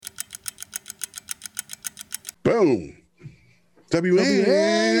Boom. WNBC.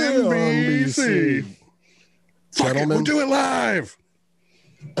 Fuck it, we'll do it live.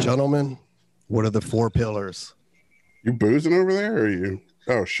 Gentlemen, what are the 4 pillars? You boozing over there, or are you?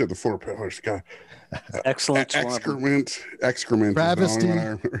 Oh shit, the 4 pillars. God. Excellent. Excrement. Travesty,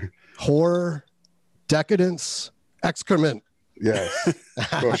 horror, decadence, excrement. Yes.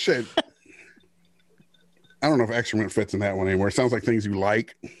 Well, shit. I don't know if excrement fits in that one anymore. It sounds like things you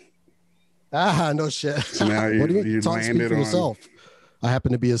like. No shit. So now you landed for on yourself. I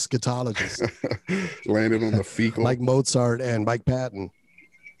happen to be a scatologist. Landed on the fecal. Like Mozart and Mike Patton.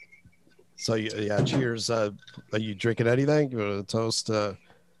 So yeah, cheers. Are you drinking anything? You want to toast?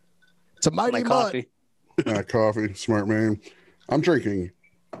 It's a mighty coffee. Coffee, smart man. I'm drinking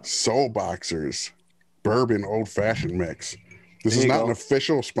Soul Boxers bourbon old fashioned mix. This is not an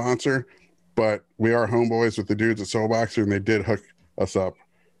official sponsor, but we are homeboys with the dudes at Soul Boxer, and they did hook us up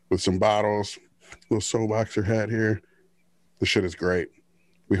with some bottles. Little Soul Boxer hat here. The shit is great.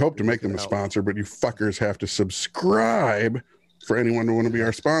 We hope to make them a sponsor, but you fuckers have to subscribe for anyone to want to be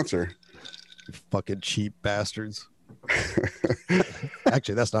our sponsor. You fucking cheap bastards.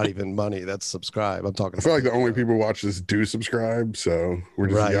 Actually, that's not even money. That's subscribe. I'm talking. I feel like the only people who watch this do subscribe, so we're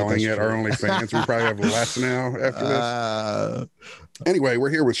just yelling at our only fans. We probably have less now after this. Anyway, we're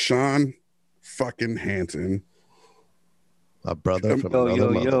here with Sean fucking Hansen. A brother from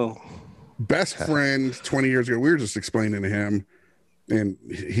another mother. Best friend 20 years ago. We were just explaining to him, and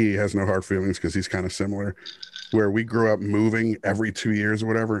he has no hard feelings because he's kind of similar, where we grew up moving every 2 years or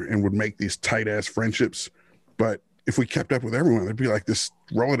whatever and would make these tight ass friendships. But if we kept up with everyone, there'd be like this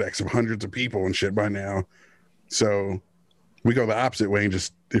Rolodex of hundreds of people and shit by now. So we go the opposite way and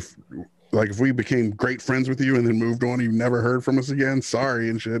just, if we became great friends with you and then moved on, you never heard from us again,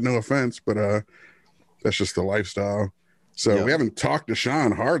 sorry and shit, no offense, but that's just the lifestyle. So we haven't talked to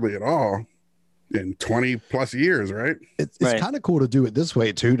Sean hardly at all in 20 plus years, right? It's kind of cool to do it this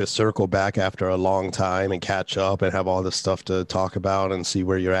way too, to circle back after a long time and catch up and have all this stuff to talk about and see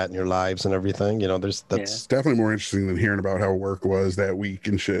where you're at in your lives and everything. You know, that's definitely more interesting than hearing about how work was that week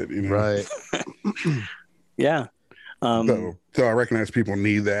and shit, you know? Right. Yeah. So I recognize people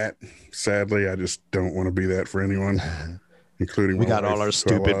need that. Sadly, I just don't want to be that for anyone, including we got all our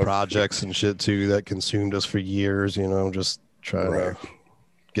stupid projects and shit too that consumed us for years, you know, just trying to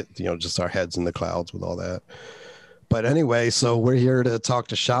get, you know, just our heads in the clouds with all that. But anyway, so we're here to talk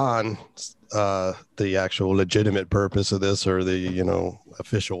to Sean. The actual legitimate purpose of this, or the, you know,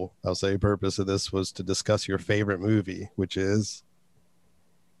 official, I'll say, purpose of this was to discuss your favorite movie, which is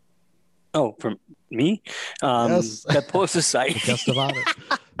for me, yes. Dead Poet Society. Just about it.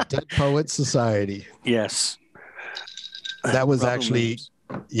 Dead Poet Society. Yes. That was actually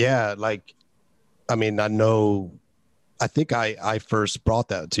like, I mean, I think I first brought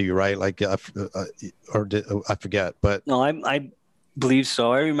that to you, right? Like, I forget, but no, I believe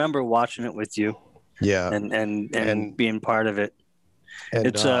so. I remember watching it with you. Yeah, and being part of it. And,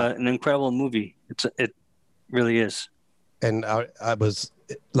 it's an incredible movie. It really is. And I was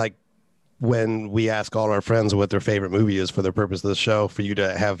like, when we ask all our friends what their favorite movie is for the purpose of the show, for you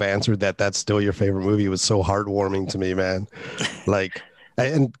to have answered that that's still your favorite movie was so heartwarming to me, man. Like.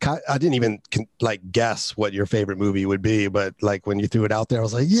 And I didn't even like guess what your favorite movie would be, but like when you threw it out there, I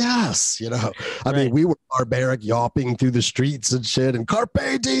was like, yes, you know. I mean, we were barbaric yawping through the streets and shit, and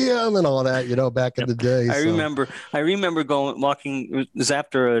Carpe Diem and all that, you know, back in the day. I remember walking. It was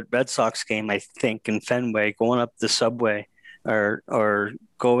after a Red Sox game, I think, in Fenway, going up the subway, or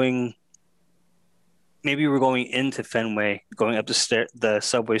going. Maybe we were going into Fenway, going up the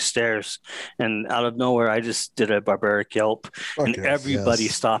subway stairs, and out of nowhere, I just did a barbaric yelp, and everybody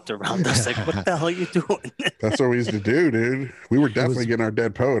stopped around us like, what the hell are you doing? That's what we used to do, dude. We were definitely getting our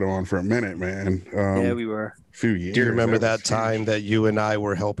Dead Poet on for a minute, man. Yeah, we were. A few years. Do you remember that time that you and I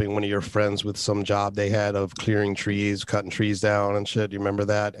were helping one of your friends with some job they had of clearing trees, cutting trees down and shit? Do you remember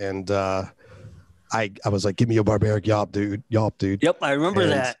that? And I was like, give me a barbaric yelp, dude. Yep, I remember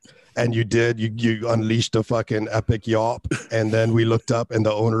that. And you did. You unleashed a fucking epic yawp, and then we looked up, and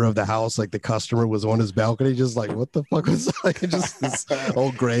the owner of the house, like the customer, was on his balcony, just like, what the fuck was that? Like, just this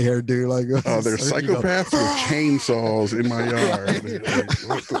old gray haired dude, like, there's psychopaths with chainsaws in my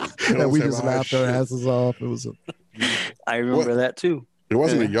yard. And we just laughed our asses off. It was. I remember that too. It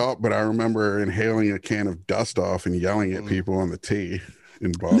wasn't a yawp, but I remember inhaling a can of dust off and yelling at people on the tee.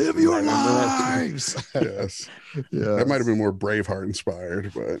 In Boston. Live your lives. Yes. Yeah. That might have been more Braveheart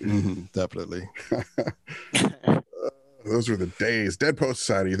inspired, but definitely. Those were the days. Dead Poet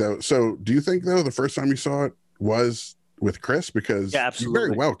Society, though. So do you think, though, the first time you saw it was with Chris? Because Yeah, you absolutely.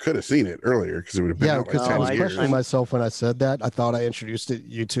 very well could have seen it earlier because it would have been Yeah, out because like I 10 was I- years. questioning myself when I said that. I thought I introduced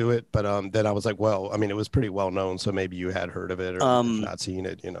you to it, but then I was like, well, I mean, it was pretty well known, so maybe you had heard of it or if not seen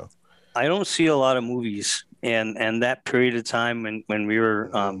it, you know. I don't see a lot of movies, and that period of time when we were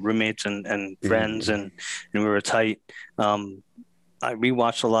roommates and friends and we were tight, I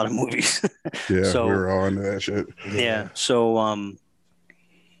rewatched a lot of movies. Yeah, So we were all into that shit. yeah, so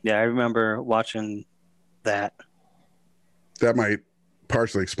yeah, I remember watching that. That might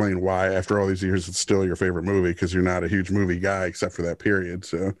partially explain why, after all these years, it's still your favorite movie because you're not a huge movie guy except for that period.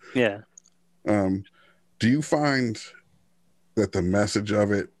 So, Yeah. Do you find that the message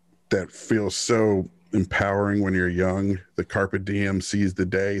of it that feels so empowering when you're young, the Carpe Diem, seize the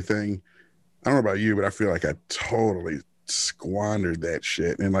day thing? I don't know about you, but I feel like I totally squandered that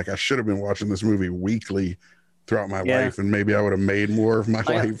shit. And like I should have been watching this movie weekly throughout my life, and maybe I would have made more of my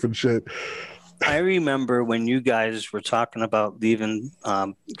life and shit. I remember when you guys were talking about leaving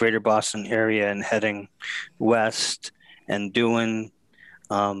Greater Boston area and heading west and doing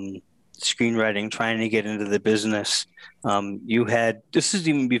screenwriting, trying to get into the business. You had, this is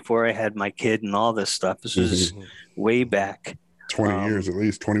even before I had my kid and all this stuff. This is way back. 20 years, at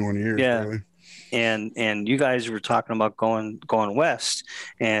least 21 years. Yeah. Probably. And you guys were talking about going west,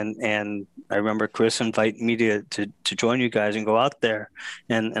 and I remember Chris inviting me to join you guys and go out there,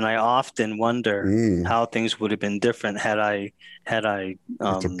 and I often wonder how things would have been different had I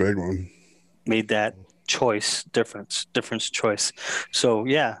That's a big one. made that difference choice. So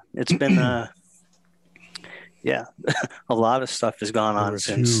yeah, it's been yeah, a lot of stuff has gone on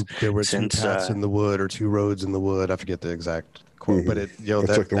since there were two paths in the wood or two roads in the wood. I forget the exact quote, but it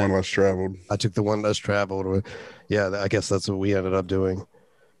That's like the one less traveled. I took the one less traveled. Yeah, I guess that's what we ended up doing.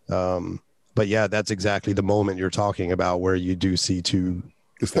 But yeah, that's exactly the moment you're talking about where you do see two.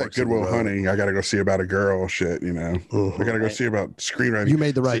 It's that Good Will Hunting. I got to go see about a girl shit, you know. I got to go see about screenwriting. You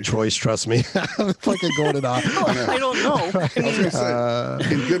made the right choice, trust me. I'm fucking going it on. I don't know. I was gonna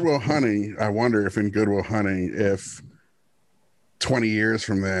say, in Good Will Hunting, I wonder if in Good Will Hunting, if 20 years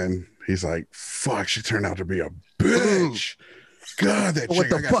from then, he's like, fuck, she turned out to be a bitch. God, that chick, What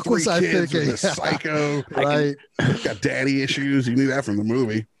the I got fuck 3 was I kids thinking? with a psycho. Right. Got daddy issues. You knew that from the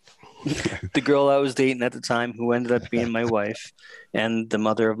movie. The girl I was dating at the time, who ended up being my wife and the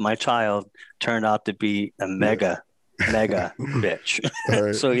mother of my child, turned out to be a mega bitch.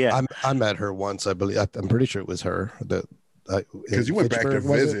 Right. So yeah, I met her once, I believe. I'm pretty sure it was her. Because you went back to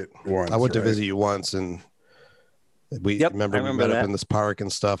visit once. I went to visit you once, and we remember we met up in this park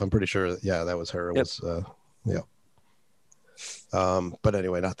and stuff. I'm pretty sure. Yeah, that was her. It was. But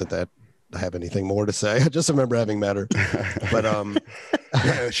anyway, not that I have anything more to say. I just remember having met her. But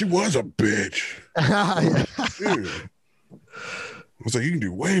yeah, she was a bitch. Dude. I was like, you can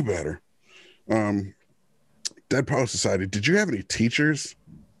do way better. Dead Poet Society. Did you have any teachers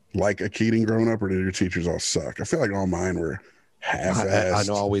like a Keating growing up, or did your teachers all suck? I feel like all mine were half-assed.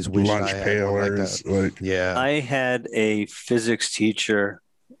 I always wish lunch I had pailers. one like that. Yeah. I had a physics teacher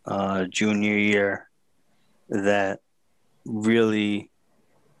junior year that really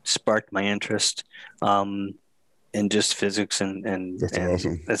sparked my interest in just physics and That's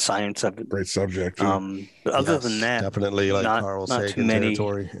awesome. the science of it. Great subject. But other than that, definitely like Carl Sagan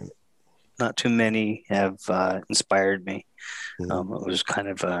territory. Not too many have inspired me. It was kind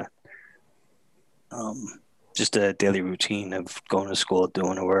of just a daily routine of going to school,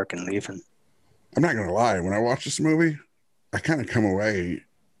 doing the work, and leaving. I'm not gonna lie. When I watch this movie, I kind of come away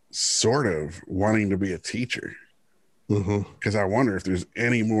sort of wanting to be a teacher. Because I wonder if there's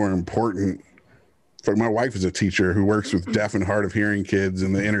any more important. Like my wife is a teacher who works with deaf and hard of hearing kids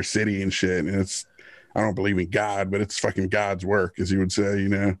in the inner city and shit. And it's, I don't believe in God, but it's fucking God's work, as you would say, you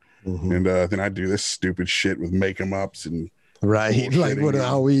know. And then I do this stupid shit with make 'em ups and right. Like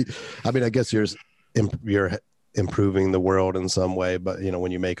I mean, I guess you're improving the world in some way, but you know,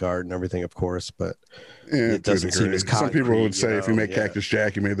 when you make art and everything, of course, but yeah, it doesn't seem as concrete. Some people would say if you make Cactus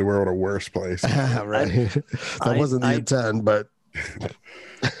Jack, you made the world a worse place. Right. That wasn't the intent, but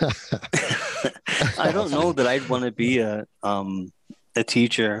I don't know that I'd want to be a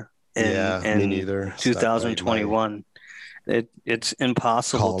teacher in me neither. 2021. It's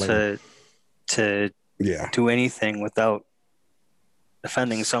impossible to do anything without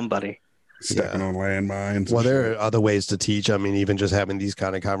offending somebody. Stepping on landmines. Well, there are other ways to teach. I mean, even just having these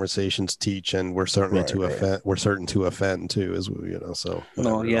kind of conversations teach, and we're certainly offend. We're certain to offend too, as you know. So.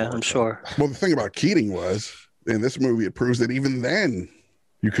 No, yeah, I'm sure. Well, the thing about Keating was in this movie, it proves that even then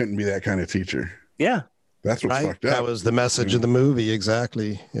you couldn't be that kind of teacher. Yeah, that's what's fucked up. That was the message of the movie,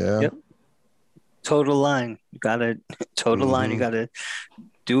 exactly. Yeah. Yep. Total line. You gotta line. You gotta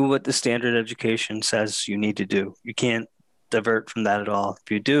do what the standard education says you need to do. You can't divert from that at all.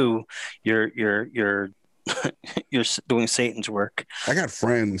 If you do, you're you're doing Satan's work. I got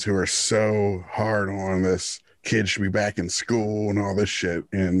friends who are so hard on this kids should be back in school and all this shit,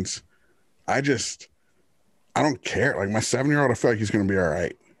 and I don't care. Like my 7-year-old, I feel like he's going to be all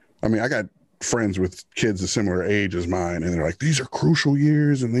right. I mean, I got friends with kids a similar age as mine, and they're like, these are crucial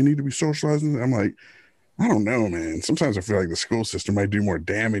years and they need to be socializing. I'm like, I don't know, man. Sometimes I feel like the school system might do more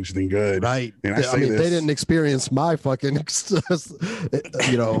damage than good. Right. And I mean, they didn't experience my fucking,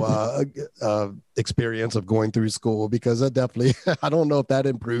 experience of going through school, because that definitely, I don't know if that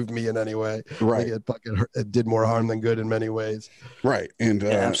improved me in any way. Right. It did more harm than good in many ways. Right. And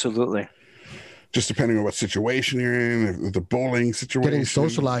absolutely. Just depending on what situation you're in, if the bullying situation. Getting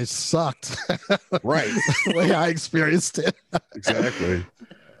socialized sucked. Right. The way I experienced it. Exactly.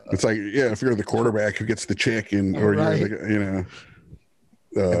 It's like, yeah, if you're the quarterback who gets the chick, and or right. you're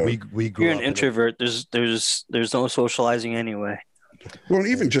the, we grew you're an introvert. There's no socializing anyway. Well,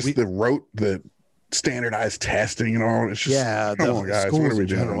 even just the standardized testing and all. It's just come on, guys, what are we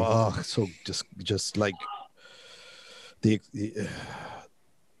doing? So just like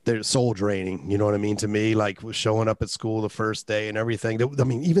they're soul draining, you know what I mean? To me, like showing up at school the first day and everything. I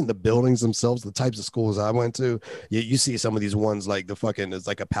mean, even the buildings themselves, the types of schools I went to, you see some of these ones like it's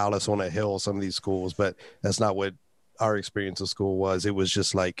like a palace on a hill, some of these schools, but that's not what our experience of school was. It was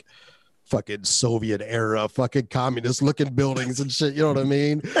just like fucking Soviet era, fucking communist looking buildings and shit. You know what I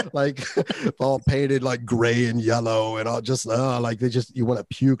mean? Like all painted like gray and yellow and all just like you want to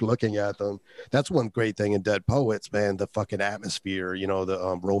puke looking at them. That's one great thing in Dead Poets, man. The fucking atmosphere,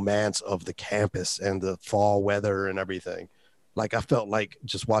 the romance of the campus and the fall weather and everything. Like I felt like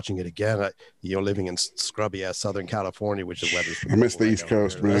just watching it again, living in scrubby ass Southern California, which the weather's. I miss the East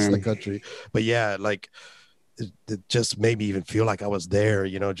Coast, man. That's the country. But yeah, like it just made me even feel like I was there,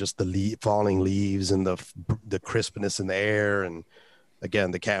 just the falling leaves and the crispness in the air. And again,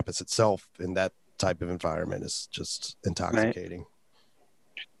 the campus itself in that type of environment is just intoxicating.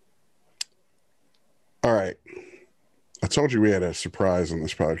 Right. All right. I told you we had a surprise on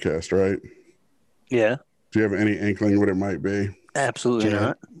this podcast, right? Yeah. Do you have any inkling what it might be? Absolutely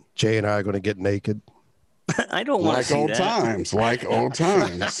not. Jay and I are going to get naked. I don't want to see that. Like old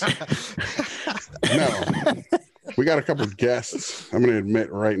times. No, we got a couple of guests. I'm going to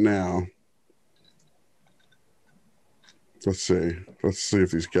admit right now. Let's see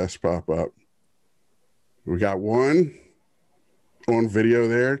if these guests pop up. We got one on video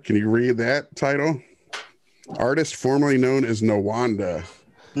there. Can you read that title? Artist formerly known as Nawanda.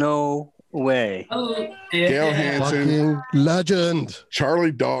 No way. Gail Hansen. Fucking legend.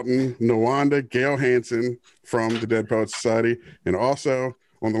 Charlie Dalton, Nawanda, Gail Hansen from the Dead Poets Society. And also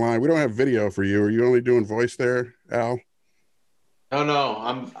on the line, we don't have video for you. Are you only doing voice there, Al?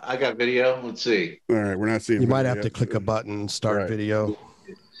 No, I got video. Let's see. All right, we're not seeing. You might have to click a button, start video.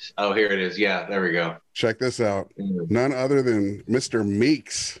 Oh, here it is. Yeah, there we go. Check this out. None other than Mr.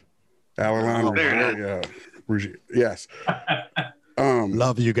 Meeks, Alalan Ruggiero. Yes.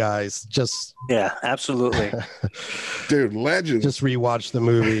 Love you guys. Yeah, absolutely. Dude, legend. Just rewatched the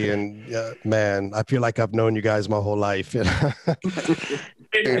movie, and man, I feel like I've known you guys my whole life. I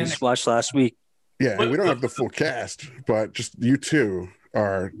just watched last week. Yeah, and we don't have the full cast, but just you two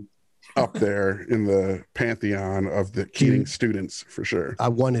are up there in the pantheon of the Keating students for sure. I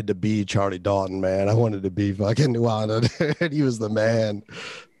wanted to be Charlie Dalton, man. I wanted to be fucking Nawanda, and he was the man.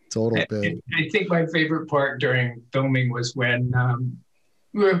 Total pin. I think my favorite part during filming was when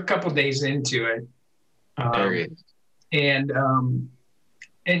we were a couple days into it, and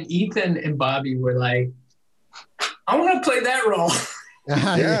Ethan and Bobby were like, "I want to play that role."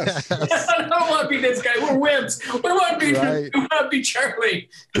 Yes. I don't want to be this guy. We're wimps. We want to be Charlie.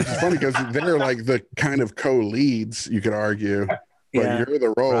 It's funny because they're like the kind of co-leads, you could argue, but you're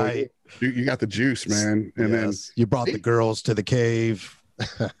the role. Right. You got the juice, man. And then you brought the girls to the cave.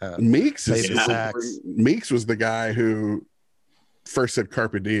 Meeks was the guy who first said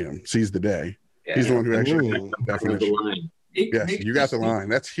 "Carpe diem," seize the day. Yeah. He's the one who actually definition. Yes, you got the line.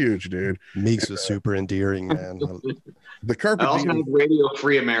 That's huge, dude. Meeks was super endearing, man. The Carpe I also have Radio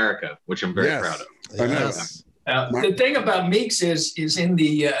Free America, which I'm very proud of. Yes. The thing about Meeks is in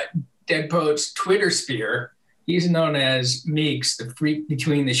the Dead Poets Twitter sphere, he's known as Meeks, the freak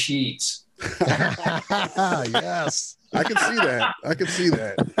between the sheets. Yes. I can see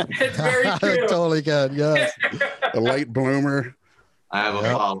that. It's very true. Totally can, yes. A late bloomer. I have a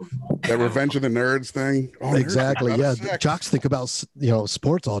problem. That Revenge of the Nerds thing. Oh, exactly. Yeah. Jocks think about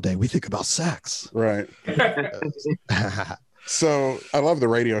sports all day. We think about sex. Right. So I love the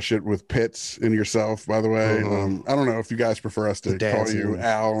radio shit with Pitts and yourself, by the way. I don't know if you guys prefer us to call you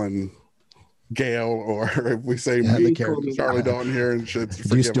Al and Gail, or if we say Yeah, the me, characters. Charlie Dalton here, and shit.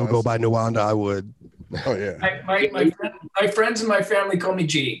 Do you still go by Nwanda? I would. Oh yeah. My friends and my family call me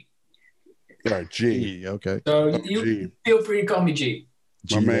G. All right, G. Okay. So Oh, you G. feel free to call me G.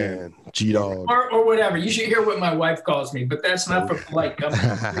 G man. G dog. Or whatever. You should hear what my wife calls me, but that's not for polite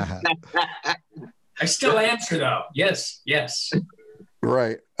company. I still answer though. Yes.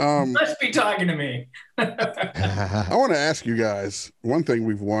 Right. Must be talking to me. I want to ask you guys, one thing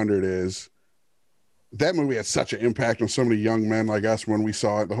we've wondered is that movie had such an impact on so many young men like us when we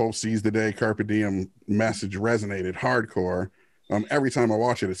saw it. The whole Seize the Day, Carpe Diem message resonated hardcore. Every time I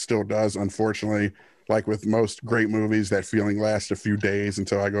watch it, it still does. Unfortunately, like with most great movies, that feeling lasts a few days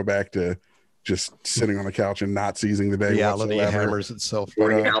until I go back to just sitting on the couch and not seizing the day. Reality whatsoever. hammers itself.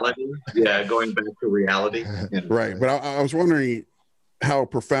 Reality. Yeah, going back to reality. Yeah. Right. But I was wondering how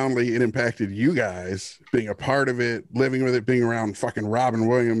profoundly it impacted you guys being a part of it, living with it, being around fucking Robin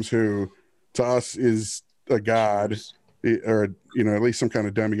Williams, who to us is a god, or, you know, at least some kind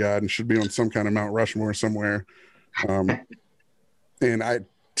of demigod, and should be on some kind of Mount Rushmore somewhere. And I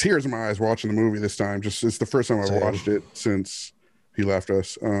tears in my eyes watching the movie this time. Just it's the first time I've watched it since he left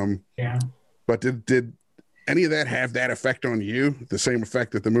us. Yeah. But did any of that have that effect on you? The same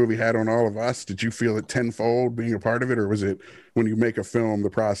effect that the movie had on all of us? Did you feel it tenfold being a part of it, or was it when you make a film, the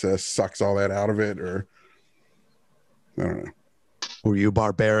process sucks all that out of it? Or I don't know. Were you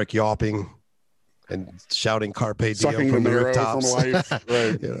barbaric yawping and shouting "Carpe Diem" Sucking from the the marrow rooftops from life,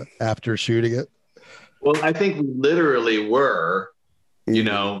 right? Yeah, after shooting it? Well, I think we literally were, you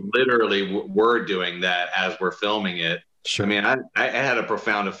know, were doing that as we're filming it. Sure. I mean, I had a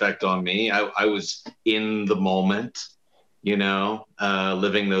profound effect on me. I was in the moment, you know,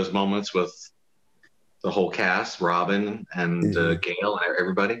 living those moments with the whole cast, Robin and Gail and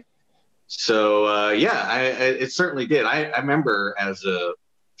everybody. So, yeah, it certainly did. I remember as a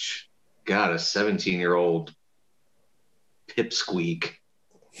 17-year-old pipsqueak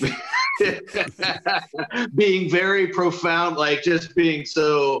being very profound, like just being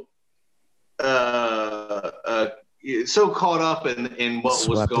so so caught up in what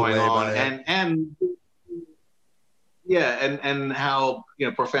was going on, and yeah, and how, you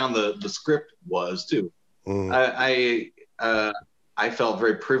know, profound the script was too. I felt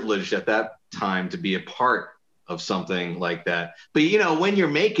very privileged at that time to be a part of something like that. But, you know, when you're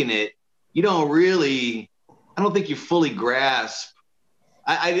making it, you don't really, I don't think you fully grasp.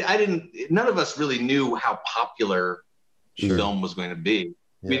 None of us really knew how popular the film was going to be.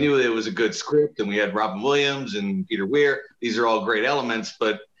 Yeah. We knew it was a good script, and we had Robin Williams and Peter Weir. These are all great elements,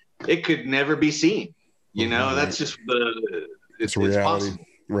 but it could never be seen. You know, that's just it's reality. It's possible.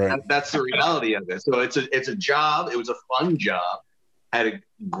 Right. That's the reality of it. So it's a job. It was a fun job. Had a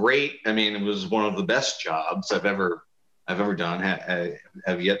great, I mean, it was one of the best jobs I've ever done.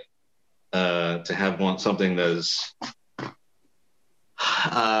 Have yet to have something that's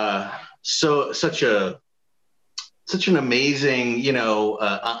such an amazing, you know,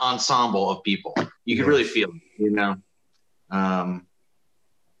 ensemble of people. You can really feel it, you know.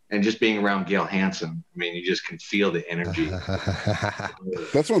 And just being around Gail Hansen, I mean, you just can feel the energy.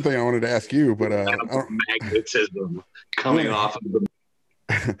 That's one thing I wanted to ask you, but magnetism coming off of them.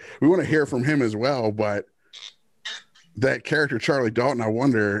 We want to hear from him as well, but that character Charlie Dalton, I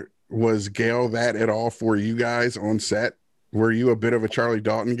wonder, was Gail that at all for you guys on set? Were you a bit of a Charlie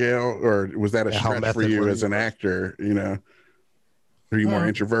Dalton, Gail, or was that a stretch for you as an actor? You know, are you more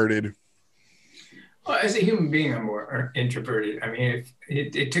introverted? Well, as a human being, I'm more introverted. I mean,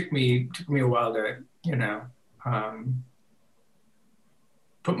 it took me a while to, you know,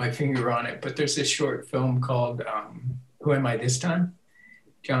 put my finger on it. But there's this short film called "Who Am I This Time?"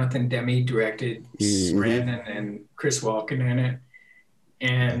 Jonathan Demme directed, Brandon and Chris Walken in it,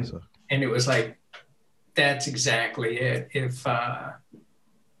 and it was like, that's exactly it. If I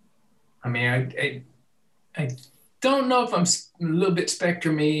mean, I don't know if I'm a little bit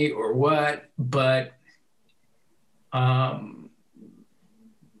spectrum-y or what, but I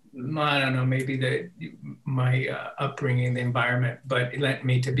don't know, maybe my upbringing, the environment, but it led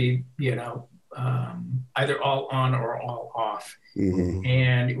me to be, you know, either all on or all off. Mm-hmm.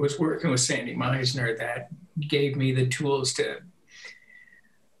 And it was working with Sandy Meisner that gave me the tools to,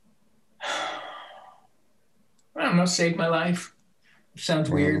 I don't know, save my life. Sounds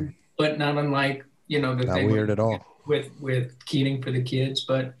weird, but not unlike, you know, the not thing weird at all with Keating for the Kids,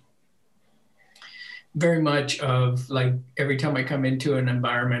 but very much of like every time I come into an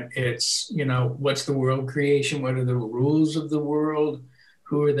environment, it's, you know, what's the world creation? What are the rules of the world?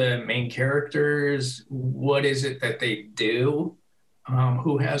 Who are the main characters? What is it that they do?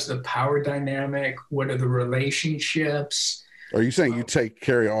 Who has the power dynamic? What are the relationships? Are you saying you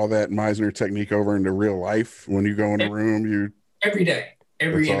carry all that Meisner technique over into real life when you go in a room? You every day,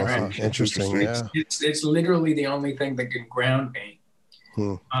 every That's interaction. awesome. Interesting. Yeah. It's literally the only thing that can ground me.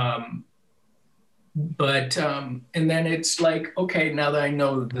 And then it's like, okay, now that I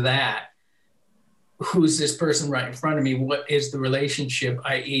know that, who's this person right in front of me? What is the relationship,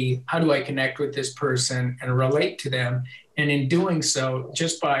 i.e., how do I connect with this person and relate to them? And in doing so,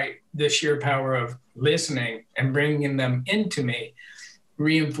 just by the sheer power of listening and bringing them into me,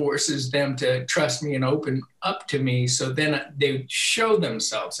 reinforces them to trust me and open up to me. So then they show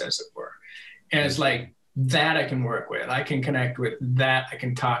themselves, as it were. And it's like that I can work with. I can connect with that. I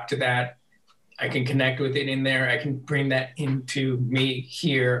can talk to that. I can connect with it in there. I can bring that into me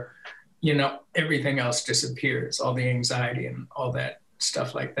here. You know, everything else disappears, all the anxiety and all that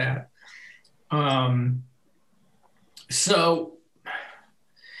stuff like that. So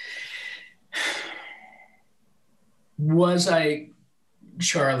was I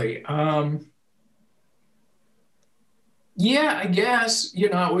Charlie? Yeah, I guess, you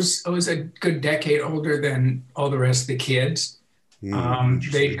know, I was a good decade older than all the rest of the kids.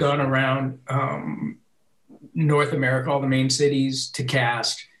 They'd gone around North America, all the main cities to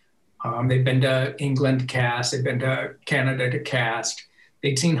cast. They'd been to England to cast. They'd been to Canada to cast.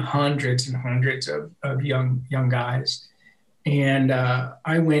 They'd seen hundreds and hundreds of young guys. And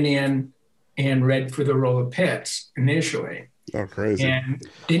I went in and read for the role of Pitts initially. Oh, crazy. And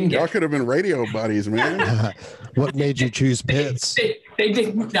didn't get... Y'all could have been radio buddies, man. What made you choose Pitts? They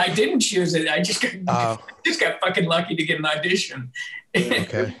didn't. I didn't choose it. I just got fucking lucky to get an audition.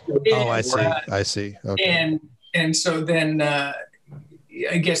 Okay. I see. Okay. And so then I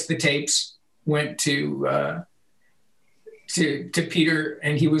guess the tapes went to Peter,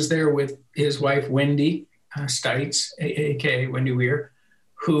 and he was there with his wife Wendy Stites, aka Wendy Weir,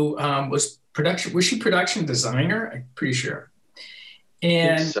 who was she production designer? I'm pretty sure.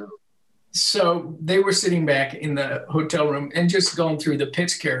 And so they were sitting back in the hotel room and just going through the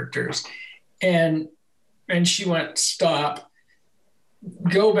Pitts characters. And she went, stop,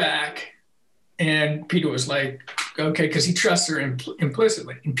 go back. And Peter was like, okay, because he trusts her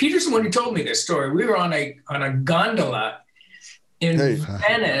implicitly. And Peter's the one who told me this story. We were on a gondola in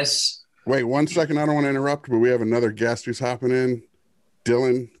Venice. Wait 1 second. I don't want to interrupt, but we have another guest who's hopping in.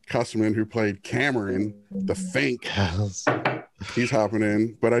 Dylan Custerman, who played Cameron, the Fink. Yes. He's hopping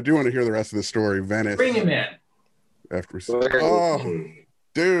in, but I do want to hear the rest of the story. Venice. Bring him in. After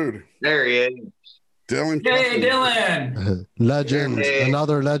dude. There he is. Dylan. Hey, Dylan. Legend. Hey.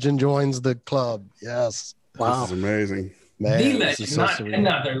 Another legend joins the club. Yes. Wow. This is amazing. Man, the legend, not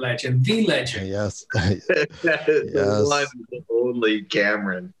another legend. The legend. Yes. Yes. One only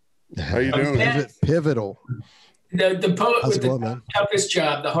Cameron. How you doing? Pivotal. The poet with the toughest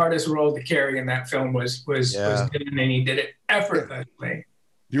job, the hardest role to carry in that film was Dylan, and he did it effortlessly.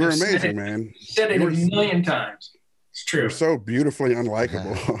 You were amazing, man. Said it a million times. It's true. You're so beautifully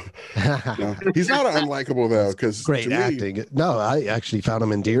unlikable. No, he's not unlikable though, because great acting. No, I actually found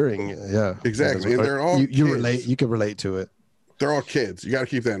him endearing. Yeah, exactly. And they're all you relate. You can relate to it. They're all kids. You got to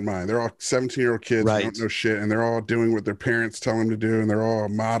keep that in mind. They're all 17-year-old kids who don't know shit, and they're all doing what their parents tell them to do, and they're all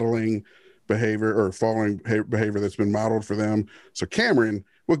modeling behavior or following behavior that's been modeled for them. So Cameron,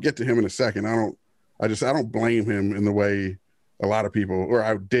 we'll get to him in a second. I don't blame him in the way a lot of people, or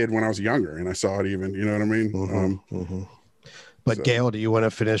I did when I was younger and I saw it even, you know what I mean? But Gail, do you want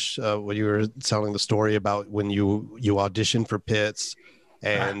to finish what you were telling the story about when you auditioned for Pitts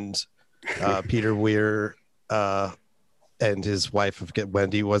and Peter Weir and his wife, I forget,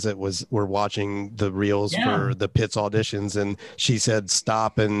 Wendy, were watching the reels for the Pitts auditions, and she said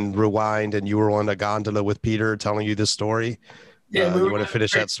stop and rewind, and you were on a gondola with Peter telling you this story. Yeah, you want to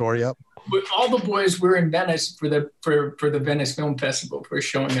finish that story up? All the boys were in Venice for the Venice Film Festival for a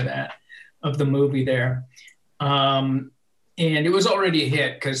showing of the movie there, and it was already a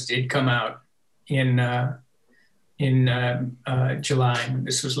hit because it'd come out in July.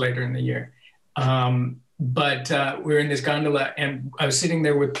 This was later in the year. But we were in this gondola, and I was sitting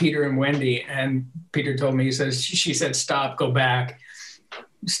there with Peter and Wendy, and Peter told me, she said, stop, go back,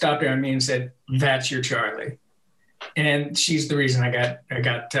 stopped at me and said, that's your Charlie. And she's the reason I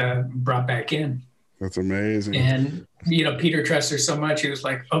got brought back in. That's amazing. And, you know, Peter trusts her so much. He was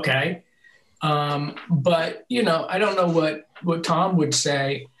like, okay. But, you know, I don't know what Tom would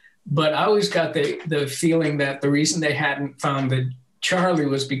say, but I always got the feeling that the reason they hadn't found the Charlie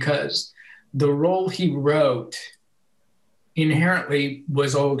was because the role he wrote inherently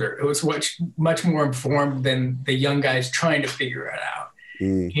was older. It was much more informed than the young guys trying to figure it out.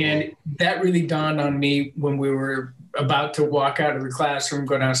 Mm-hmm. And that really dawned on me when we were about to walk out of the classroom,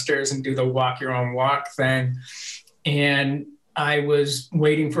 go downstairs and do the walk your own walk thing. And I was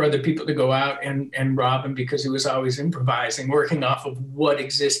waiting for other people to go out and rob him because he was always improvising, working off of what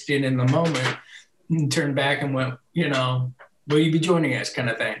existed in the moment, and turned back and went, you know, will you be joining us kind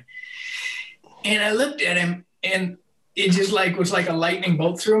of thing. And I looked at him and it just like was like a lightning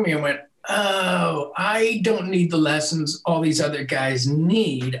bolt through me and went, oh, I don't need the lessons all these other guys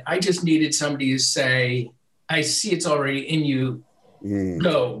need. I just needed somebody to say, I see it's already in you.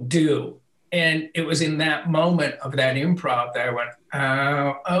 Go, do. And it was in that moment of that improv that I went,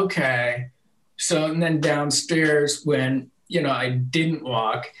 oh, okay. So, and then downstairs when, you know, I didn't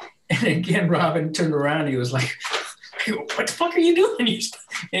walk, and again, Robin turned around, he was like, what the fuck are you doing?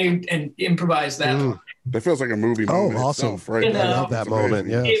 And improvised that. That feels like a movie moment. Oh, awesome. Itself, right? You know, I love that moment,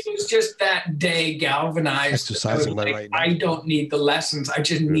 yeah. It was just that day galvanized. Exercising my like, right I don't need the lessons. I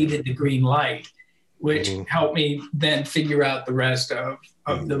just needed the green light, which helped me then figure out the rest of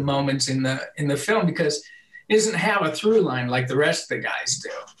the moments in the film, because it doesn't have a through line like the rest of the guys do.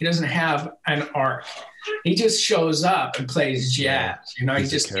 He doesn't have an arc. He just shows up and plays jazz. You know, he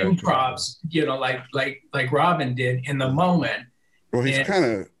just improvs, you know, like Robin did in the moment. Well, he's kind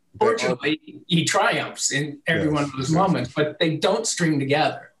of... Fortunately, he triumphs in every one of those moments, but they don't string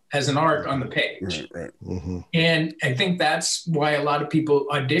together as an arc on the page. Right. And I think that's why a lot of people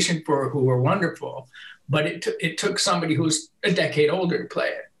auditioned for who were wonderful, but it took somebody who's a decade older to play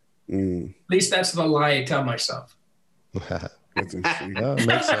it. At least that's the lie I tell myself. That's interesting. Yeah,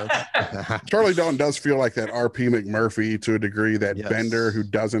 makes sense. Charlie Dalton does feel like that R.P. McMurphy to a degree, that Bender who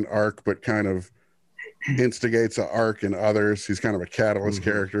doesn't arc but kind of instigates an arc in others. He's kind of a catalyst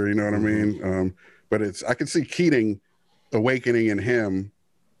character, you know what I mean? But I could see Keating awakening in him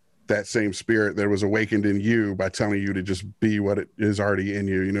that same spirit that was awakened in you by telling you to just be what it is already in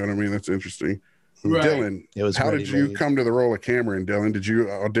you. You know what I mean? That's interesting. Right. Dylan, how did you come to the role of Cameron, Dylan? Did you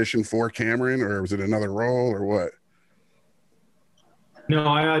audition for Cameron, or was it another role, or what? No,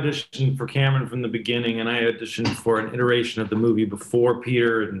 I auditioned for Cameron from the beginning, and I auditioned for an iteration of the movie before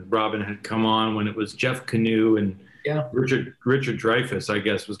Peter and Robin had come on, when it was Jeff Canoe and Richard Dreyfuss, I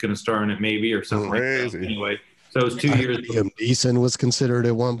guess, was going to star in it maybe, or something like that. Anyway, so it was 2 years. Liam Neeson was considered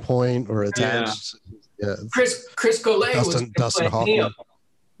at one point or attached. Yeah. Chris Golay was Dustin Hoffman.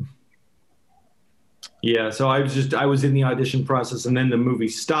 Yeah, so I was in the audition process, and then the movie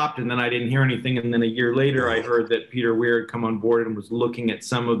stopped, and then I didn't hear anything, and then a year later I heard that Peter Weir had come on board and was looking at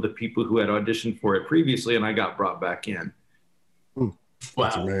some of the people who had auditioned for it previously, and I got brought back in. Wow.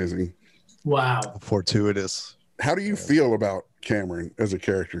 That's amazing. Wow. Fortuitous. How do you feel about Cameron as a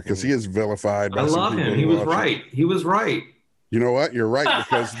character? Because he is vilified by I love him. He was right. He was right. You know what? You're right,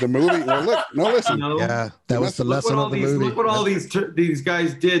 because the movie. Well, look, no, listen. Yeah, that was the lesson of the movie. Look what all these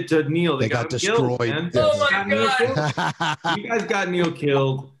guys did to Neil. They got destroyed. Killed, oh my God! You guys got Neil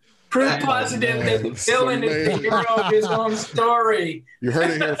killed. Proof positive that Dylan is the hero of his own story. You heard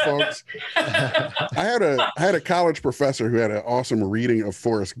it here, folks. I had a college professor who had an awesome reading of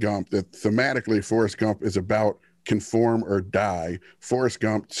Forrest Gump. That thematically, Forrest Gump is about conform or die. Forrest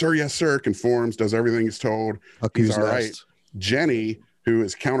Gump, sir, yes, sir, conforms, does everything he's told. He's all right. Jenny, who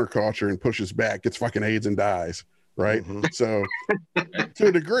is counterculture and pushes back, gets fucking AIDS and dies, right? So to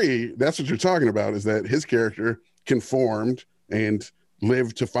a degree, that's what you're talking about, is that his character conformed and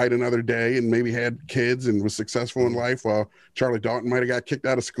lived to fight another day and maybe had kids and was successful in life, while Charlie Dalton might have got kicked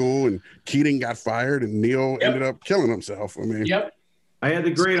out of school and Keating got fired and Neil ended up killing himself. I mean, I had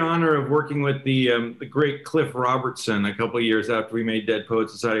the great honor of working with the great Cliff Robertson a couple of years after we made Dead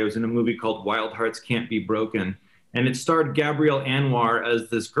Poets Society. I was in a movie called Wild Hearts Can't Be Broken. And it starred Gabrielle Anwar as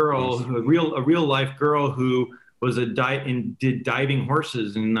this girl, a real life girl who was did diving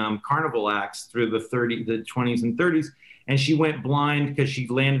horses in carnival acts through the 20s and 30s. And she went blind because she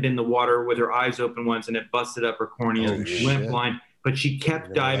landed in the water with her eyes open once, and it busted up her cornea. And she went blind, but she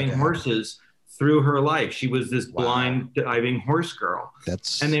kept diving horses through her life. She was this blind diving horse girl.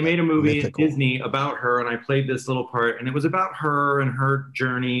 And they made a movie at Disney about her, and I played this little part, and it was about her and her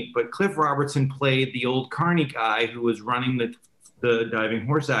journey. But Cliff Robertson played the old carny guy who was running the diving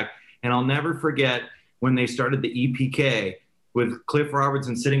horse act. And I'll never forget when they started the EPK with Cliff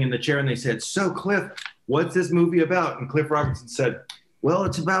Robertson sitting in the chair, and they said, "So Cliff, what's this movie about?" And Cliff Robertson said, "Well,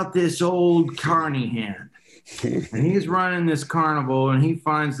 it's about this old carny hand. And he's running this carnival, and he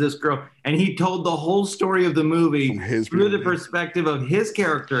finds this girl." And he told the whole story of the movie through the perspective of his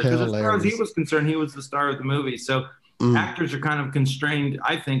character. Because as far as he was concerned, he was the star of the movie. So actors are kind of constrained,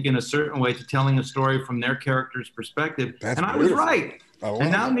 I think, in a certain way to telling a story from their character's perspective. I was right.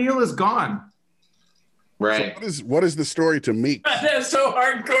 And now Neil is gone. Right. So what is the story to Meeks? That's so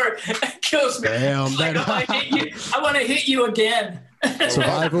hardcore. It kills me. Damn, like, I want to hit you again.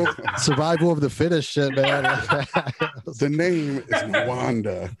 survival of the fittest shit, man. The name is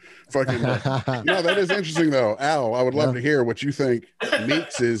Wanda. Fucking no, that is interesting though. Al, I would love to hear what you think.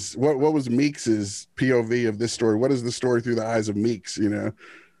 Meeks is what was Meeks's POV of this story? What is the story through the eyes of Meeks? You know,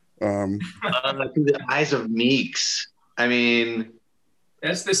 through the eyes of Meeks. I mean,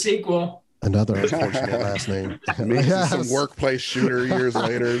 that's the sequel. Another unfortunate last name. Meeks is some workplace shooter years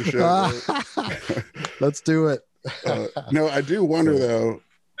later and shit. Right? Let's do it. No, I do wonder though.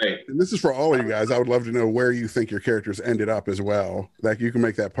 Right. And this is for all of you guys. I would love to know where you think your characters ended up as well. Like you can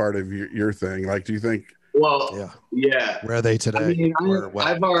make that part of your thing. Like, do you think? Well, yeah. Where are they today? I mean,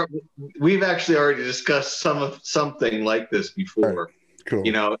 we've actually already discussed something like this before. Right. Cool.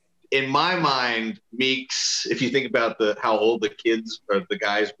 You know, in my mind, Meeks. If you think about how old the kids or the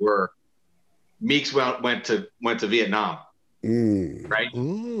guys were, Meeks went to Vietnam. Right.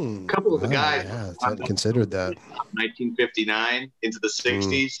 A couple of the guys I hadn't considered that. 1959 into the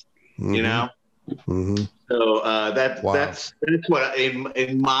 60s. You know. Mm-hmm. So that's what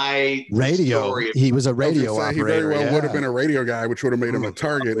in my radio. story, He was a radio operator. He very well would have been a radio guy, which would have made him a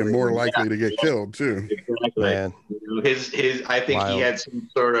target and more likely to get killed too. Exactly. Man. You know, his I think he had some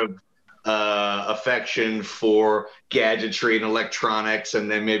sort of affection for gadgetry and electronics, and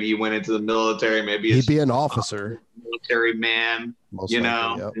then maybe he went into the military. Maybe he'd be an officer, military man. Most you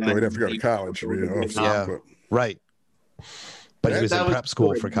likely, know, yep. So he'd have to go to college to be an officer. Yeah. But Right. But he was in prep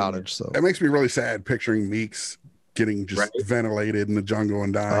school for great. college, so that makes me really sad picturing Meeks getting just ventilated in the jungle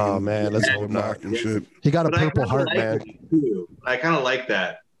and dying. Oh man, let's hope not. And shit. He got a But Purple Heart, like man. I kind of like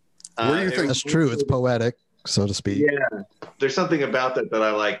that. Where do you think- That's true. It's poetic, so to speak. Yeah, there's something about that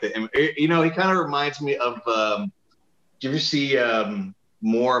I like. That you know, he kind of reminds me of. Do you ever see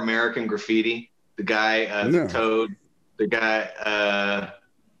More American Graffiti? The guy, No. the Toad, the guy.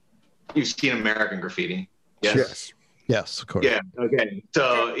 You've seen American Graffiti? Yes. Yes, of course. Yeah. Okay.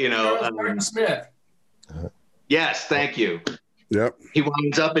 So you know, Charles Martin Smith. yes. Thank you. Yep. He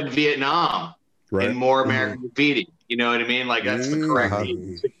winds up in Vietnam Right. in More American Graffiti. You know what I mean? Like that's the correct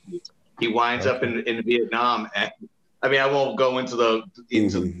name. He winds up in Vietnam, and I mean I won't go into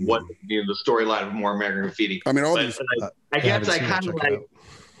what the storyline of More American Graffiti. I mean, all But, these. I guess I kind of check it like.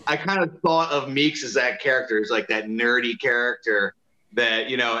 I kind of thought of Meeks as that character, as like that nerdy character that,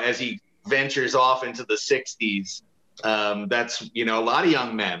 you know, as he ventures off into the 60s, that's, you know, a lot of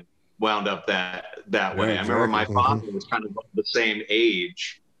young men wound up that way. Yeah, I remember my exactly. father was kind of the same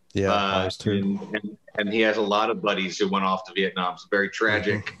age. Yeah, ours too. And he has a lot of buddies who went off to Vietnam. Some very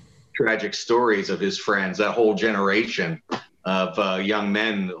tragic stories of his friends, that whole generation of young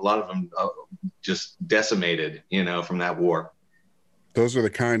men, a lot of them just decimated, you know, from that war. Those are the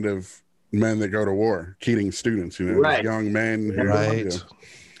kind of men that go to war, Keating students, you know, Right. young men. who- Right. yeah.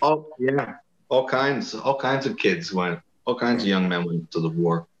 Oh yeah, all kinds of kids went. All kinds of young men went to the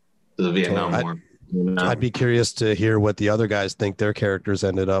war, to the Vietnam War. You know? I'd be curious to hear what the other guys think their characters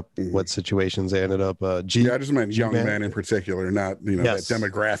ended up, what situations they ended up. Yeah, I just meant young G-Man. men in particular, not Yes. that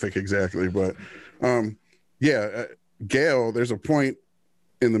demographic exactly. But Gail, there's a point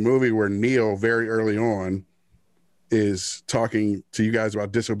in the movie where Neil very early on is talking to you guys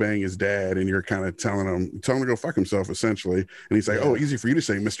about disobeying his dad, and you're kind of telling him to go fuck himself essentially, and he's like, "Oh, easy for you to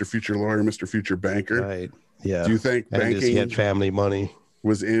say, Mr. Future Lawyer, Mr. Future Banker." Right. Yeah. Do you think And he banking had family money?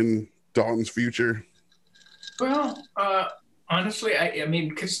 was in Dalton's future? Well, honestly, I mean,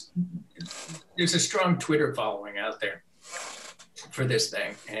 because there's a strong Twitter following out there for this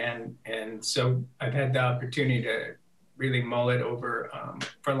thing, and so I've had the opportunity to really mull it over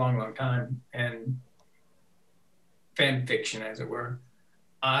for a long time, and fan fiction, as it were.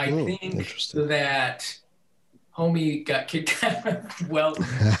 I think interesting. that homie got kicked out of wealth.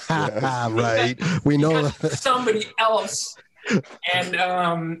 Right. We know that. Somebody else. And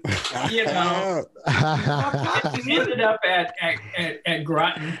you know, he ended up at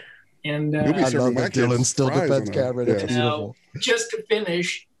Groton, and You'll be I serving love my that kids Dylan still fries defends on a- Cameron. yeah. It's beautiful. just to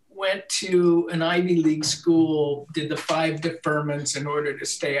finish, went to an Ivy League school, did the 5 deferments in order to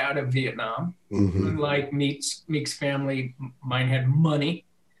stay out of Vietnam. Mhm. Like Meek's family, mine had money,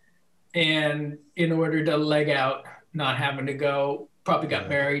 and in order to leg out, not having to go, probably got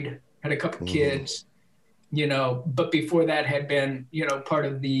married, had a couple kids, you know. But before that, had been, you know, part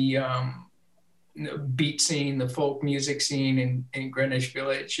of the beat scene, the folk music scene in Greenwich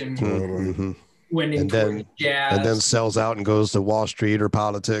Village, and Mhm. went And into then- jazz. And then sells out and goes to Wall Street or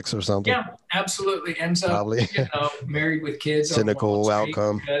politics or something. Yeah, absolutely. Ends up, Probably. you know, married with kids. on Cynical Wall Street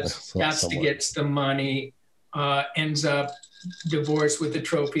outcome. because Yeah, Got to somewhat. get the money. Ends up divorced with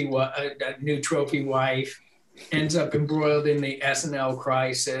a new trophy wife. Ends up embroiled in the SNL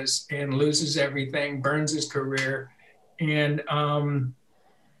crisis and loses everything. Burns his career, And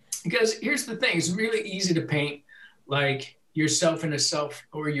because here's the thing, it's really easy to paint like yourself in a self,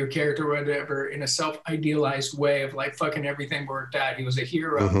 or your character or whatever, in a self-idealized way of like fucking everything worked out. He was a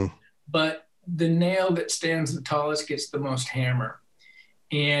hero, but the nail that stands the tallest gets the most hammer.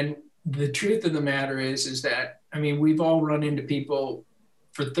 And the truth of the matter is that, I mean, we've all run into people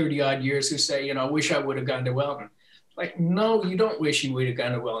for 30 odd years who say, you know, I wish I would have gone to Weldon. Like, no, you don't wish you would have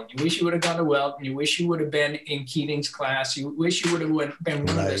gone to Weldon. You wish you would have gone to Weldon. You wish you would have been in Keating's class. You wish you would have been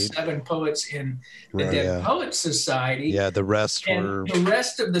one of the 7 poets in the Dead Poets Society. Yeah, the rest were... The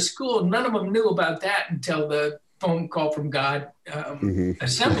rest of the school, none of them knew about that until the phone call from God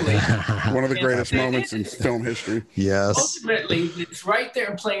assembly. One of the greatest moments in film history. Yes. Ultimately, it's right there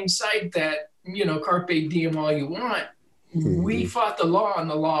in plain sight that, you know, carpe diem all you want. We fought the law and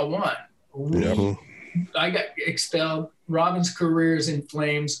the law won. I got expelled. Robin's career is in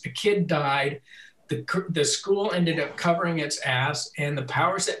flames. A kid died. The school ended up covering its ass, and the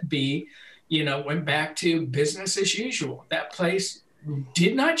powers that be, you know, went back to business as usual. That place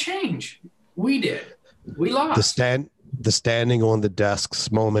did not change. We did. We lost. The standing on the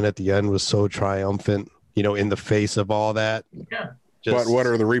desks moment at the end was so triumphant, you know, in the face of all that. Yeah. But what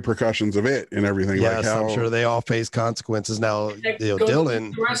are the repercussions of it and everything? Yes, like how... I'm sure they all face consequences now. You know,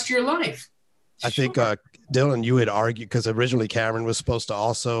 Dylan, the rest of your life. I think Dylan, you had argued, because originally Cameron was supposed to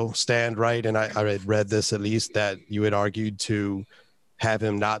also stand, right? And I had read this, at least, that you had argued to have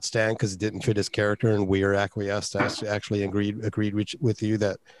him not stand because it didn't fit his character, and Weir acquiesced, actually agreed with you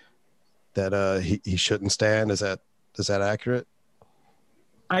that he shouldn't stand. Is that accurate?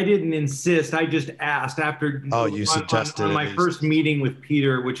 I didn't insist. I just asked after you suggested on my first meeting with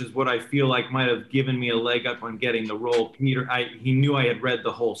Peter, which is what I feel like might have given me a leg up on getting the role. Peter, he knew I had read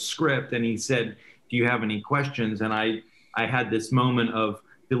the whole script, and he said, "Do you have any questions?" And I had this moment of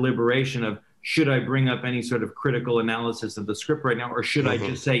deliberation of, should I bring up any sort of critical analysis of the script right now, or should I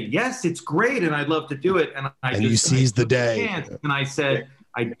just say, yes, it's great and I'd love to do it? And you seized the day. And I said,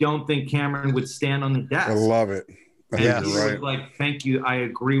 I don't think Cameron would stand on the desk. I love it. And he was like, thank you. I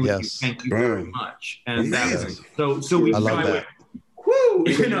agree with you. Thank you very much. And so we went, whoo,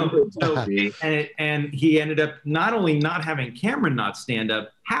 you know, and he ended up not only not having Cameron not stand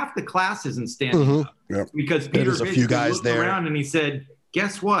up, half the class isn't standing up. Yep. Because Peter There's a few guys looked there around and he said,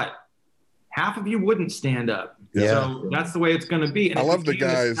 guess what? Half of you wouldn't stand up. Yeah. So that's the way it's going to be. And I love the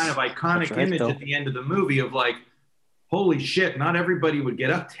guys. Kind of iconic image at the end of the movie of like, holy shit, not everybody would get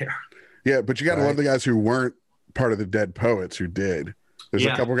up there. Yeah, but you got to love the guys who weren't part of the Dead Poets who did. There's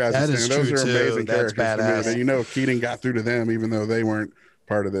a couple guys that who stand. Those are amazing That's characters badass. to me. You know, Keating got through to them even though they weren't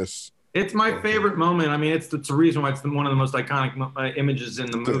part of this. It's my favorite moment. I mean, it's the reason why it's one of the most iconic images in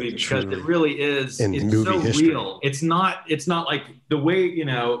the movie, because it really is. It's so real. It's not like the way, you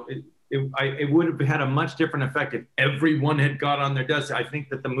know, it would have had a much different effect if everyone had got on their desk. I think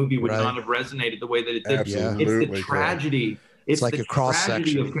that the movie would not have resonated the way that it did. Absolutely. It's the tragedy. It's like the a cross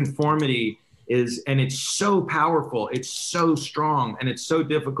tragedy section of conformity and it's so powerful. It's so strong, and it's so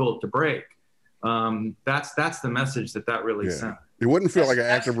difficult to break. That's the message that really sent. It wouldn't feel like an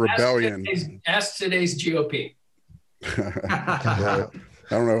act of rebellion. Ask today's GOP. I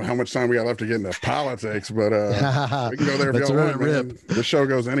don't know how much time we got left to get into politics, but we can go there if y'all want. Man. The show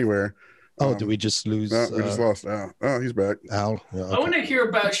goes anywhere. Did we just lose? No, we just lost Al. Oh, he's back. Al. Yeah, okay. I want to hear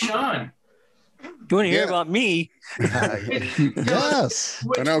about Sean. You want to hear about me? Yes.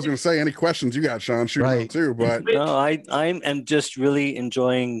 And I was going to say, any questions you got, Sean, shoot them out too. But no, I'm just really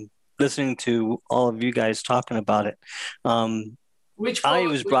enjoying listening to all of you guys talking about it. I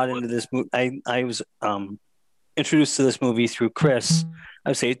was brought into this movie. I was introduced to this movie through Chris. I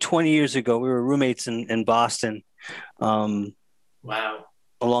would say 20 years ago. We were roommates in Boston. Wow.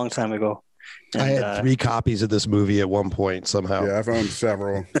 A long time ago. And, I had 3 copies of this movie at one point somehow. Yeah, I've owned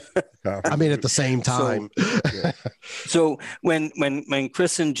several copies. I mean, at the same time. So when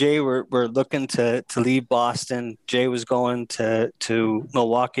Chris and Jay were looking to leave Boston, Jay was going to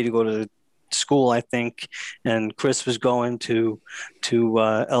Milwaukee to go to school, I think, and Chris was going to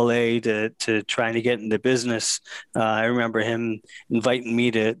LA to trying to get into business. I remember him inviting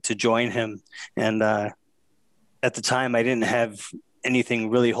me to join him, and at the time I didn't have anything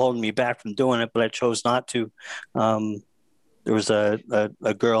really holding me back from doing it, but I chose not to. There was a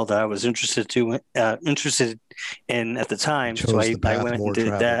girl that I was interested in at the time, so I went and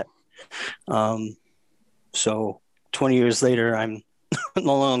did that. So 20 years later, I'm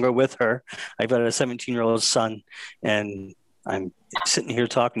no longer with her. I've got a 17-year-old son, and I'm sitting here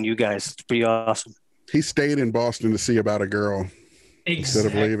talking to you guys. It's pretty awesome. He stayed in Boston to see about a girl instead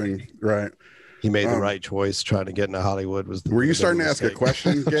of leaving, right? he made the right choice trying to get into Hollywood. Were you starting to ask a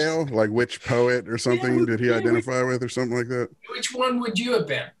question, Gail? Like which poet or something did he identify with or something like that? Which one would you have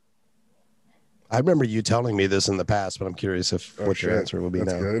been? I remember you telling me this in the past, but I'm curious what your answer will be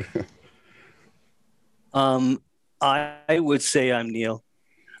now. Good. I would say I'm Neil.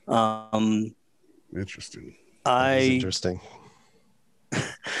 Interesting. Interesting.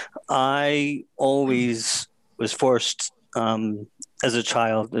 I always was forced as a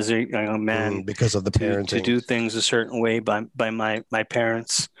child, as a young man, because of the parenting, to do things a certain way by my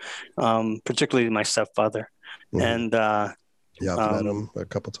parents, particularly my stepfather. And I've met him a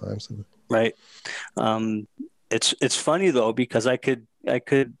couple times. Right. It's funny though, because I could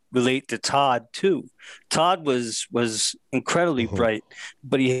relate to Todd too. Todd was incredibly bright,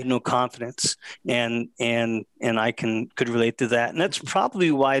 but he had no confidence, and I could relate to that. And that's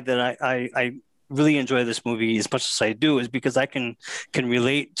probably why that I really enjoy this movie as much as I do, is because I can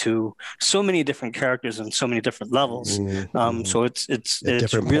relate to so many different characters on so many different levels. So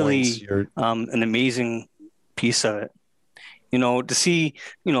it's really an amazing piece of it. To see,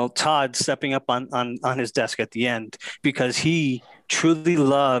 Todd stepping up on his desk at the end, because he truly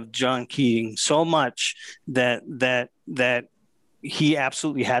loved John Keating so much that he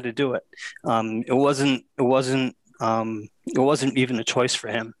absolutely had to do it. It wasn't even a choice for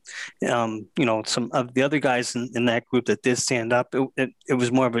him. Some of the other guys in that group that did stand up, it was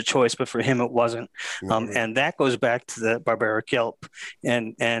more of a choice, but for him it wasn't. And that goes back to the barbaric yelp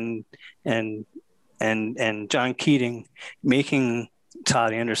and John Keating making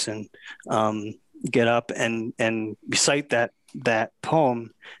Todd Anderson get up and recite that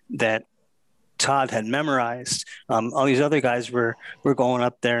poem that Todd had memorized. All these other guys were going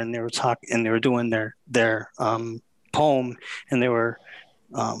up there and they were talking and they were doing their poem, and they were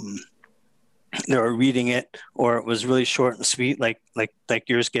reading it, or it was really short and sweet, like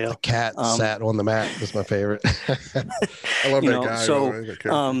yours, Gail. The cat sat on the mat was my favorite. I love that guy. So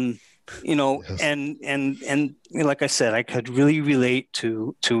yes. and like I said, I could really relate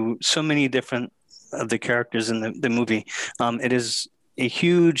to so many different of the characters in the movie. It is a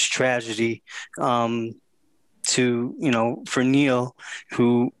huge tragedy for Neil,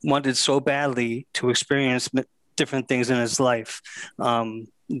 who wanted so badly to experience different things in his life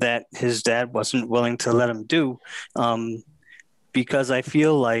that his dad wasn't willing to let him do, because I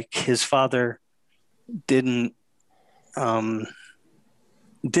feel like his father didn't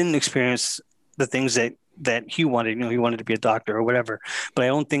experience the things that he wanted. He wanted to be a doctor or whatever, but I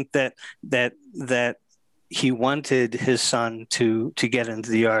don't think that he wanted his son to get into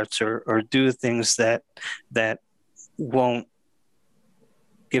the arts or do things that won't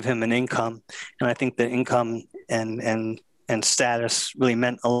give him an income. And I think that income and status really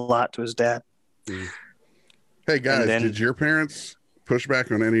meant a lot to his dad. Hey guys, did your parents push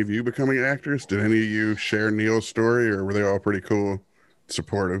back on any of you becoming actors? Did any of you share Neil's story, or were they all pretty cool,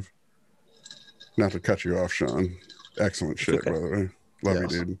 supportive? Not to cut you off, Sean. Excellent shit, okay. By the way. Love you,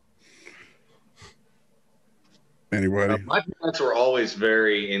 dude. Anybody? My parents were always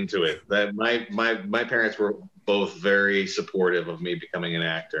very into it. That my parents were both very supportive of me becoming an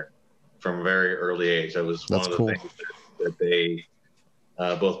actor from a very early age. That was one of the things that they,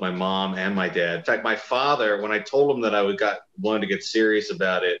 both my mom and my dad. In fact, my father, when I told him that I wanted to get serious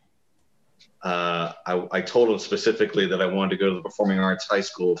about it, I told him specifically that I wanted to go to the Performing Arts High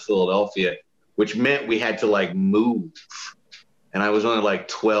School of Philadelphia, which meant we had to move. And I was only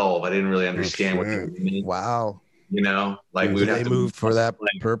 12. I didn't really understand what it meant. Wow. We would have to move for that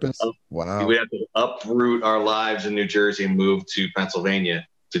purpose. Wow. We would have to uproot our lives in New Jersey and move to Pennsylvania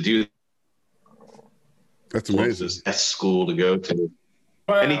to do. That's amazing. Best school to go to.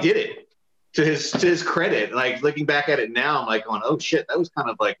 Wow. And he did it to his credit. Looking back at it now, I'm going, oh shit, that was kind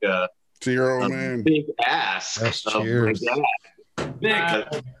of like a big ask of my dad.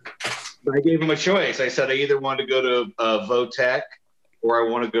 Big. I gave him a choice. I said I either wanted to go to Votech or I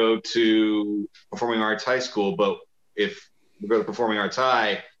want to go to Performing Arts High School. But if we go to Performing Arts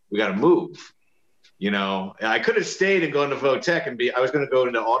High, we got to move. I could have stayed and gone to Votech I was going to go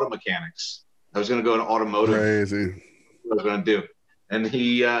into auto mechanics. I was going to go into automotive. Crazy. What I was going to do. And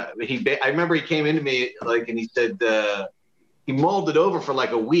I remember he came into me and he said, he mulled it over for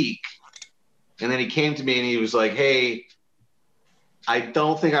a week. And then he came to me and he was like, hey, I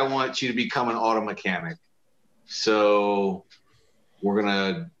don't think I want you to become an auto mechanic. So we're going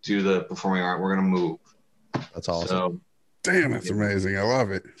to do the performing art. We're going to move. That's awesome. So, damn, that's amazing. I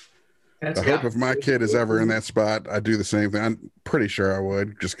love it. I hope if my kid is ever in that spot, I do the same thing. I'm pretty sure I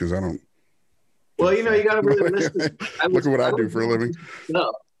would, just because I don't. Well, you got to really listen. Look at what I do for a living.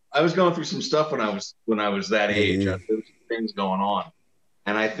 No, I was going through some stuff when I was that age. There was things going on.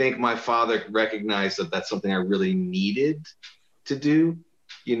 And I think my father recognized that that's something I really needed to do.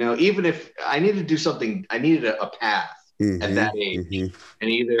 You know, even if I needed to do something, I needed a path at that age. And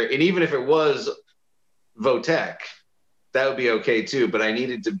even if it was Votech, that would be okay too. But I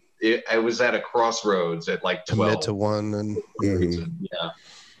needed to, I was at a crossroads at like 12. Commit to one. And Yeah.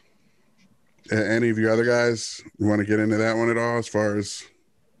 Any of you other guys want to get into that one at all as far as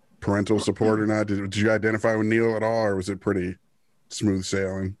parental support or not? Did you identify with Neil at all, or was it pretty smooth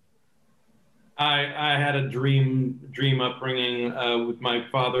sailing? I had a dream upbringing. With my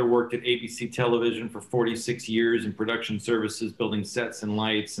father, worked at ABC Television for 46 years in production services, building sets and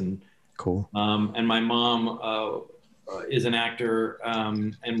lights, and cool. And my mom is an actor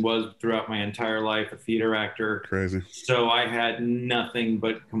and was throughout my entire life a theater actor. Crazy. So I had nothing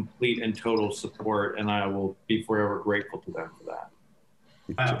but complete and total support, and I will be forever grateful to them for that.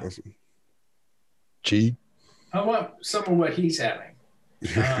 That's awesome. Gee. I want some of what he's having.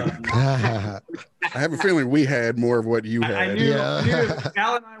 I have a feeling we had more of what you had. I knew Al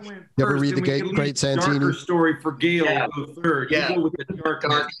and I went first. You ever read the Great Santini? Darker story for Gail to go third. Yeah. You go with the dark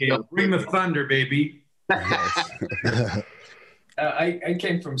Gail. Bring the thunder, baby. I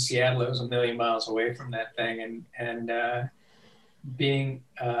came from Seattle. I was a million miles away from that thing, and being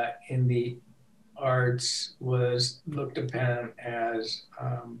in the arts was looked upon as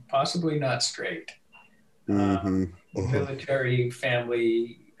possibly not straight. Military,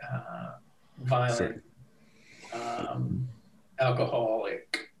 family, violent,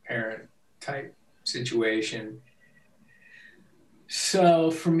 alcoholic parent type situation.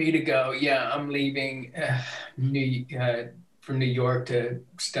 So for me to go, I'm leaving from New York to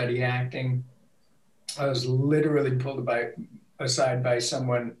study acting. I was literally pulled aside by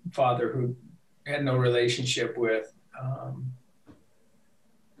someone, father, who had no relationship with,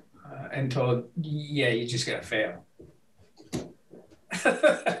 and told, you just gotta fail.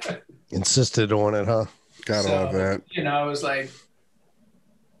 Insisted on it, huh? Got all of that. I was like,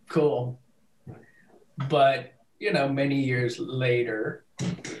 cool. But, many years later,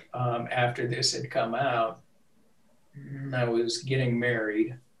 after this had come out, I was getting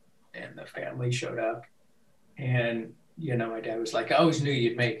married and the family showed up. And, my dad was like, I always knew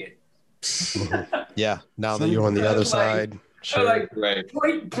you'd make it. Yeah. Now that you're on the other side. Sure. Right.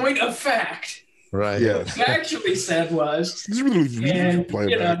 Point of fact. Right. Yeah. What he actually said was,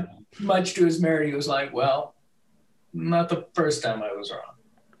 and, much to his merit, he was like, well, not the first time I was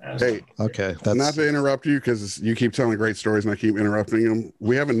wrong. Hey, okay. That's not to interrupt you because you keep telling great stories and I keep interrupting them.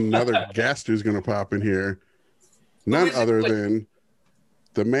 We have another guest who's going to pop in here. None other than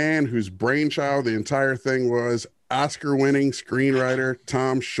the man whose brainchild the entire thing was, Oscar-winning screenwriter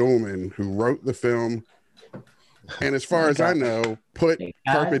Tom Schulman, who wrote the film. And as far as I know, put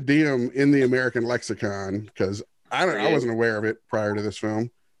Carpe Diem in the American lexicon because I wasn't aware of it prior to this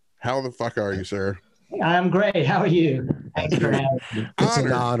film. How the fuck are you, sir? I'm great. How are you? Thanks for having me. It's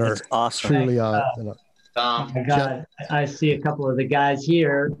an honor. It's awesome. Truly honor. Oh my God. I see a couple of the guys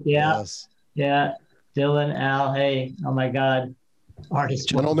here. Yeah. Yes. Yeah. Dylan, Al, hey. Oh my God. Artist.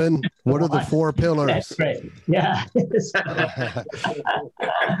 Gentlemen, what are the four pillars? That's great. Yeah.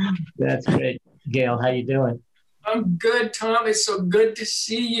 That's great. Gail, how you doing? I'm good, Tom. It's so good to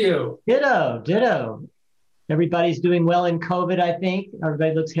see you. Ditto. Everybody's doing well in COVID, I think.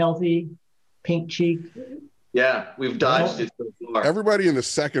 Everybody looks healthy, pink cheek. Yeah, we've dodged it so far. Everybody in the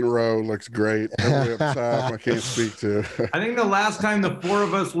second row looks great. Everybody up top, I can't speak to. I think the last time the four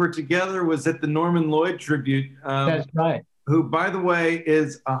of us were together was at the Norman Lloyd tribute. That's right. Who, by the way,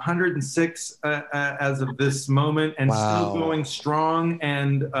 is 106 as of this moment and still going strong.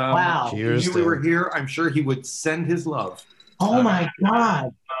 And wow. If we were here, I'm sure he would send his love. Oh, my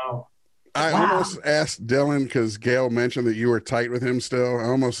God. Wow. I almost asked Dylan because Gail mentioned that you were tight with him still.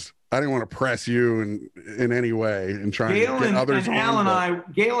 I didn't want to press you in any way and try Gail to get others on.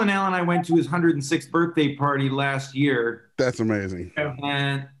 Gail and Al and I went to his 106th birthday party last year. That's amazing.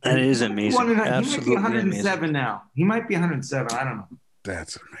 And that is amazing. Absolutely, he might be 107 amazing. Now. He might be 107. I don't know.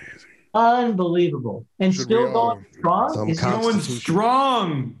 That's amazing. Unbelievable. And still going strong? Going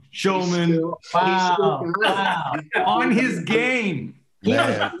strong, Shulman. Wow. On his game. He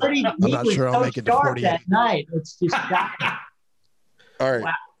was pretty, I'm not sure I'll make it to 48 that night. It's just all right.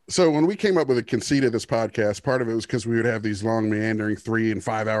 Wow. So when we came up with the conceit of this podcast, part of it was because we would have these long, meandering 3 and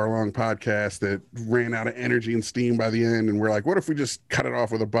 5 hour long podcasts that ran out of energy and steam by the end. And we're like, what if we just cut it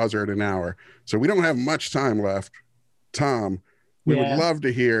off with a buzzer at an hour? So we don't have much time left. Tom, we would love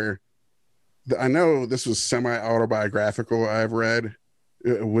to hear. I know this was semi-autobiographical, I've read.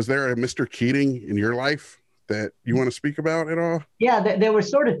 Was there a Mr. Keating in your life that you want to speak about at all? Yeah, there were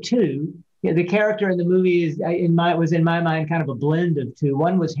sort of two. Yeah, the character in the movie was in my mind kind of a blend of two.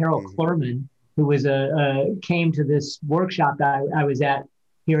 One was Harold Clurman, who was came to this workshop that I was at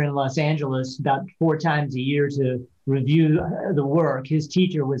here in Los Angeles about 4 times a year to review the work. His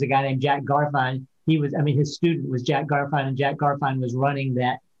teacher was a guy named Jack Garfine. His student was Jack Garfine, and Jack Garfine was running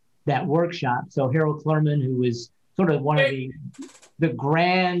that workshop. So Harold Clurman, who was sort of one of the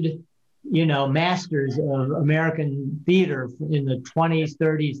grand, masters of American theater in the 20s,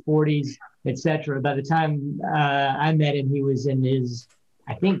 30s, 40s, etc. By the time I met him, he was in his,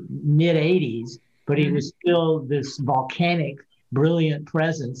 I think, mid 80s, but he was still this volcanic, brilliant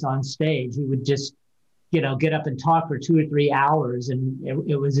presence on stage. He would just, get up and talk for 2 or 3 hours, and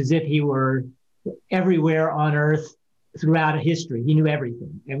it was as if he were everywhere on earth throughout history. He knew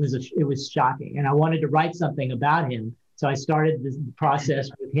everything. It was shocking, and I wanted to write something about him. So I started this process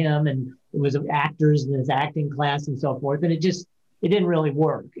with him, and it was actors in his acting class and so forth. And it didn't really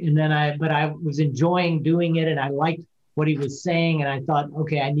work. And then but I was enjoying doing it, and I liked what he was saying. And I thought,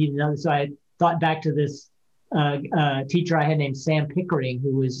 okay, I need another. So I thought back to this teacher I had named Sam Pickering,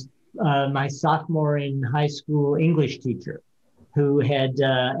 who was my sophomore in high school English teacher, who had,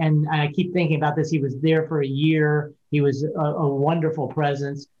 and I keep thinking about this. He was there for a year. He was a wonderful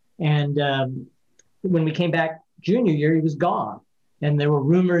presence. And when we came back junior year, he was gone. And there were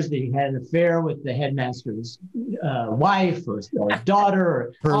rumors that he had an affair with the headmaster's wife or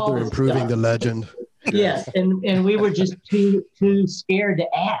daughter. Or further improving the legend. Yes, and we were just too scared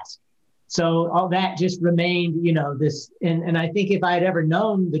to ask. So all that just remained, this. And I think if I had ever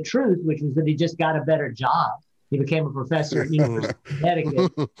known the truth, which was that he just got a better job, he became a professor at University of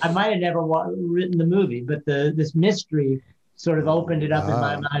Connecticut, I might have never written the movie. But this mystery sort of opened it up in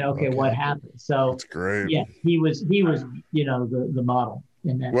my mind. Okay, what happened? So that's great. Yeah, he was, the model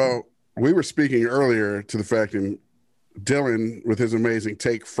in that. Well, we were speaking earlier to the fact in Dylan, with his amazing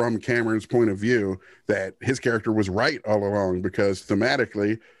take from Cameron's point of view, that his character was right all along, because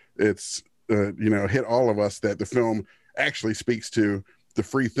thematically it's, hit all of us that the film actually speaks to the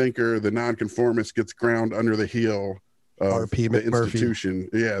free thinker, the nonconformist gets ground under the heel of R.P. the McMurphy. institution.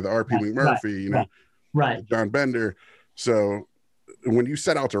 Yeah, the R.P. McMurphy, right. John Bender. So when you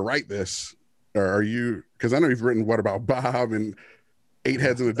set out to write this, are you, because I know you've written What About Bob and Eight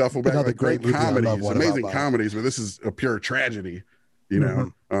Heads in a Duffel Bag, Another great movie. comedies, amazing comedies, but this is a pure tragedy,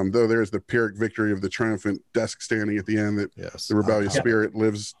 though there's the Pyrrhic victory of the triumphant desk standing at the end, that the rebellious spirit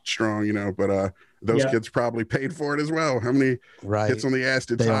lives strong, but those kids probably paid for it as well. How many hits on the ass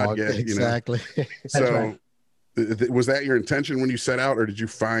did Todd get? Exactly. So was that your intention when you set out, or did you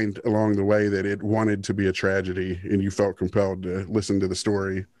find along the way that it wanted to be a tragedy and you felt compelled to listen to the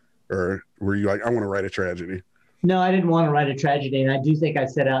story, or were you like, I want to write a tragedy? No, I didn't want to write a tragedy, and I do think I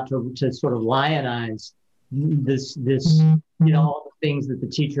set out to sort of lionize this all the things that the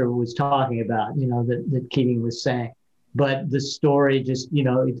teacher was talking about, that Keating was saying. But the story just,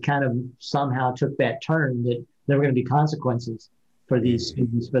 it kind of somehow took that turn that there were going to be consequences for these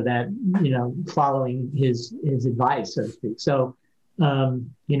students for that, following his advice, so to speak. So,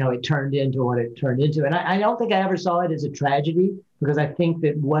 it turned into what it turned into. And I don't think I ever saw it as a tragedy, because I think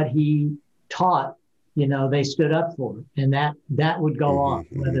that what he taught, they stood up for, and that would go on,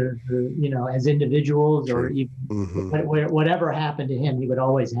 whether, as individuals or even whatever happened to him, he would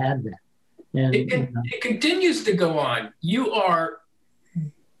always have that. And it continues to go on. You are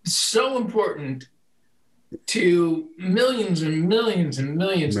so important to millions and millions and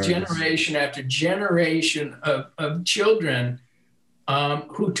millions, generation after generation of children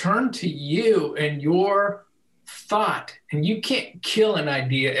who turn to you and your thought. And you can't kill an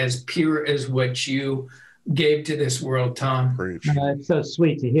idea as pure as what you gave to this world, Tom. It's so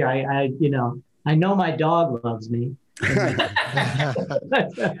sweet to hear. I know my dog loves me. Beyond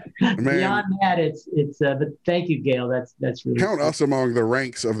that, it's but thank you, Gail. That's really count us among the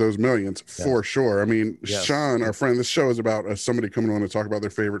ranks of those millions for sure. I mean, Sean, our friend, this show is about somebody coming on to talk about their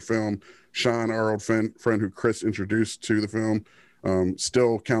favorite film. Sean, our old friend who Chris introduced to the film,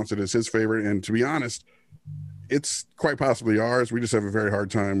 still counts it as his favorite, and to be honest, it's quite possibly ours. We just have a very hard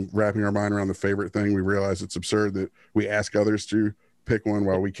time wrapping our mind around the favorite thing. We realize it's absurd that we ask others to pick one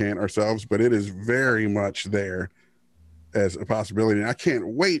while we can't ourselves, but it is very much there as a possibility. And I can't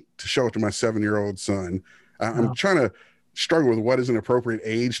wait to show it to my 7-year-old son. I'm trying to struggle with what is an appropriate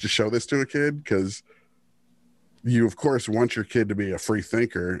age to show this to a kid, because you, of course, want your kid to be a free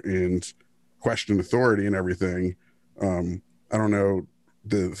thinker and question authority and everything. I don't know,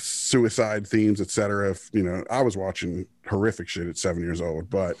 the suicide themes, etc. If I was watching horrific shit at 7 years old,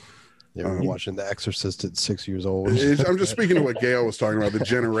 but watching The Exorcist at 6 years old. I'm just speaking to what Gail was talking about, the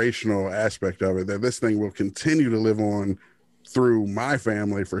generational aspect of it, that this thing will continue to live on through my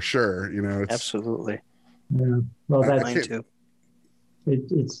family for sure. You know, it's Absolutely. Yeah. Well, I that's Mine too.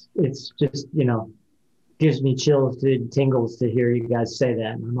 it's just, you know, gives me chills to tingles to hear you guys say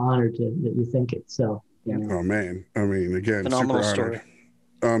that. I'm honored that you think it. So yeah. oh man, I mean, again, Phenomenal super honored.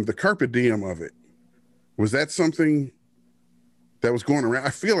 story. The carpe diem of it, was that something that was going around? I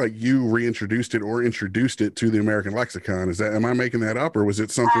feel like you reintroduced it or introduced it to the American lexicon. Am I making that up, or was it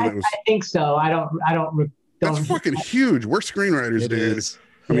something that was? I think so. I don't. That's fucking huge. We're screenwriters, It dude. is.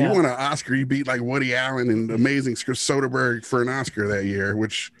 I mean, Yeah. you won an Oscar. You beat like Woody Allen and amazing Soderbergh for an Oscar that year,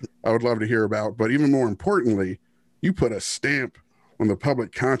 which I would love to hear about. But even more importantly, you put a stamp on the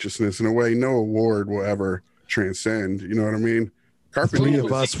public consciousness in a way no award will ever transcend. You know what I mean? Carpe Three Diem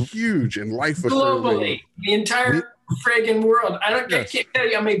of is us- huge and life affirming. Globally, the entire friggin' world. I Yes. can't tell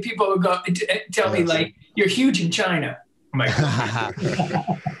you how many people would go tell me Yes. like, "You're huge in China." I'm like,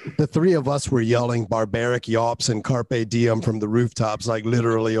 The three of us were yelling barbaric yops and carpe diem from the rooftops, like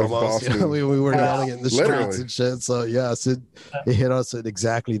literally Of almost. You know, Boston. we were yelling it in the Literally. streets and shit. So yes, it hit us at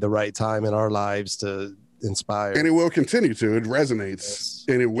exactly the right time in our lives to inspire. And it will continue to. It resonates, Yes.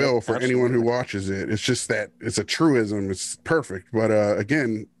 and it will Yep, for anyone who absolutely. watches it. It's just that it's a truism. It's perfect. But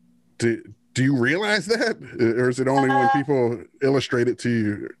again, do you realize that, or is it only when people illustrate it to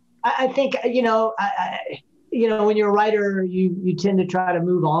you? I think, you know, you know, when you're a writer, you tend to try to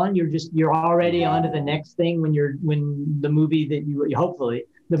move on. You're already on to the next thing. When the movie that hopefully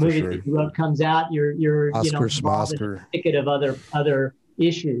the For movie sure. that you wrote comes out, you're you know, Oscar involved in a Schmosker. thicket of other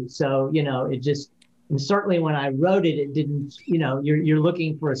issues. So, you know, it just, and certainly when I wrote it, it didn't, you know, you're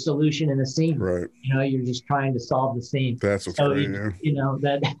looking for a solution in a scene. Right. You know, you're just trying to solve the scene. That's what's So great. Yeah. you know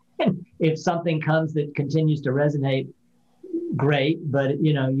that if something comes that continues to resonate, great. But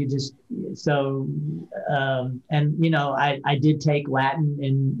you know, you just so and you know, I did take Latin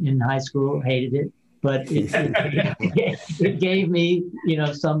in high school, hated it, but it gave me, you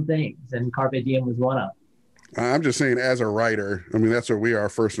know, some things, and Carpe Diem was one of them. I'm just saying, as a writer, I mean, that's what we are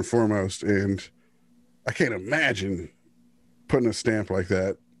first and foremost. And I can't imagine putting a stamp like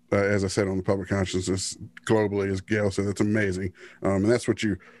that, as I said, on the public consciousness globally, as Gail said. That's amazing. And that's what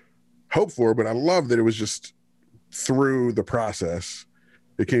you hope for. But I love that it was just through the process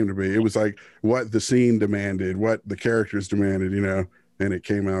it came to be. It was like what the scene demanded, what the characters demanded, you know, and it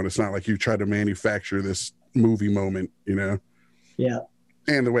came out. It's not like you tried to manufacture this movie moment, you know? Yeah.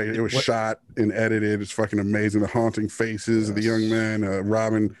 And the way it was What- shot and edited is fucking amazing. The haunting faces of the young men,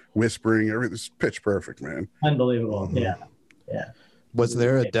 Robin whispering, everything's pitch perfect, man. Unbelievable. Mm-hmm. Yeah. Was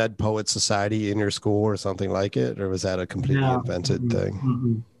there a Dead Poet Society in your school or something like it, or was that a completely No. invented thing?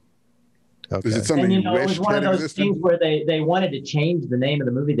 Mhm. Okay. Is it something And you you know, it wish was one of that those existed? things where they wanted to change the name of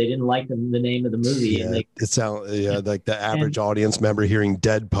the movie. They didn't like the name of the movie, Yeah, and they it sounds like the average audience member hearing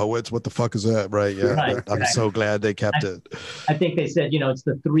Dead Poets. What the fuck is that? Right. Yeah. Right, I'm right. so glad they kept it. I think they said, you know, it's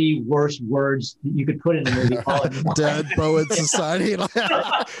the 3 worst words that you could put in a movie. all in one. Dead Poet Society.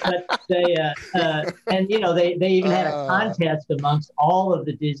 But they and you know, they even had a contest amongst all of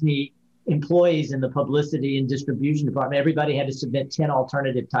the Disney employees in the publicity and distribution department. Everybody had to submit 10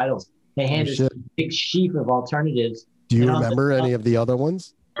 alternative titles. They handed us shit. a big sheaf of alternatives. Do you And on the- remember any of the other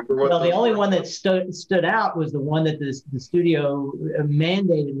ones? Remember what Well, the those only were? one that stood out was the one that the studio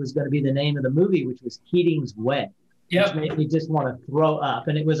mandated was going to be the name of the movie, which was Keating's Way. yep. Which made me just want to throw up.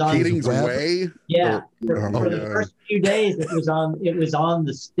 And it was on Keating's Web? Way? Yeah, Oh, for the God. first few days, it was on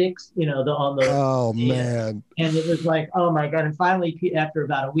the sticks, you know, on the, Oh Yeah. man. and it was like, oh my god! And finally, after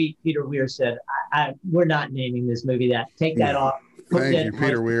about a week, Peter Weir said, "We're not naming this movie that. Take that Yeah. off. Put Thank Dead you,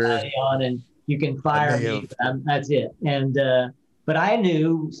 Peter Poet Weir. Society on, and you can fire may me. That's it." And but I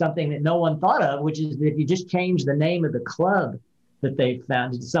knew something that no one thought of, which is that if you just change the name of the club that they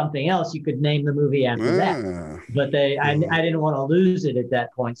found to something else, you could name the movie after that. Ah, But I didn't want to lose it at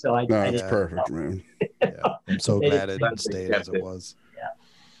that point, so I no, I it's didn't. perfect, man. Yeah. I'm so They glad did- it didn't stay as it was.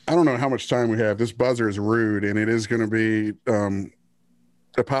 I don't know how much time we have. This buzzer is rude, and it is going to be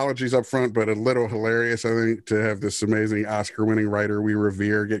apologies up front, but a little hilarious, I think, to have this amazing Oscar-winning writer we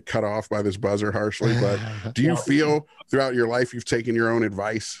revere get cut off by this buzzer harshly. But do you No. feel throughout your life you've taken your own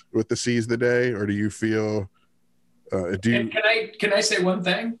advice with the Seize the Day, or do you feel? Do you? And can I say one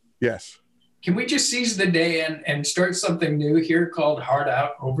thing? Yes. Can we just seize the day and start something new here called Hard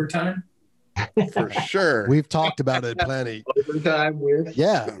Out Overtime? For sure. We've talked about it plenty. Overtime with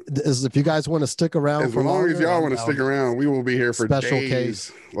Yeah. If you guys want to stick around As for long as longer, y'all I'm want to down. stick around, we will be here for Special days.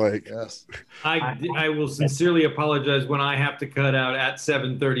 case. Like, Yes. I will sincerely apologize when I have to cut out at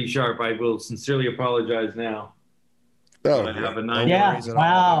 7:30 sharp. I will sincerely apologize now. oh, I have a No 9 Yeah, worries at all.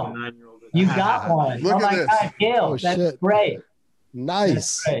 wow. 9-year-old. You got one. Look Oh at my this. God, Gail, Oh, that's shit. great.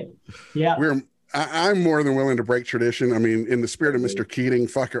 Nice. That's great. Yeah. I'm more than willing to break tradition. I mean, in the spirit of Mr. Keating,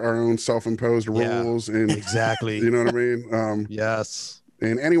 fuck our own self-imposed rules, and exactly. You know what I mean? Yes.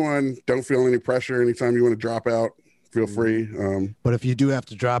 And anyone, don't feel any pressure. Anytime you want to drop out, feel free. But if you do have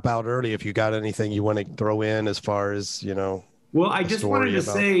to drop out early, if you got anything you want to throw in as far as, Well, I just wanted to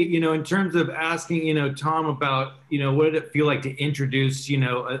say, in terms of asking, Tom about, what did it feel like to introduce,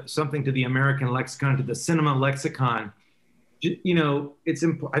 something to the American lexicon, to the cinema lexicon? I think it's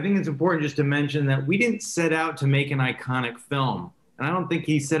important just to mention that we didn't set out to make an iconic film. And I don't think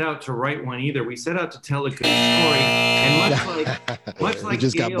he set out to write one either. We set out to tell a good story. And much like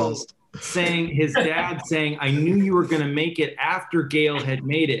Gale saying, his dad saying, I knew you were going to make it after Gale had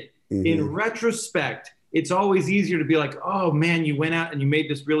made it. Mm-hmm. In retrospect, it's always easier to be like, oh man, you went out and you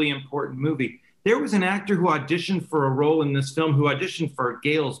made this really important movie. There was an actor who auditioned for a role in this film, who auditioned for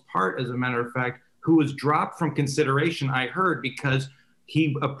Gale's part, as a matter of fact, who was dropped from consideration, I heard, because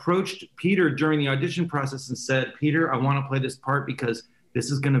he approached Peter during the audition process and said, Peter, I want to play this part because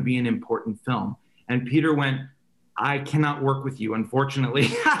this is going to be an important film. And Peter went, I cannot work with you, unfortunately.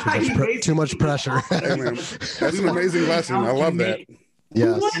 Too much pressure. Hey, man, that's an amazing lesson. I love that.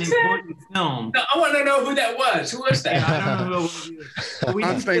 Yes. An important film. No, I want to know who that was. Who was that? I don't know who it was either. But we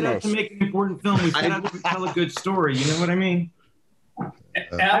didn't set out to make an important film. We set out to tell a good story. You know what I mean?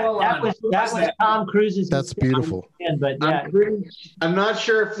 That was Tom Cruise's. That's beautiful. But yeah, I'm not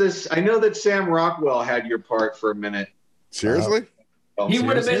sure if this. I know that Sam Rockwell had your part for a minute. Seriously? He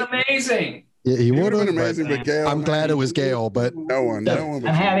would have been amazing. Yeah, he would have been amazing. But Gale, I'm glad it was Gale, but no one. I'm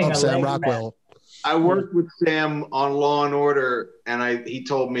having Sam Rockwell. I worked with Sam on Law and Order, and he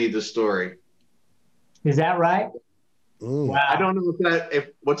told me the story. Is that right? Wow. I don't know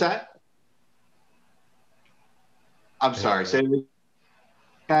what's that? I'm sorry. Say it,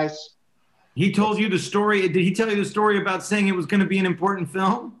 guys. He told you the story. Did he tell you the story about saying it was going to be an important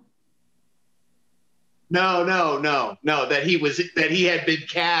film? No. That he had been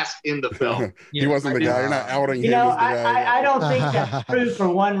cast in the film. He wasn't the guy. You're not outing him as the guy. I don't think that's true for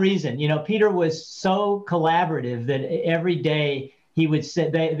one reason. Peter was so collaborative that every day he would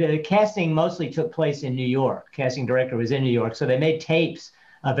sit. The casting mostly took place in New York. Casting director was in New York, so they made tapes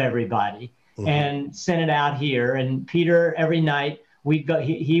of everybody and sent it out here. And Peter, every night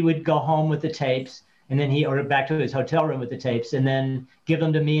he would go home with the tapes. And then or back to his hotel room with the tapes, and then give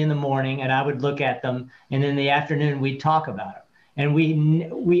them to me in the morning, and I would look at them. And in the afternoon, we'd talk about them. And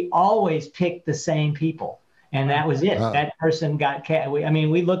we always picked the same people, and that was it. Wow. That person got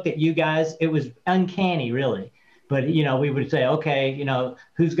we looked at you guys. It was uncanny, really. But we would say, okay,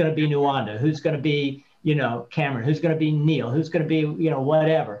 who's going to be Nuwanda? Who's going to be Cameron? Who's going to be Neil? Who's going to be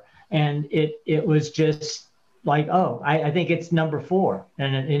whatever? And it was just like, oh, I think it's number 4.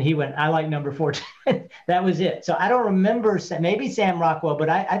 And he went, I like number 4. That was it. So I don't remember, maybe Sam Rockwell, but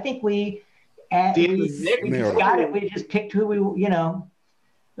I think we got it. We just picked who Peter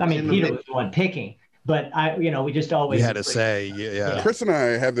was the one picking, but we just always. We had to say, yeah. Chris and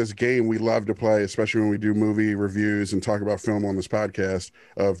I have this game we love to play, especially when we do movie reviews and talk about film on this podcast,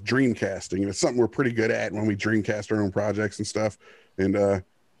 of dream casting. And it's something we're pretty good at when we dream cast our own projects and stuff. And,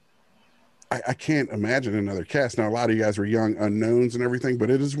 I can't imagine another cast. Now, a lot of you guys were young unknowns and everything, but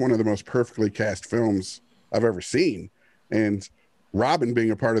it is one of the most perfectly cast films I've ever seen. And Robin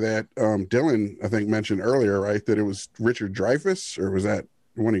being a part of that, Dylan, I think, mentioned earlier, right, that it was Richard Dreyfuss, or was that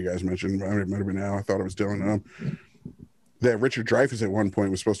one of you guys mentioned? It might have been Al. I thought it was Dylan. That Richard Dreyfuss at one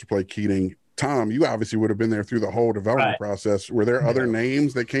point was supposed to play Keating. Tom, you obviously would have been there through the whole development process. Were there other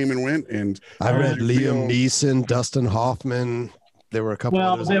names that came and went? And I read Liam Neeson, Dustin Hoffman. There were a couple.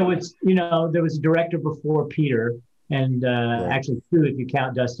 Well, there was a director before Peter, and actually 2 if you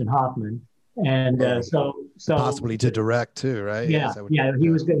count Dustin Hoffman, and so possibly to direct too, right? Yeah.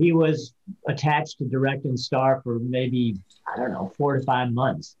 He was attached to direct and star for maybe 4 to 5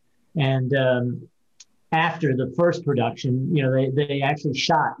 months, and after the first production, they actually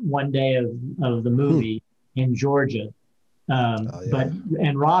shot one day of the movie in Georgia. But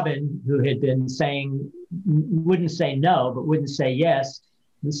Robin, who had been wouldn't say no, but wouldn't say yes,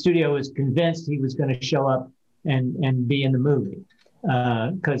 the studio was convinced he was going to show up and be in the movie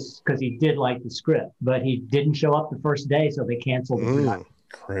because he did like the script, but he didn't show up the first day, so they canceled the production.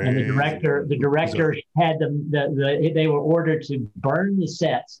 Crazy. And the director had them. They were ordered to burn the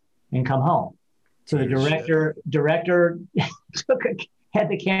sets and come home. So the director had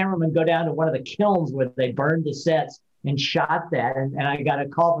the cameraman go down to one of the kilns where they burned the sets and shot that. And I got a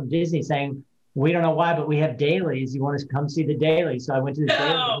call from Disney saying, we don't know why, but we have dailies. You want us to come see the daily? So I went to the daily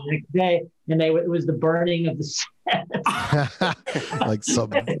the next day, and it was the burning of the set. Like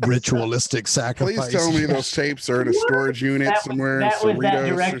some ritualistic sacrifice. Please tell me those tapes are in a storage unit somewhere in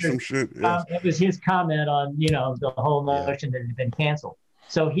Cerritos or some shit. Yeah. It was his comment on, the whole notion that it had been canceled.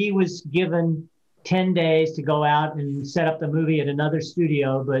 So he was given 10 days to go out and set up the movie at another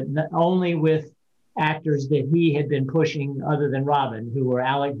studio, but only with actors that he had been pushing other than Robin, who were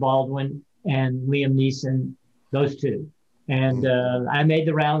Alec Baldwin and Liam Neeson, those two. And I made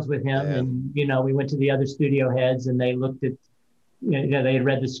the rounds with him, and we went to the other studio heads, and they looked at, they had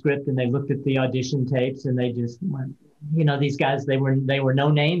read the script, and they looked at the audition tapes, and they just went, these guys, they were no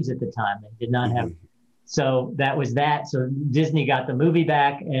names at the time. They did not have. So that was that. So Disney got the movie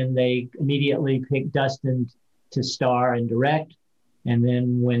back, and they immediately picked Dustin to star and direct. And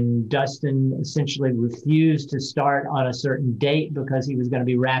then when Dustin essentially refused to start on a certain date because he was going to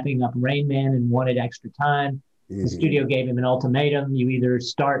be wrapping up Rain Man and wanted extra time, the studio gave him an ultimatum: you either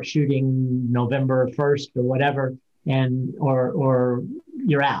start shooting November 1st or whatever, or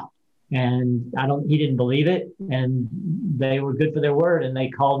you're out. And he didn't believe it, and they were good for their word. And they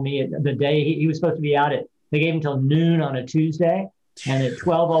called me the day he was supposed to be out. They gave him till noon on a Tuesday, and at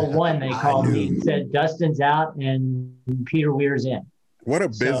 12:01 they called me and said Dustin's out and Peter Weir's in. What a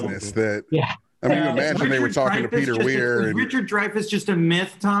business that! Yeah. I mean, imagine they were talking to Peter Weir. Was Richard Dreyfuss just a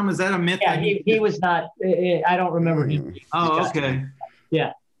myth, Tom? Is that a myth? Yeah, he was not. I don't remember him. Oh, okay.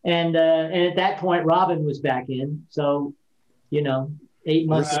 Yeah, and at that point, Robin was back in. So, 8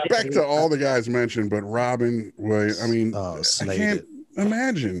 months. Respect to all the guys mentioned, but Robin was. I mean, I can't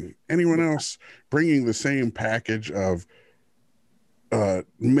imagine anyone else bringing the same package of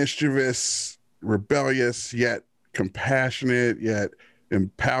mischievous, rebellious, yet compassionate, yet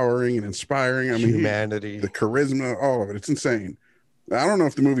empowering and inspiring. I mean, humanity, the charisma, all of it. It's insane. I don't know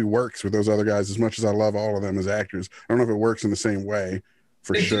if the movie works with those other guys as much as I love all of them as actors. I don't know if it works in the same way,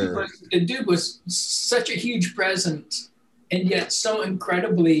 for sure. The dude was such a huge presence, and yet so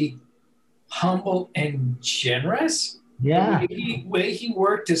incredibly humble and generous. Yeah. The way he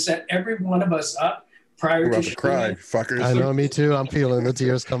worked to set every one of us up prior about to to cry, fuckers. I know, me too. I'm feeling the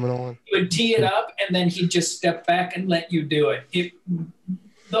tears coming on. He would tee it up, and then he'd just step back and let you do it.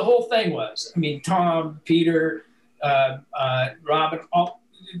 The whole thing was, Tom, Peter, Robin,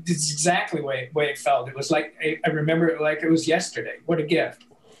 it's exactly the way it felt. It was like, I remember it like it was yesterday. What a gift.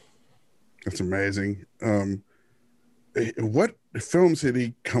 That's amazing. What films had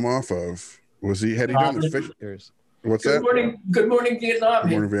he come off of? Had he done the fish? What's that? Good Morning Vietnam.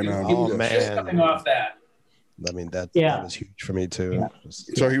 Good Morning Vietnam. He was just coming off that. I mean, that was huge for me too. Yeah.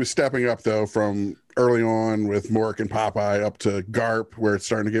 So he was stepping up though from early on with Mork and Popeye up to Garp, where it's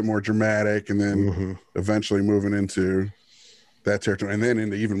starting to get more dramatic, and then eventually moving into that territory, and then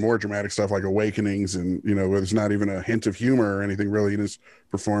into even more dramatic stuff like Awakenings, and where there's not even a hint of humor or anything really in his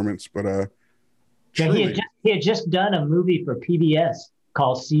performance. But he had just done a movie for PBS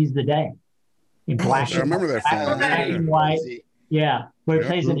called Seize the Day. In black I remember that film. Black and white. Yeah, where he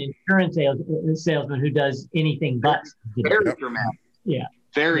plays an insurance salesman who does anything but. Very dramatic. Yeah.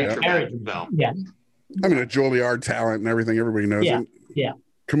 Very dramatic film. Yeah. I mean, a Juilliard talent and everything. Everybody knows it. Yeah.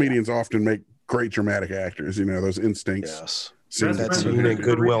 Comedians often make great dramatic actors. Those instincts. Yes. That scene in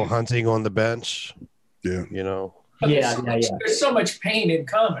Good Will Hunting on the bench. Yeah. Yeah. There's so much pain in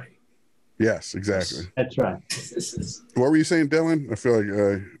comedy. Yes, exactly. That's right. What were you saying, Dylan? I feel like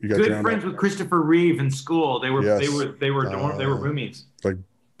you got good friends with Christopher Reeve in school. They were roomies. Like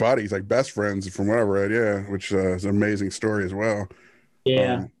buddies, like best friends from what I read. Yeah, which is an amazing story as well.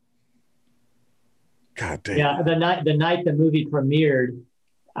 Yeah. God damn. Yeah, the night the movie premiered,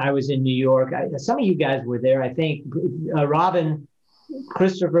 I was in New York. Some of you guys were there, I think.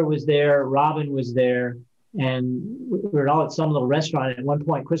 Christopher was there. Robin was there. And we were all at some little restaurant. At one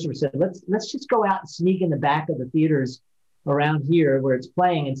point, Christopher said, let's just go out and sneak in the back of the theaters around here where it's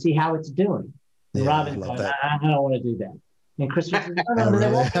playing and see how it's doing. And Robin said, I don't want to do that. And Christopher said, no,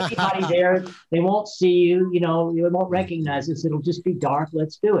 there won't be anybody there. They won't see you. You won't recognize us. It'll just be dark.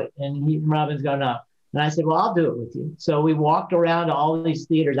 Let's do it. And Robin's going, no. And I said, well, I'll do it with you. So we walked around to all of these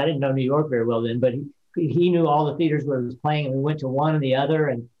theaters. I didn't know New York very well then, but he knew all the theaters where it was playing. And we went to one and the other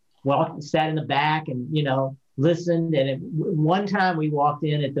and sat in the back and, listened. And one time we walked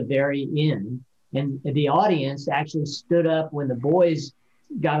in at the very end, and the audience actually stood up when the boys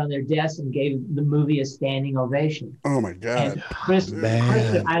got on their desks and gave the movie a standing ovation. Oh my God. And Chris,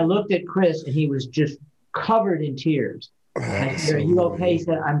 I looked at Chris and he was just covered in tears. I said, are you okay? He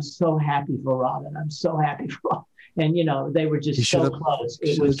said, I'm so happy for Robin. I'm so happy for Robin. And, they were just so close.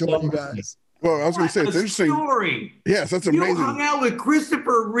 It was so guys. Well, I was going to say, it's interesting. Story. Yes, that's You amazing. hung out with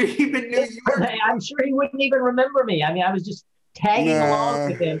Christopher Reeve in New York. I'm sure he wouldn't even remember me. I mean, I was just tagging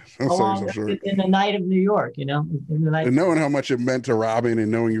along with him in the night of New York, you know, in the night. And knowing how much it meant to Robin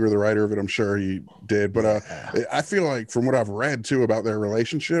and knowing you were the writer of it, I'm sure he did. But I feel like from what I've read too about their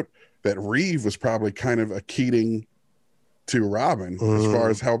relationship, that Reeve was probably kind of a Keating to Robin as far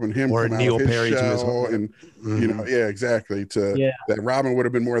as helping him or come Neil out of his Perry shell, to his whole, and you know, exactly. That Robin would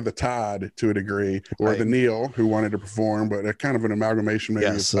have been more of the Todd to a degree, or the Neil who wanted to perform, but a kind of an amalgamation maybe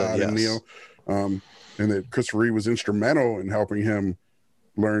of Todd and Neil. And that Christopher Reeve was instrumental in helping him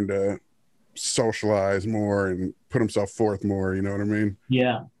learn to socialize more and put himself forth more. You know what I mean?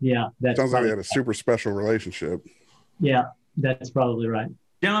 Yeah. That sounds like they had a super special relationship. Yeah, that's probably right.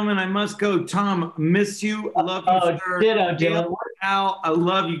 Gentlemen, I must go. Tom, miss you. Love you, sir. Ditto, Dylan. Al, I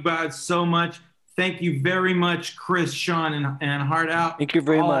love you guys so much. Thank you very much, Chris, Sean, and Hard Out. Thank you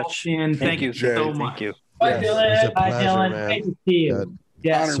very much. And thank you so much. Thank you. Bye, Dylan. It's a pleasure, Dylan. man. Great to see you.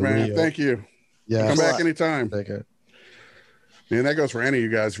 Honor, man. Thank you. Yeah. Come back anytime. Thank you. And that goes for any of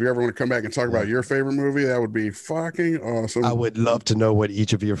you guys. If you ever want to come back and talk about your favorite movie, that would be fucking awesome. I would love to know what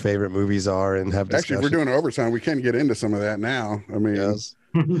each of your favorite movies are and have discussion. Actually, if we're doing overtime, we can get into some of that now. I mean,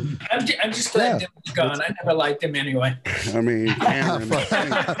 I'm just glad Dylan's gone. I never liked him anyway. I mean, Cameron,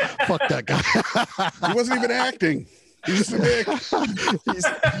 fuck that guy. He wasn't even acting. He's just a dick.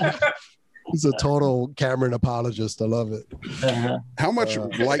 He's a total Cameron apologist. I love it. How much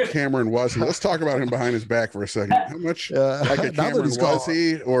like Cameron was he? Let's talk about him behind his back for a second. How much like a Cameron was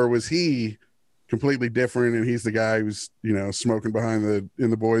he, or was he completely different? And he's the guy who's, you know, smoking behind in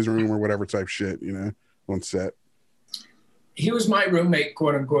the boys' room or whatever type shit, you know, on set. He was my roommate,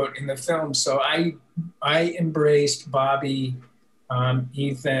 quote unquote, in the film. So I embraced Bobby,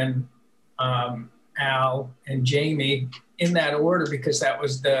 Ethan, Al, and Jamie in that order because that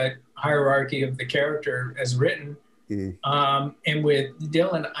was the hierarchy of the character as written. And with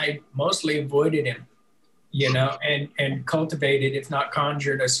Dylan, I mostly avoided him, you know, and cultivated, if not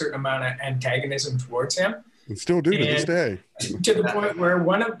conjured, a certain amount of antagonism towards him. And still do to this day. To the point where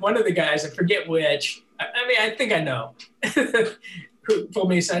one of the guys, I forget which, I mean, I think I know, who told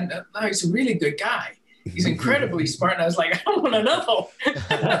me, he said, no, he's a really good guy. He's incredibly smart. And I was like, I don't want to know.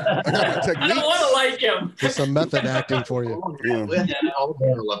 I don't want to like him. There's some method acting for you. I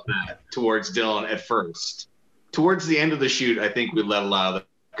love that towards Dylan at first. Towards the end of the shoot, I think we let a lot of that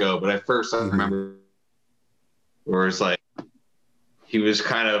go. But at first, I remember where it's like he was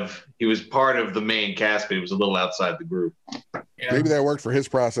part of the main cast, but he was a little outside the group. Yeah. Maybe that worked for his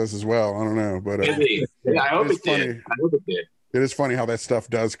process as well. I don't know, but maybe. Yeah, I hope it did. It is funny how that stuff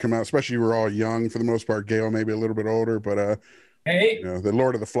does come out, especially you were all young for the most part. Gail maybe a little bit older, but you know, the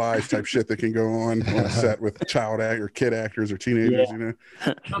Lord of the Flies type shit that can go on a set with kid actors or teenagers. You know,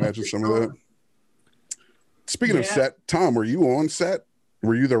 imagine some of that. Speaking of set, Tom, were you on set?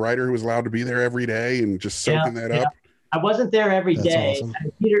 Were you the writer who was allowed to be there every day and just soaking that up? I wasn't there every day. Awesome.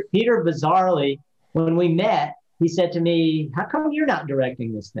 Peter bizarrely, when we met, he said to me, "How come you're not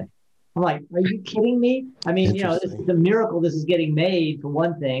directing this thing?" I'm like, "Are you kidding me? I mean, you know, this is a miracle. This is getting made for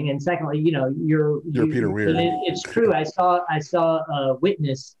one thing, and secondly, you know, you're Peter Weir. It's true. I saw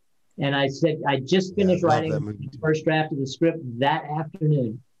Witness, and I said I just finished writing the first draft of the script that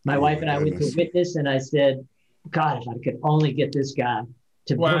afternoon. My wife and I went to Witness, and I said, God, if I could only get this guy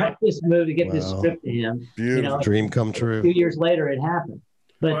to direct this movie, get this script to him. Beautiful. You know, dream come true. 2 years later, it happened.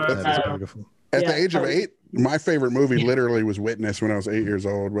 But that is beautiful. At the age of 8, my favorite movie literally was Witness when I was 8 years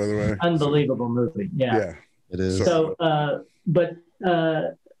old, by the way. Unbelievable movie. Yeah. It is. So,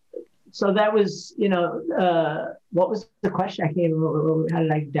 so that was, you know, what was the question? I can't remember. How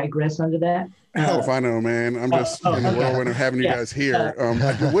did I digress under that? Hell if I know, man. I'm just in the whirlwind of having you guys here.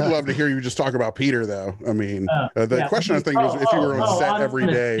 I would love to hear you just talk about Peter, though. I mean, the question I think was if you were on set every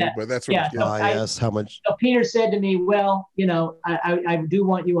day, but that's what yes, how much? So Peter said to me, well, you know, I do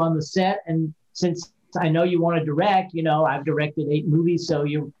want you on the set. And since I know you want to direct, you know, I've directed 8 movies, so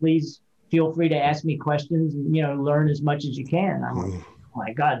you please feel free to ask me questions and, you know, learn as much as you can. I'm like, oh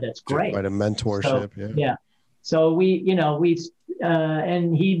my God, that's great. Quite a mentorship. So, So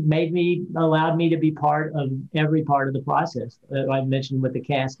and he allowed me to be part of every part of the process. I mentioned with the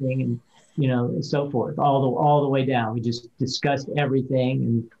casting and, you know, and so forth, all the way down. We just discussed everything,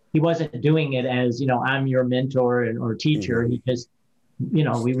 and he wasn't doing it as, you know, I'm your mentor or teacher. He just, you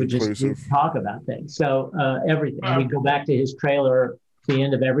know, we would just talk about things. So everything. We'd go back to his trailer at the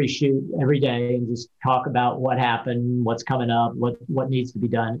end of every shoot every day and just talk about what happened, what's coming up, what needs to be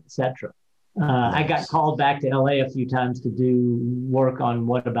done, etc. I got called back to LA a few times to do work on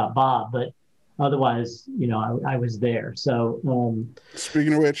What About Bob, but otherwise, I was there. So,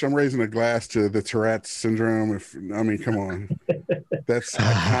 speaking of which, I'm raising a glass to the Tourette's syndrome. Come on, that's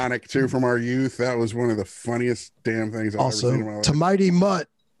iconic too from our youth. That was one of the funniest damn things I've ever seen in my life. To Mighty Mutt.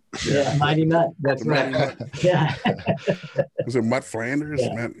 Yeah, Mighty Mutt. That's right. Yeah. Was it Mutt Flanders?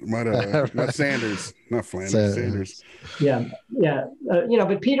 Yeah. Mutt Sanders, not Flanders. Sanders. Yeah.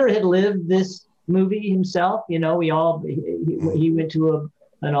 But Peter had lived this movie himself. He went to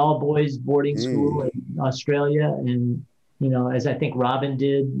an all boys boarding school in Australia, and as I think Robin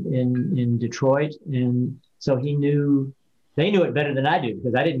did in Detroit, and so they knew it better than I do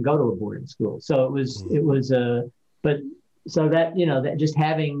because I didn't go to a boarding school. So so that that just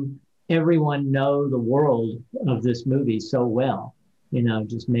having everyone know the world of this movie so well,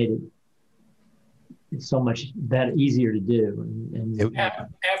 just made it so much easier to do. And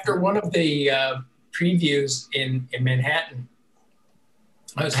after one of the previews in Manhattan,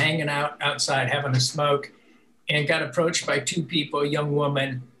 I was hanging out outside having a smoke, and got approached by two people, a young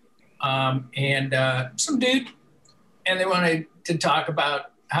woman and some dude, and they wanted to talk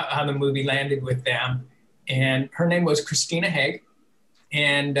about how the movie landed with them. And her name was Christina Haig,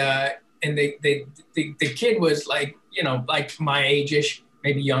 and the kid was like my age-ish,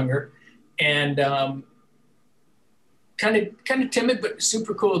 maybe younger, and kind of timid but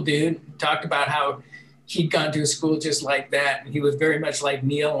super cool dude. Talked about how he'd gone to a school just like that, and he was very much like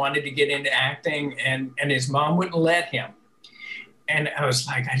Neil, wanted to get into acting, and his mom wouldn't let him. And I was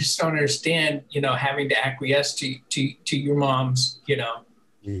like, I just don't understand, having to acquiesce to your mom's,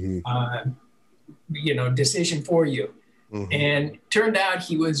 decision for you. Mm-hmm. And turned out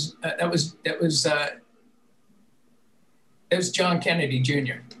he was that was John Kennedy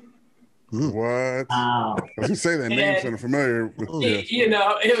Jr. What? Wow. I was gonna say that name sounded familiar.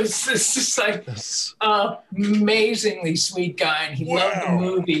 It was just like amazingly sweet guy, and he loved the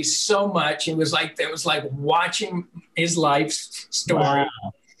movie so much. It was like watching his life story. Wow.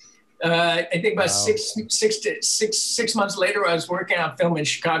 I think about 6 months later, I was working on film in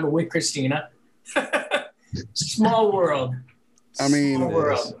Chicago with Christina. Small world. Small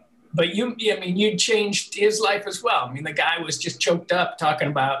world. But you changed his life as well. I mean, the guy was just choked up talking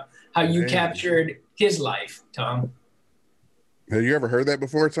about how you captured his life, Tom. Have you ever heard that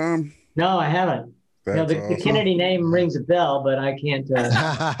before, Tom? No, I haven't. The Kennedy name rings a bell, but I can't.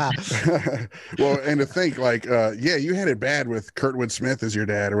 Well, and to think you had it bad with Kurtwood Smith as your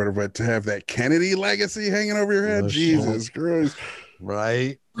dad or whatever, but to have that Kennedy legacy hanging over your head, Jesus Christ.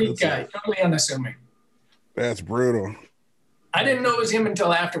 Right. Sweet guy, totally unassuming. That's brutal. I didn't know it was him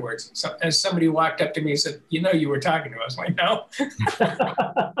until afterwards. So, as somebody walked up to me and said, you were talking to us. I was like, no.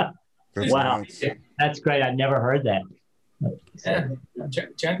 Wow. Nice. That's great. I've never heard that. Yeah.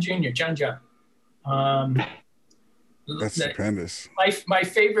 John Jr., John. That's stupendous. My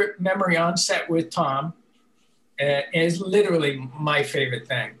favorite memory on set with Tom is literally my favorite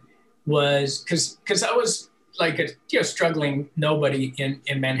thing was because I was like a struggling nobody in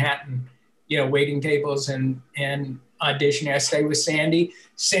Manhattan, waiting tables and auditioning. I stayed with Sandy.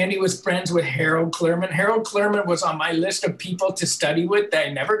 Sandy was friends with Harold Clurman. Harold Clurman was on my list of people to study with that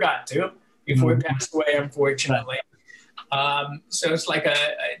I never got to before he passed away, unfortunately. So it's like a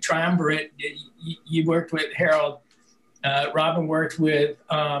triumvirate. You worked with Harold. Robin worked with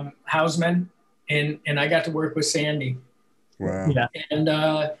Hausman, and I got to work with Sandy. Wow. Yeah. And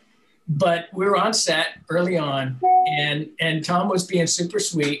but we were on set early on, and Tom was being super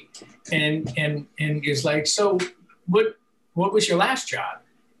sweet, and is like, so what was your last job?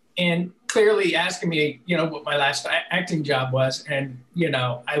 And clearly asking me, what my last acting job was, and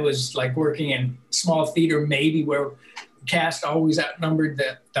I was like working in small theater, maybe where cast always outnumbered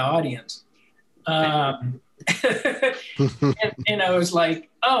the audience. And I was like,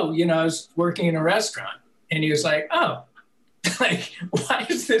 oh, I was working in a restaurant. And he was like, oh, like, why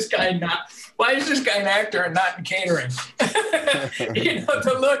is this guy an actor and not in catering?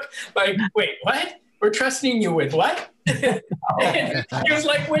 To look like, wait, what? We're trusting you with what? And he was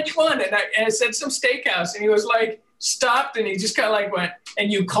like, which one? And I said, some steakhouse. And he was like, stopped. And he just kind of like went,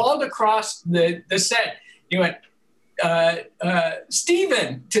 and you called across the set. You went,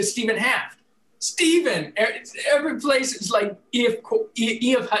 Stephen, to Stephen Haft. Stephen, every place is like E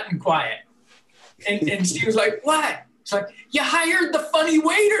of Hutton quiet. And Steve was like, what? It's like, you hired the funny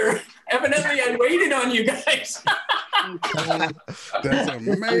waiter. Evidently, I waited on you guys. That's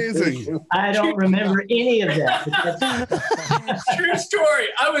amazing. I don't remember any of that. True story.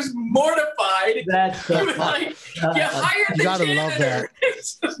 I was mortified. That's so like, you hired you the gotta janitor. love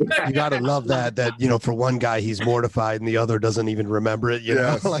that. You gotta love that for one guy he's mortified and the other doesn't even remember it.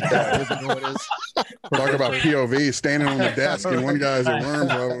 Yes. Like that doesn't know what it is. Talk about POV standing on the desk and one guy's a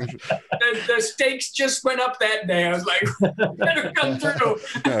worm. the stakes just went up that day. I was like, better come through.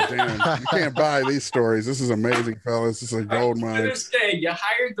 God damn, you can't buy these stories. This is amazing, fellas. This is a gold To mine. this day, you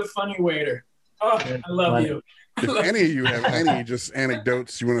hired the funny waiter. Oh, I love you. If any of you have any just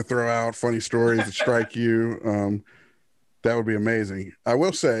anecdotes you want to throw out, funny stories that strike you, that would be amazing. I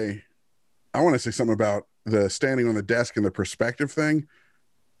will say, I want to say something about the standing on the desk and the perspective thing.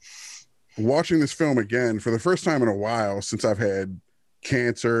 Watching this film again for the first time in a while since I've had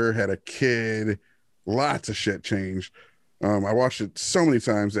cancer, had a kid, lots of shit changed. I watched it so many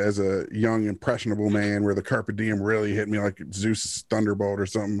times as a young, impressionable man where the Carpe Diem really hit me like Zeus' Thunderbolt or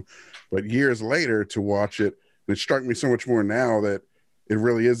something. But years later to watch it, it struck me so much more now that it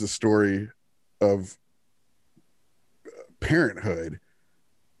really is a story of parenthood.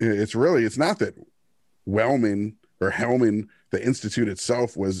 It's not that Wellman or Hellman, the Institute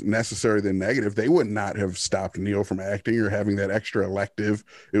itself, was necessarily the negative. They would not have stopped Neil from acting or having that extra elective.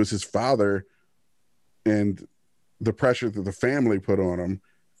 It was his father and the pressure that the family put on him.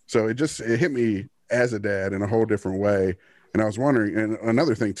 So it hit me as a dad in a whole different way. And I was wondering, and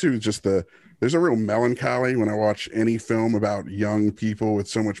another thing too, just there's a real melancholy when I watch any film about young people with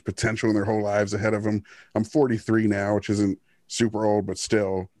so much potential in their whole lives ahead of them. I'm 43 now, which isn't super old, but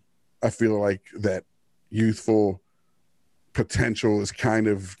still, I feel like that youthful potential is kind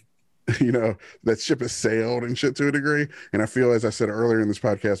of, that ship has sailed and shit to a degree. And I feel, as I said earlier in this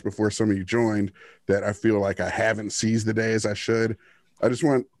podcast before some of you joined, that I feel like I haven't seized the day as I should. I just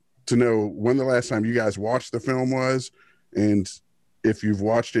want to know when the last time you guys watched the film was, and if you've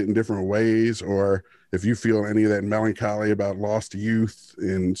watched it in different ways, or if you feel any of that melancholy about lost youth.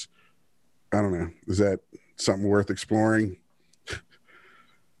 And I don't know, is that something worth exploring?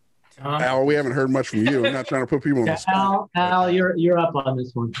 Al, we haven't heard much from you. I'm not trying to put people on the spot. Al, you're up on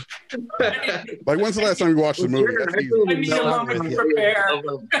this one. Like, when's the last time you watched the movie?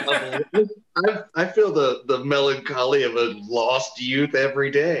 I feel the melancholy of a lost youth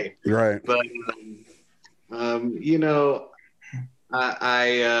every day. Right. But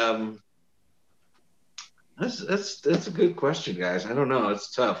that's a good question, guys. I don't know.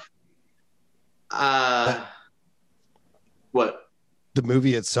 It's tough. What? The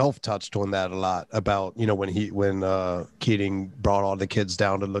movie itself touched on that a lot about, when Keating brought all the kids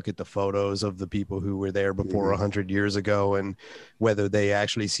down to look at the photos of the people who were there before 100 years ago, and whether they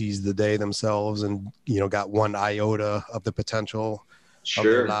actually seized the day themselves and, got one iota of the potential of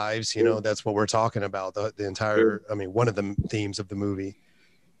their lives. That's what we're talking about. The entire, one of the themes of the movie.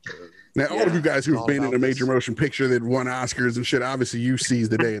 Now, all of you guys who've been in a major motion picture that won Oscars and shit, obviously you seized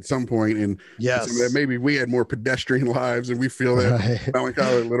the day at some point, and yes, that maybe we had more pedestrian lives and we feel that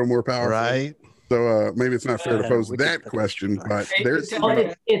melancholy a little more powerful. Right. So maybe it's not fair to pose that question, but there's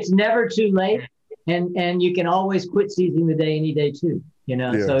it's never too late, and you can always quit seizing the day any day too.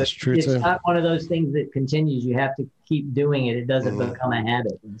 So it's not one of those things that continues. You have to keep doing it. It doesn't become a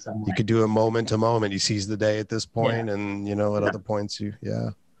habit in some way. You could do it moment to moment. You seize the day at this point, and at other points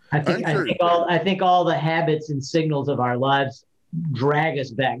I think all the habits and signals of our lives drag us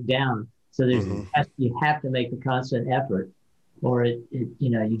back down. So you have to make the constant effort, or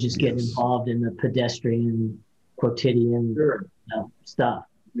you just get involved in the pedestrian, quotidian stuff.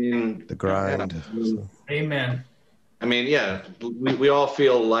 The grind. Amen. We all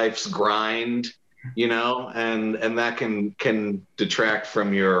feel life's grind, and that can detract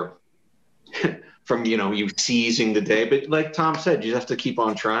from your from you seizing the day. But like Tom said, you have to keep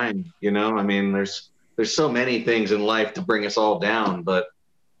on trying. There's so many things in life to bring us all down, but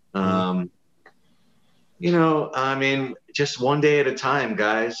just one day at a time,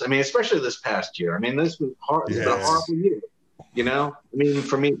 guys. Especially this past year. This was hard. It's been a horrible year.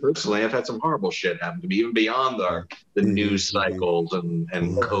 For me personally, I've had some horrible shit happen to me, even beyond the news cycles and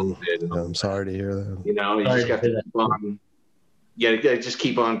COVID. And I'm sorry to hear that. You just got to keep on. Yeah, just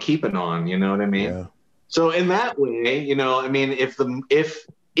keep on keeping on. You know what I mean? Yeah. So in that way, if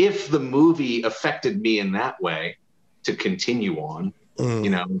the movie affected me in that way, to continue on,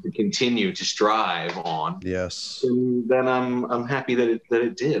 to continue to strive on. Yes. Then I'm happy that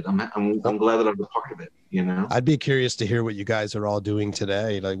it did. I'm glad that I'm a part of it. I'd be curious to hear what you guys are all doing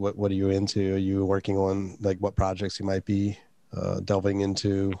today. Like, what are you into? Are you working on what projects you might be delving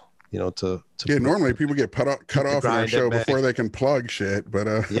into? Normally people get cut off in our show before they can plug shit,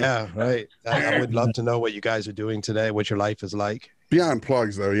 but yeah, right. I would love to know what you guys are doing today, what your life is like. Beyond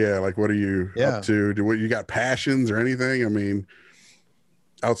plugs though, like what are you up to? Do you got passions or anything?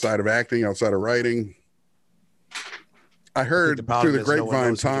 Outside of acting, outside of writing. I heard through the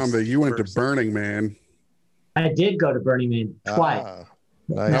grapevine, Tom, that you went to Burning Man. I did go to Burning Man twice.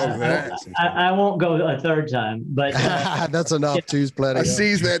 Nice. I won't go a third time, but that's enough. Two's plenty. I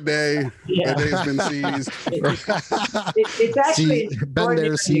seized that day. Yeah. That day's been seized. It's actually been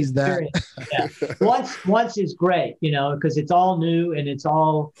there, seized that. Yeah. Once is great, because it's all new and it's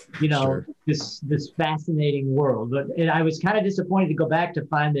all, Sure. this fascinating world. But I was kind of disappointed to go back to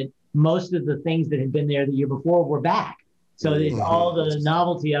find that most of the things that had been there the year before were back. So it's all the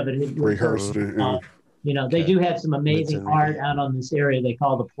novelty of it had Rehearsed it. Yeah. They do have some amazing art out on this area they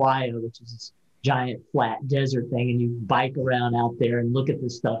call the Playa, which is this giant flat desert thing, and you bike around out there and look at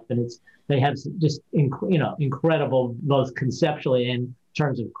this stuff, and they have just incredible both conceptually and in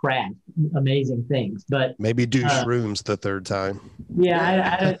terms of craft, amazing things. But maybe do shrooms the third time.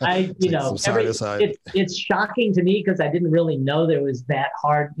 Yeah, it's shocking to me because I didn't really know there was that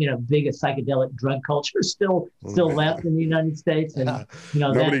hard, big a psychedelic drug culture still left in the United States, and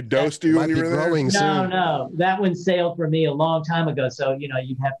nobody dosed you when you were there. No, that one sailed for me a long time ago. So you'd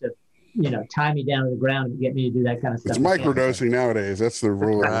have to tie me down to the ground and get me to do that kind of stuff. It's microdosing nowadays. That's the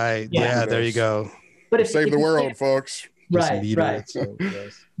rule. Right. Yeah, there you go. But save the world, folks. Right. So,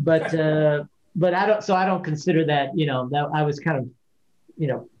 yes. But I don't consider that, that I was kind of,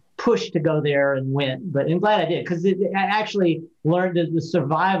 pushed to go there and went, but I'm glad I did because I actually learned the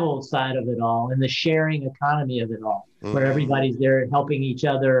survival side of it all and the sharing economy of it all, where everybody's there helping each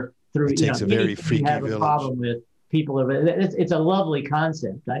other through, it takes a very freaky have a problem with people. It's a lovely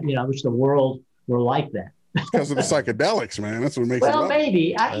concept. I wish the world were like that. Because of the psychedelics, man. That's what makes it. Well,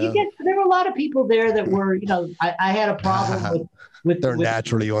 maybe there were a lot of people there that were, I had a problem with. They're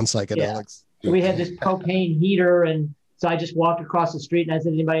naturally on psychedelics. Yeah. We had this propane heater, and so I just walked across the street and I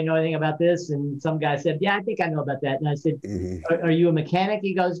said, "Anybody know anything about this?" And some guy said, "Yeah, I think I know about that." And I said, "Are you a mechanic?"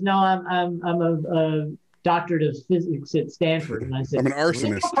 He goes, "No, I'm a doctorate of physics at Stanford." And I said, "I'm an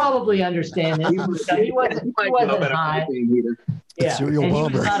arsonist." You'll probably understand it. He wasn't high. Yeah, and he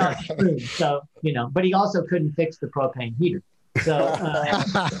was not on shrooms, so but he also couldn't fix the propane heater. So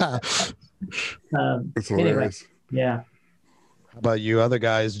anyway, yeah. How about you other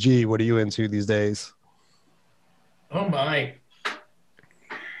guys? G, what are you into these days? Oh my!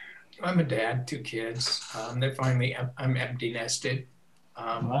 I'm a dad, 2 kids. They're finally. I'm empty nested,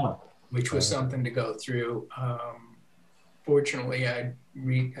 which was something to go through. Fortunately, I'd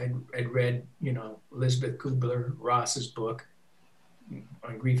read Elizabeth Kubler-Ross's book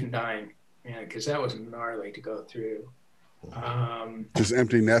on grief and dying, because that was gnarly to go through. Just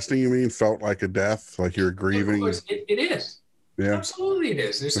empty nesting, you mean? Felt like a death, like you're grieving? Of course, it is. Yeah, absolutely, it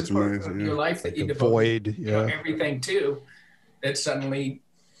is. This is part of your life that you devote everything to, that suddenly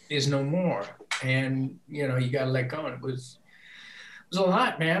is no more, and you got to let go. And it was a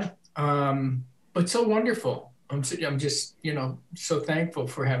lot, man, but so wonderful. I'm just so thankful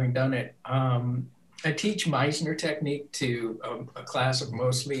for having done it. I teach Meisner technique to a class of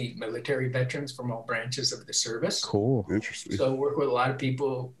mostly military veterans from all branches of the service. Cool. Interesting. So I work with a lot of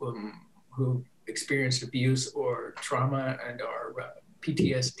people who experienced abuse or trauma and or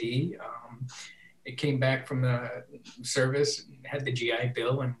PTSD. It came back from the service, had the GI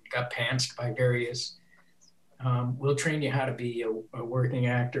Bill, and got pantsed by various. We'll train you how to be a working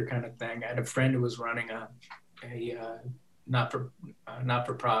actor kind of thing. I had a friend who was running a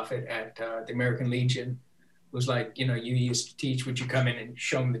not-for-profit at the American Legion. It was like, you used to teach, would you come in and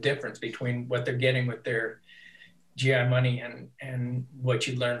show them the difference between what they're getting with their GI money and what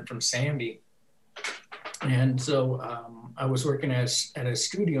you learned from Sandy. And so I was working at a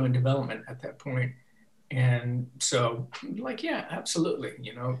studio in development at that point. And so like, yeah, absolutely,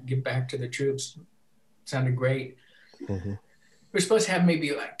 give back to the troops. Sounded great. Mm-hmm. We're supposed to have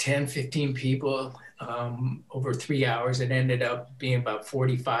maybe like 10, 15 people over 3 hours. It ended up being about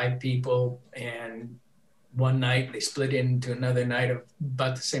 45 people. And one night they split into another night of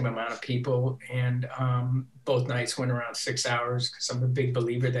about the same amount of people. And both nights went around 6 hours because I'm a big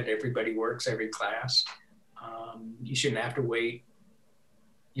believer that everybody works every class. You shouldn't have to wait,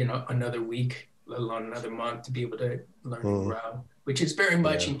 another week, let alone another month to be able to learn to grow, which is very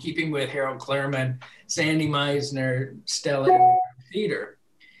much in keeping with Harold Klerman, Sandy Meisner, Stella, and theater.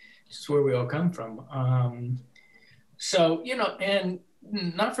 This is where we all come from. So, and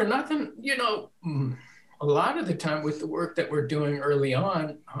not for nothing, a lot of the time with the work that we're doing early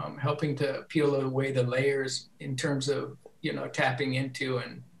on, helping to peel away the layers in terms of, tapping into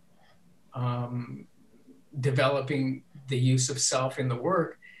and developing the use of self in the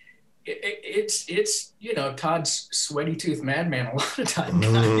work, it's Todd's sweaty tooth madman a lot of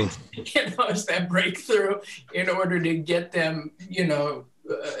times. It's that breakthrough in order to get them, to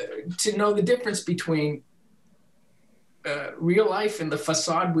know the difference between real life and the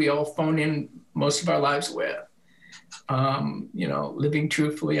facade we all phone in most of our lives with. living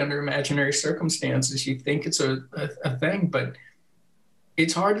truthfully under imaginary circumstances. You think it's a thing, but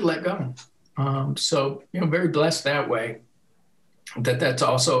it's hard to let go. So, very blessed that way that's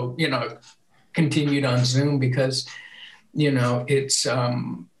also, continued on Zoom because, it's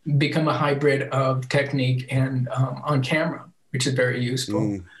become a hybrid of technique and on camera, which is very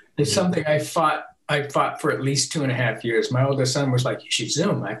useful. It's something I fought for at least 2.5 years. My oldest son was like, "You should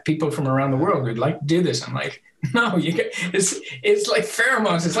Zoom. I have people from around the world who'd like to do this." I'm like, "No, it's like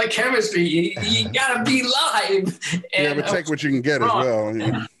pheromones. It's like chemistry. You gotta be live." And but take what you can get as well.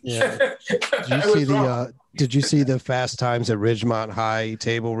 Yeah. Did you see the Fast Times at Ridgemont High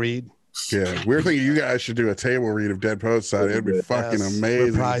table read? Yeah, we're thinking you guys should do a table read of Dead Poets Society. It'd be fucking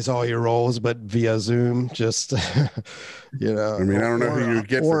amazing. Reprise all your roles, but via Zoom. Just I don't know who you'd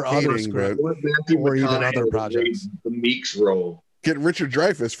get for Keating, but or even other projects. The Meeks role. Get Richard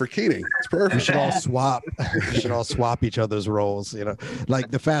Dreyfuss for Keating. It's perfect. We should all swap. We should all swap each other's roles.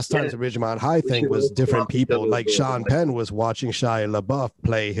 Like the Fast Times at Ridgemont High thing was different people. Like Sean Penn was watching Shia LaBeouf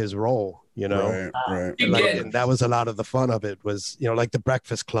play his role. Right. And that was a lot of the fun of it. Was like the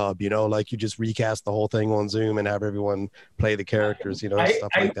Breakfast Club. Like you just recast the whole thing on Zoom and have everyone play the characters.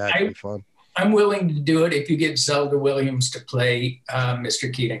 Stuff like that. It'd be fun. I'm willing to do it if you get Zelda Williams to play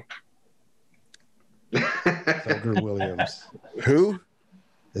Mr. Keating. Zelda Williams. Who?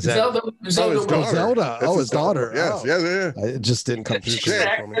 Is that Zelda? His daughter. Yes, yeah. It just didn't come through. She's an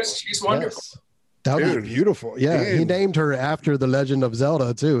actress. She's wonderful. Yes. That would be beautiful. Yeah, he named her after the Legend of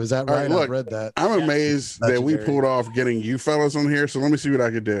Zelda too. Is that right? Look, I've read that. I'm amazed that we pulled off getting you fellas on here. So let me see what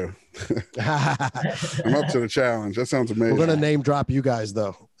I could do. I'm up to the challenge. That sounds amazing. We're gonna name drop you guys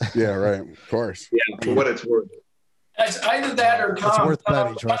though. Yeah, right. Of course. Yeah, for what it's worth. It's either that or Tom. It's worth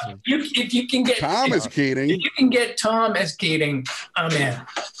plenty, trust me. If you can get Tom as Keating. If you can get Tom as Keating, I'm in.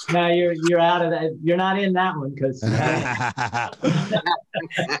 No, you're out of that. You're not in that one because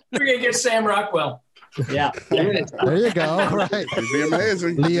we're gonna get Sam Rockwell. Yeah. There you go. Right. It'd be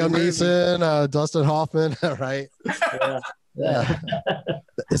amazing. Liam Neeson, Dustin Hoffman. Right. Yeah.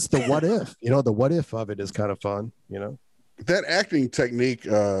 It's the what if. The what if of it is kind of fun. That acting technique,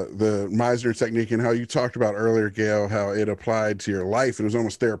 the Meisner technique, and how you talked about earlier, Gail, how it applied to your life. It was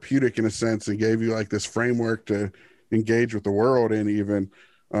almost therapeutic in a sense and gave you like this framework to engage with the world in even.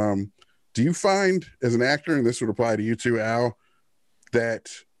 Do you find as an actor, and this would apply to you too, Al,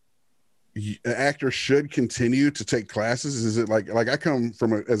 that an actor should continue to take classes? Is it like I come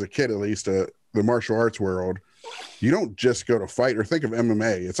from, as a kid at least, the martial arts world. You don't just go to fight or think of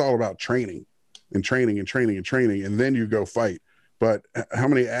MMA. It's all about training. And training, and then you go fight. But how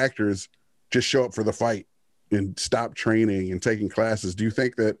many actors just show up for the fight and stop training and taking classes? Do you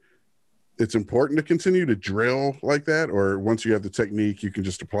think that it's important to continue to drill like that, or once you have the technique, you can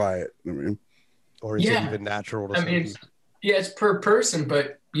just apply it? Or is it even natural to some people? It's per person,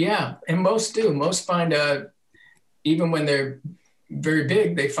 but and most do. Most find even when they're very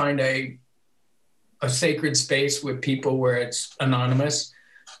big, they find a sacred space with people where it's anonymous.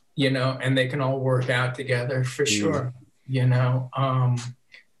 And they can all work out together for sure. I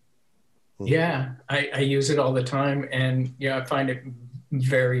use it all the time, and I find it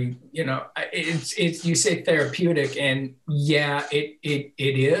very, it's you say therapeutic, and it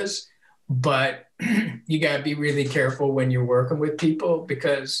is, but you got to be really careful when you're working with people,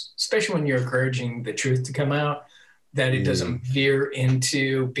 because especially when you're encouraging the truth to come out, that it doesn't veer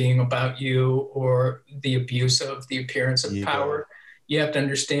into being about you or the abuse of the appearance of power. You have to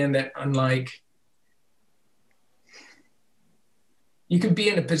understand that, unlike, you can be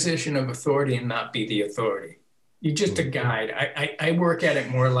in a position of authority and not be the authority. You're just a guide. I work at it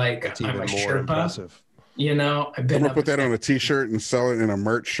more like I'm a Sherpa. I'm gonna put that on a T-shirt and sell it in a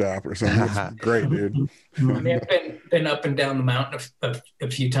merch shop or something. That's great, dude. I've been up and down the mountain a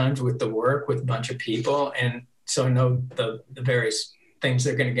few times with the work with a bunch of people, and so I know the various things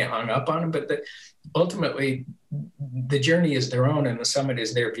they're going to get hung up on. But ultimately, the journey is their own and the summit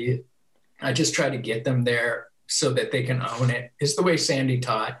is their view. I just try to get them there so that they can own it. It's the way Sandy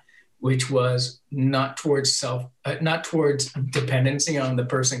taught, which was not towards dependency on the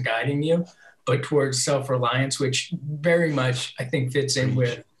person guiding you, but towards self-reliance, which very much I think fits in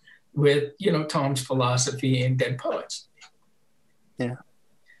with Tom's philosophy in Dead Poets. Yeah.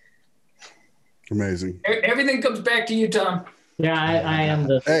 Amazing. Everything comes back to you, Tom. Yeah, I am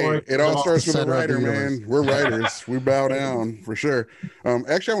the. Hey, it all starts with the writer, man. We're writers. We bow down for sure.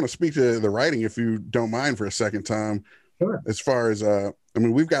 Actually, I want to speak to the writing, if you don't mind, for a second, Tom. Sure. As far as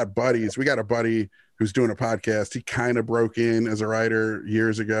we've got buddies. We got a buddy who's doing a podcast. He kind of broke in as a writer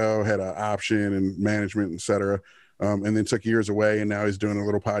years ago, had an option and management, etc., and then took years away, and now he's doing a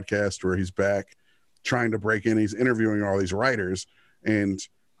little podcast where he's back. trying to break in. He's interviewing all these writers. And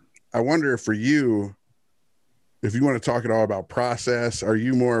I wonder for you, if you want to talk at all about process, are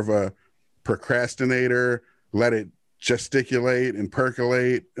you more of a procrastinator, let it gesticulate and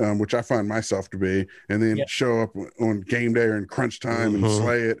percolate, which I find myself to be, and then show up on game day or in crunch time and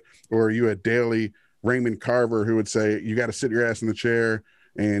slay it? Or are you a daily Raymond Carver who would say, you got to sit your ass in the chair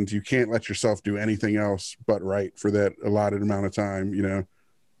and you can't let yourself do anything else but write for that allotted amount of time? You know,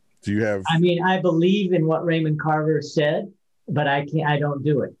 do you have, I mean, I believe in what Raymond Carver said, but I don't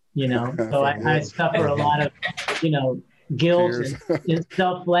do it, you know? So I suffer a lot of, you know, guilt and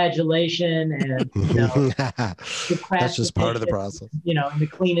self-flagellation, and, you know, that's just part of the process, you know, in the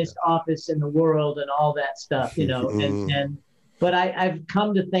cleanest office in the world and all that stuff, you know, but I've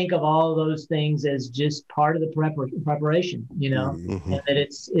come to think of all of those things as just part of the preparation, you know, and that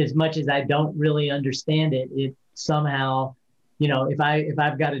it's, as much as I don't really understand it, it somehow, you know, if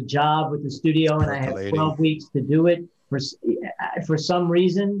I've got a job with the studio and I have 12 weeks to do it, for some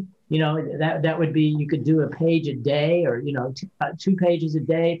reason, you know, that would be, you could do a page a day, or, you know, 2 pages a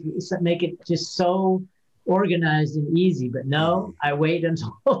day, make it just so organized and easy. But no, I wait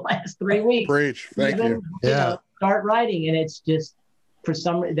until the last 3 weeks. Preach. Thank you. You know, start writing, and it's just, for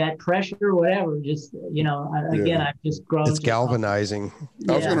some, that pressure or whatever, just, you know, again, I've just grown. It's galvanizing.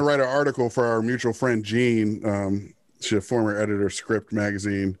 I was going to write an article for our mutual friend Jean. She's a former editor of Script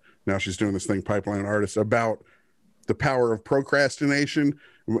magazine. Now she's doing this thing, Pipeline Artist, about the power of procrastination.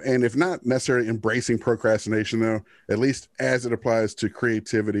 And if not necessarily embracing procrastination, though, at least as it applies to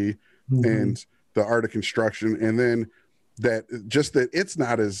creativity and the art of construction. And then that it's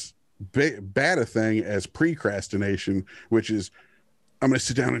not as bad a thing as precrastination, which is, I'm going to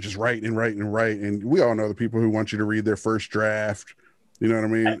sit down and just write and write and write. And we all know the people who want you to read their first draft. You know what I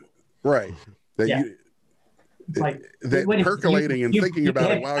mean? Right. That percolating and thinking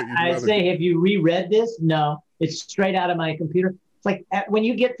about it while you're I say, have you reread this? No, it's straight out of my computer. It's like when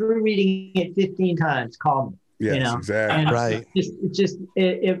you get through reading it 15 times, call me. Yes, you know? exactly. And right.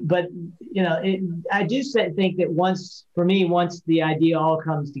 But you know, I do think that once the idea all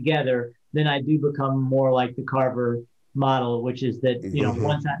comes together, then I do become more like the Carver model, which is that, you know,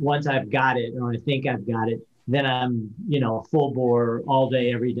 once I've got it, or I think I've got it, then I'm, you know, full bore all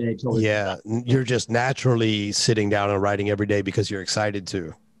day, every day. You're just naturally sitting down and writing every day because you're excited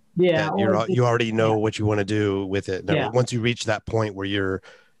to. Yeah. You already know what you want to do with it. Once you reach that point where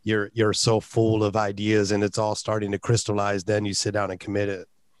you're so full of ideas and it's all starting to crystallize, then you sit down and commit it.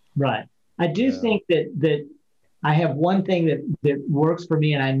 Right. I do think that I have one thing that works for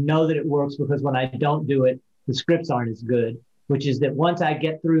me, and I know that it works because when I don't do it, the scripts aren't as good, which is that once I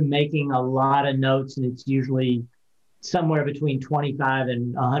get through making a lot of notes, and it's usually somewhere between 25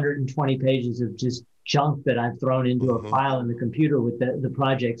 and 120 pages of just junk that I've thrown into a file in the computer with the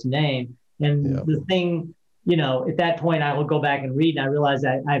project's name. And the thing, you know, at that point, I will go back and read, and I realize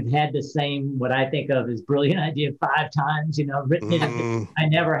I've had the same, what I think of as brilliant idea 5 times, you know, written it. I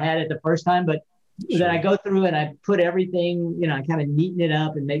never had it the first time, but then I go through and I put everything, you know, I kind of neaten it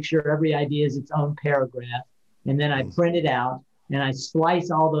up and make sure every idea is its own paragraph. And then I print it out and I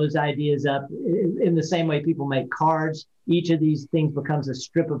slice all those ideas up in the same way people make cards. Each of these things becomes a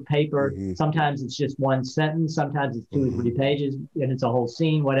strip of paper. Sometimes it's just one sentence. Sometimes it's 2 or 3 pages and it's a whole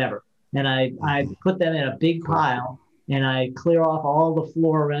scene, whatever. And I put them in a big pile and I clear off all the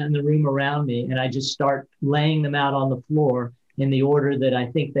floor around the room around me. And I just start laying them out on the floor in the order that I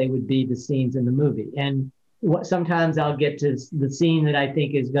think they would be the scenes in the movie. And sometimes I'll get to the scene that I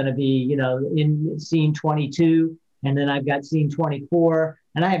think is going to be, you know, in scene 22, and then I've got scene 24,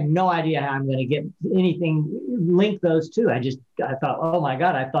 and I have no idea how I'm going to get anything, link those two. I thought, oh my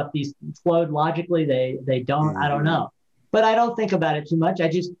God, I thought these flowed logically. They don't, I don't know. But I don't think about it too much. I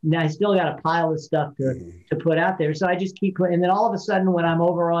still got a pile of stuff to put out there. So I just keep putting, and then all of a sudden when I'm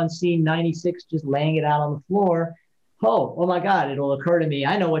over on scene 96, just laying it out on the floor, oh my God, it'll occur to me,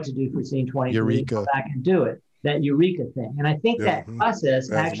 I know what to do for scene 23. Eureka. Go back and do it. That Eureka thing. And I think that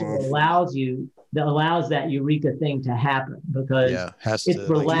process actually allows that Eureka thing to happen, because it's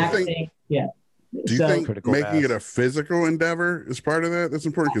relaxing. Do you think making it a physical endeavor is part of that? That's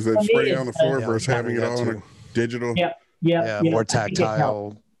important, because it's spreading on the floor versus having it all on a digital. More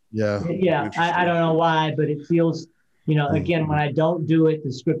tactile. I don't know why, but it feels, you know, again, when I don't do it,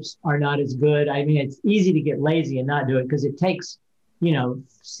 the scripts are not as good. I mean, it's easy to get lazy and not do it because it takes, you know,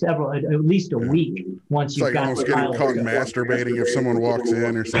 at least a week once you've got almost getting caught masturbating if someone walks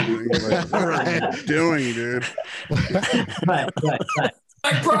in or something. Like, what are you doing, dude? Right.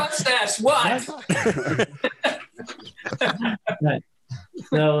 My process, what? Right.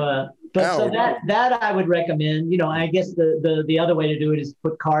 So But so Al. that I would recommend. You know, I guess the other way to do it is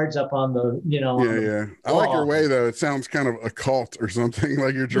put cards up on the, you know. Yeah. I like your way though. It sounds kind of occult or something,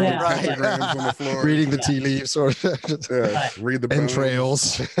 like you're drawing pentagrams on the floor. Reading the tea leaves or read the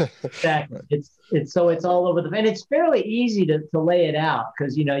entrails. Exactly. It's so it's all over and it's fairly easy to lay it out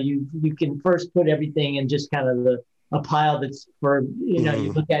because you know you can first put everything in just kind of a pile that's for, you know,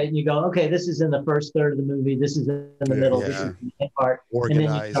 you look at it and you go, okay, this is in the first third of the movie, this is in the middle, this is in the part.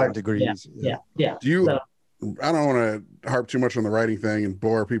 Organized in degrees. Yeah. Do you? So, I don't want to harp too much on the writing thing and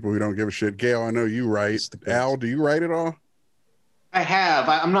bore people who don't give a shit. Gail, I know you write. Al, do you write at all? I have.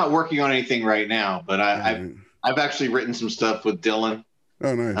 I'm not working on anything right now, but I've actually written some stuff with Dylan.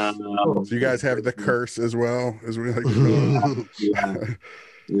 Oh, nice. So you guys have the curse as well, as we like to call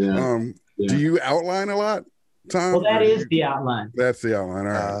it. Do you outline a lot, Tom? well, that is the outline. That's the outline.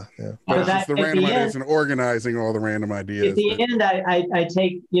 All right. But It's just the random ideas and organizing all the random ideas. At the end, I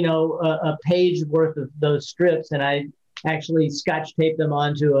take, you know, a page worth of those strips and I actually scotch tape them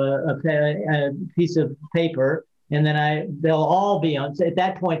onto a piece of paper. And then they'll all be on, at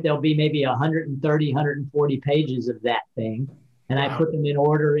that point, there'll be maybe 130, 140 pages of that thing. And I put them in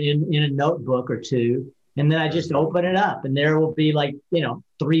order in a notebook or two. And then I just open it up and there will be like, you know,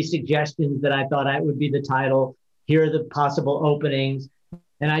 3 suggestions that I thought would be the title. Here are the possible openings.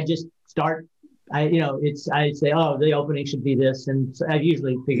 And I just start, I say, oh, the opening should be this. And so I've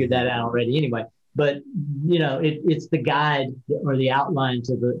usually figured that out already anyway. But, you know, it's the guide or the outline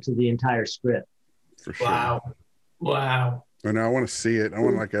to the entire script. For sure. Wow. And I want to see it. I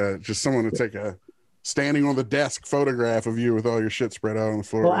want like just someone to take a standing on the desk photograph of you with all your shit spread out on the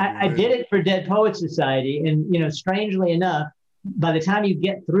floor. Well, I did it for Dead Poets Society. And, you know, strangely enough, by the time you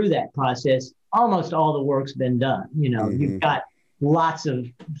get through that process, almost all the work's been done. You know, you've got lots of,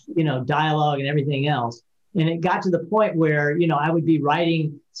 you know, dialogue and everything else. And it got to the point where, you know, I would be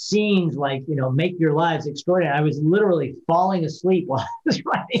writing scenes like, you know, make your lives extraordinary. I was literally falling asleep while I was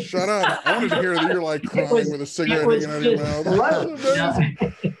writing. Shut up. I wanted to hear that you're like crying with a cigarette hanging out of your mouth.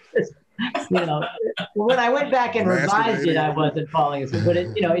 You know, when I went back and revised it, I wasn't falling asleep. But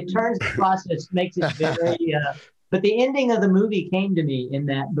it, you know, it turns the process, makes it very. But the ending of the movie came to me in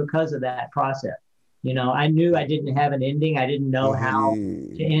that because of that process. You know, I knew I didn't have an ending. I didn't know how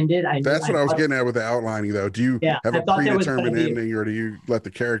to end it. That's what I was getting at with the outlining, though. Do you have a predetermined ending, or do you let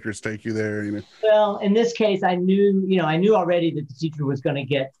the characters take you there? You know. Well, in this case, I knew already that the teacher was going to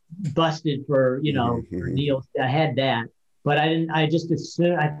get busted for, you know, for Neil. I had that, but I didn't. I just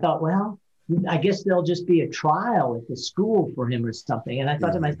assumed. I thought, well, I guess there'll just be a trial at the school for him or something. And I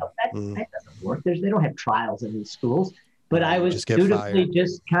thought to myself, that doesn't work. They don't have trials in these schools. But I was dutifully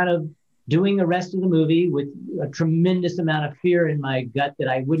just kind of doing the rest of the movie with a tremendous amount of fear in my gut that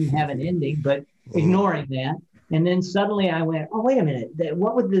I wouldn't have an ending, but ignoring that. And then suddenly I went, oh, wait a minute.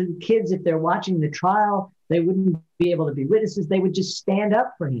 What would the kids, if they're watching the trial, they wouldn't be able to be witnesses. They would just stand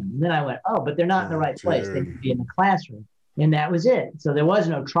up for him. And then I went, oh, but they're not in the right place. They would be in the classroom. And that was it. So there was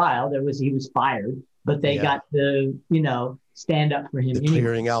no trial. He was fired, but they got to, you know, stand up for him. The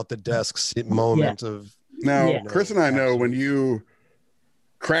clearing out the desks moment of. Now, Chris and I know when you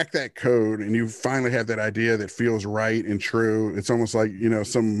crack that code and you finally have that idea that feels right and true, it's almost like, you know,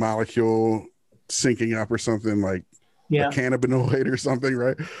 some molecule syncing up or something, like a cannabinoid or something,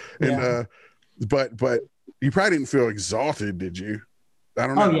 right? And but you probably didn't feel exalted, did you? I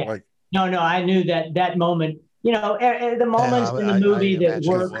don't know. Like no, I knew that moment. You know, the moments in the movie that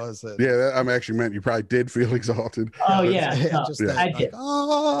work. I'm actually meant you probably did feel exalted. Oh yeah, I did.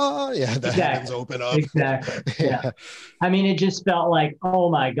 The heavens open up. Exactly. Yeah. I mean, it just felt like,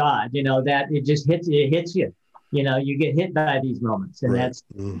 oh my God, you know, that it just hits you. You know, you get hit by these moments, and that's.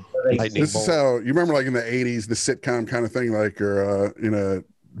 This is how you remember, like in the '80s, the sitcom kind of thing, like or in a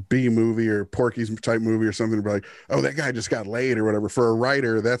B movie or Porky's type movie or something. Be like, oh, that guy just got laid or whatever. For a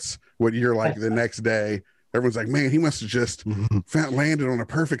writer, that's what you're like the next day. Everyone's like, man, he must have just landed on a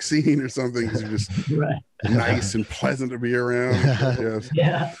perfect scene or something. He's just nice and pleasant to be around.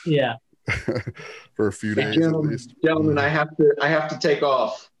 Yeah. For a few days at least. Gentlemen, I have to take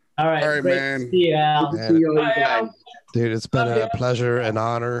off. All right, man. See you, Al. See you guys. Dude, it's been a pleasure and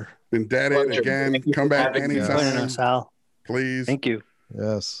honor. Indebted again. Come back anytime. Al. Please. Thank you.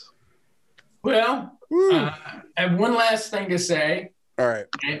 Yes. Well, I have one last thing to say. All right.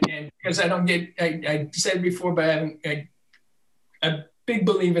 And because I said before, but I'm a big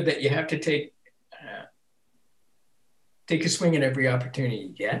believer that you have to take a swing at every opportunity you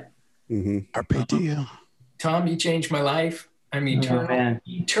get. RPT. Tom, you changed my life. I'm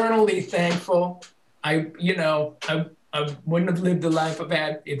eternally thankful. I wouldn't have lived the life I've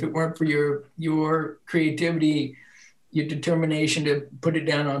had if it weren't for your creativity your determination to put it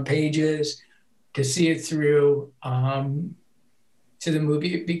down on pages, to see it through, to the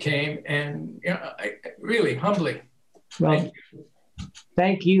movie it became, and really humbling. Well,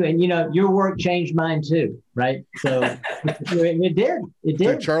 thank you. And your work changed mine too, right? So it did. It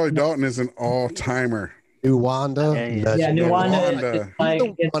did. Charlie Dalton is an all-timer. Nuwanda. Yeah, Nuwanda. He's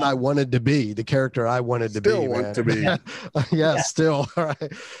the one I wanted to be, the character I wanted to Still be. want to be. Yeah, still. All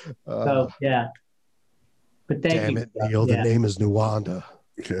right. So yeah. But thank damn you. it, Neil. The name is Nuwanda.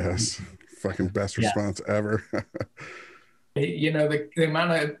 Yes. Fucking best response ever. The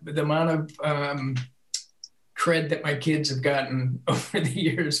amount of cred that my kids have gotten over the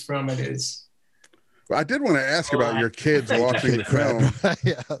years from it is. I did want to ask about your kids watching the film.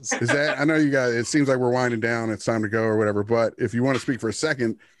 Yes. Is that, I know you guys, it seems like we're winding down. It's time to go or whatever. But if you want to speak for a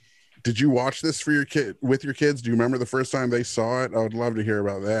second, did you watch this for your kid with your kids? Do you remember the first time they saw it? I would love to hear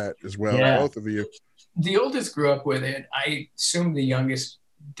about that as well. Yeah. Both of you. The oldest grew up with it. I assume the youngest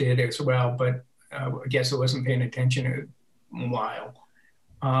did as well, but I guess I wasn't paying attention in a while.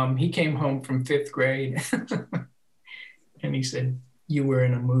 He came home from 5th grade and he said, "You were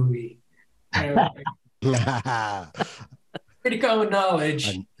in a movie." And I was like, pretty common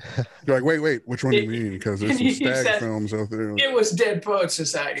knowledge. You're like, wait, which one do you mean? Because there's some stag films out there. It was Dead Poets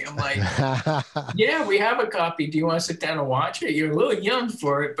Society. I'm like, yeah, we have a copy. Do you want to sit down and watch it? You're a little young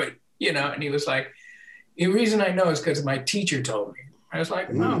for it, but and he was like, the reason I know is because my teacher told me. I was like,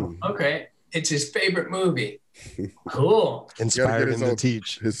 oh, okay. It's his favorite movie. Cool. Inspired him to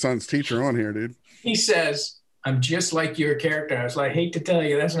teach. His son's teacher on here, dude. He says, "I'm just like your character." I was like, hate to tell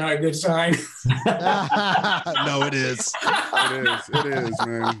you, that's not a good sign. No, it is. It is,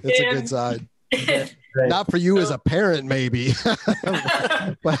 man. It's a good sign. Not for you as a parent, maybe,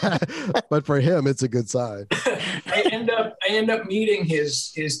 but for him, it's a good sign. I end up meeting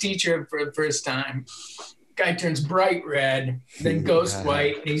his teacher for the first time. Guy turns bright red, then goes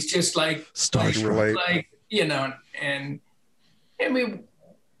white. And he's just like, and we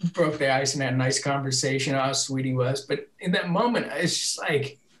broke the ice and had a nice conversation, how sweet he was. But in that moment, it's just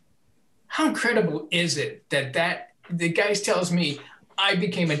like, how incredible is it that the guy tells me I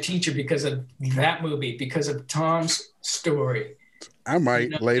became a teacher because of that movie, because of Tom's story. I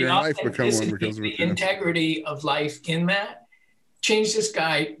might later in life become one because of the integrity of life in that changed this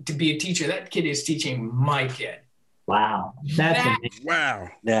guy to be a teacher. That kid is teaching my kid. Wow. Wow.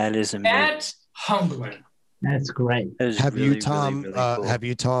 That is amazing. That's humbling. That's great. Have really, you, Tom? really, really cool. Have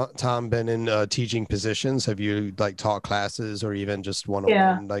you, Tom, been in teaching positions? Have you taught classes or even just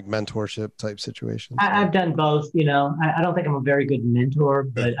one-on-one mentorship type situations? I've done both. I don't think I'm a very good mentor,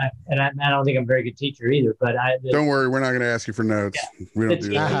 but I don't think I'm a very good teacher either. But don't worry, we're not going to ask you for notes. Yeah. We don't do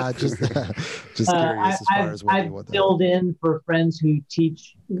that. Just curious as far as what you want. I've filled in for friends who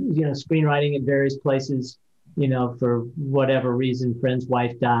teach, screenwriting at various places. For whatever reason, friend's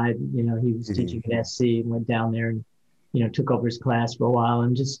wife died. He was teaching at SC and went down there and, took over his class for a while.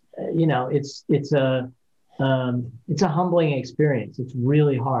 And just, it's a humbling experience. It's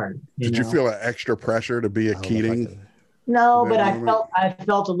really hard. Did you feel an extra pressure to be a Keating? No, but I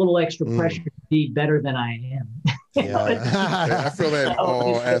felt a little extra pressure to be better than I am. I feel that in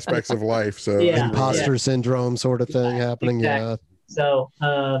all aspects of life. So imposter syndrome sort of thing happening. Exactly. Yeah. So,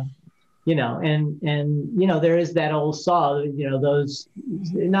 and there is that old saw, those,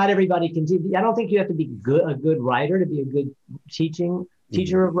 not everybody can do. I don't think you have to be a good writer to be a good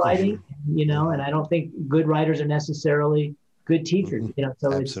teacher of writing, and I don't think good writers are necessarily good teachers,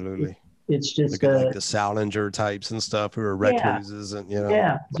 so absolutely. It's just like the Salinger types and stuff who are recluses and,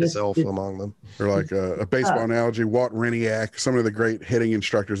 myself among them. Or like a baseball analogy, Walt Reniak, some of the great hitting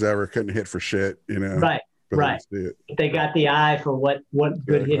instructors ever couldn't hit for shit, Right. Right. They got the eye for what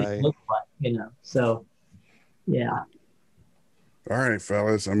good hitting looks like, So, yeah. All right,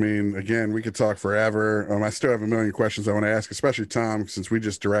 fellas. I mean, again, we could talk forever. I still have a million questions I want to ask, especially Tom, since we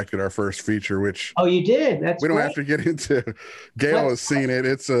just directed our first feature, which you did. That's we don't have to get into. Gail has seen it.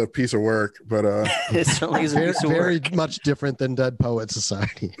 It's a piece of work, but it certainly is very much different than Dead Poets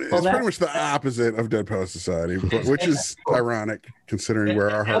Society. It's pretty much the opposite of Dead Poets Society, which is ironic considering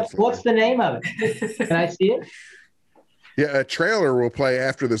where our hearts. What's the name of it? Can I see it? Yeah, a trailer will play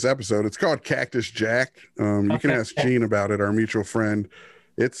after this episode. It's called Cactus Jack. You can ask Gene about it, our mutual friend.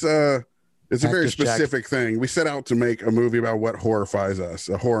 It's a very specific thing. We set out to make a movie about what horrifies us,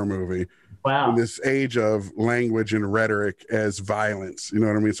 a horror movie. Wow. In this age of language and rhetoric as violence. You know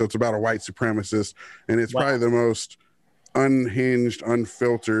what I mean? So it's about a white supremacist, and it's probably the most unhinged,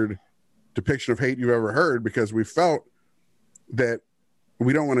 unfiltered depiction of hate you've ever heard, because we felt that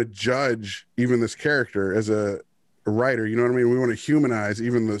we don't want to judge even this character as a writer, you know what I mean? We want to humanize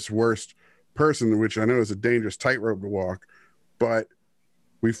even this worst person, which I know is a dangerous tightrope to walk, but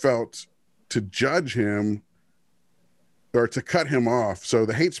we felt to judge him or to cut him off. So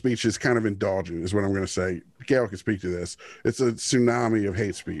the hate speech is kind of indulgent, is what I'm going to say. Gail can speak to this. It's a tsunami of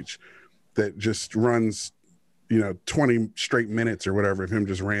hate speech that just runs, 20 straight minutes or whatever of him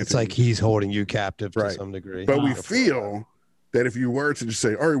just ranting. It's like he's holding you captive to Right. some degree. But we feel that if you were to just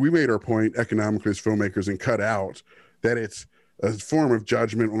say, all right, we made our point economically as filmmakers and cut out, that it's a form of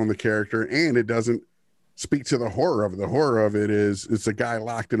judgment on the character, and it doesn't speak to the horror of it. The horror of it is it's a guy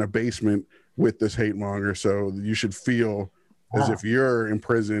locked in a basement with this hate monger, so you should feel as if you're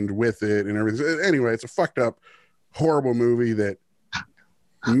imprisoned with it and everything. Anyway, it's a fucked up, horrible movie that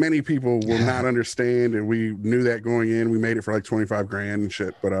many people will not understand, and we knew that going in. We made it for like 25 grand and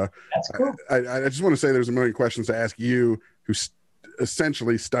shit. But That's cool. I just want to say there's a million questions to ask you, who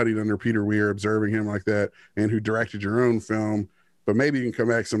essentially studied under Peter Weir, observing him like that, and who directed your own film. But maybe you can come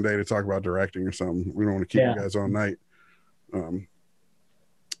back someday to talk about directing or something. We don't want to keep you guys all night,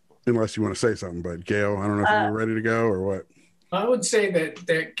 unless you want to say something. But Gail, I don't know if you're ready to go or what. I would say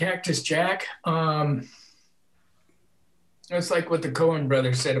that Cactus Jack, it's like what the Coen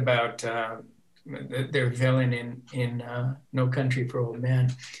brothers said about their villain in No Country for Old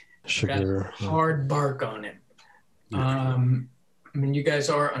Men. Sugar. Got hard bark on him. I mean, you guys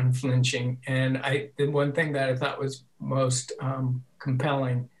are unflinching, and the one thing that I thought was most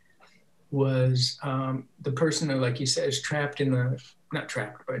compelling was the person who, like you said, is not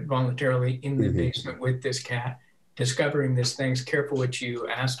trapped, but voluntarily in the basement with this cat, discovering this thing's careful what you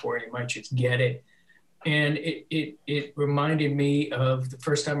ask for, you might just get it. And it reminded me of the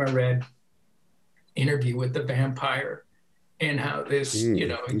first time I read Interview with the Vampire, and how this,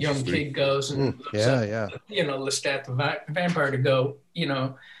 young kid goes and looks up, Lestat the vampire to go,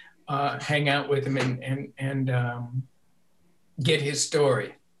 hang out with him and get his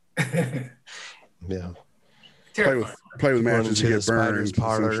story. Yeah. Play with matches and get burned.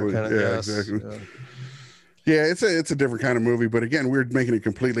 Exactly. Yeah, it's a different kind of movie, but again, we're making it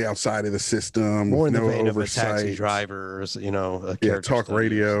completely outside of the system. More in the no vein oversight. of a Taxi Drivers, Talk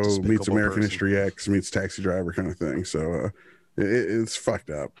Radio meets American person. History X meets Taxi Driver kind of thing. So it's fucked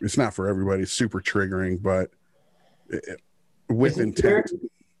up. It's not for everybody. It's super triggering, but with intent.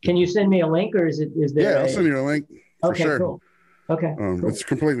 Can you send me a link, or is there? Yeah, I'll send you a link. For Okay, sure. cool. Okay. Cool. It's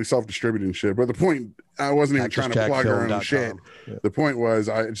completely self-distributed and shit. But the point, I wasn't even trying to plug our own shit. Yeah. The point was,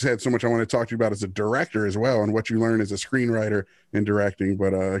 I just had so much I want to talk to you about as a director as well, and what you learn as a screenwriter in directing. But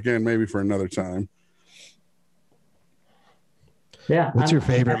again, maybe for another time. Yeah. What's your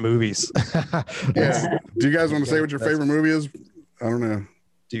favorite movies? Yeah. Do you guys want to say what your favorite movie is? I don't know.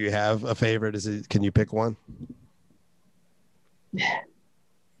 Do you have a favorite? Can you pick one?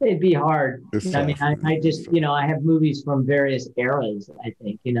 It'd be hard. It's I mean, tough. I just, I have movies from various eras. I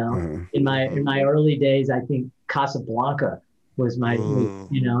think, in my early days, I think Casablanca was my,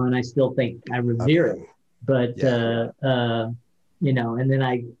 and I still think I revere it. But and then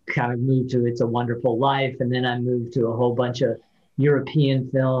I kind of moved to It's a Wonderful Life, and then I moved to a whole bunch of European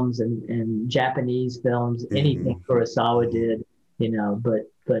films and Japanese films. Anything Kurosawa did,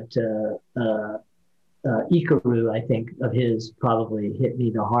 but Ikaru, I think, of his probably hit me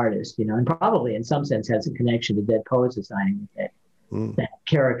the hardest, and probably in some sense has a connection to Dead Poets Society with that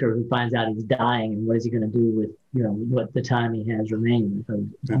character who finds out he's dying, and what is he going to do with, what the time he has remaining. So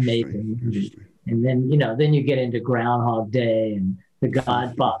amazing. And then, then you get into Groundhog Day and The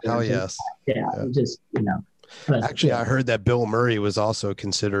Godfather. Oh, yes. Yeah. Just, But, Actually, I heard that Bill Murray was also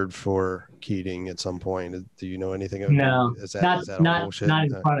considered for Keating at some point. Do you know anything about no, is that not bullshit? not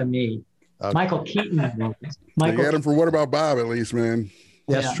in front of me. Okay. Michael Keaton. You got him for What About Bob, at least, man.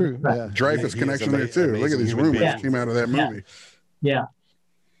 That's Yeah, true. right. Yeah. Dreyfus He connection is there, too. Look at these human rumors being. that came out of that Yeah. movie. Yeah.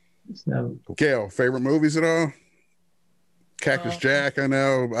 So Gail, favorite movies at all? Cactus Jack, I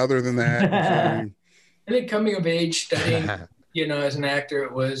know. Other than that, I think coming of age studying, as an actor,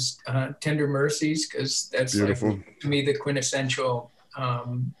 it was Tender Mercies, because that's Beautiful. like, to me, the quintessential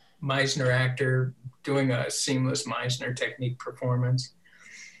Meisner actor doing a seamless Meisner technique performance.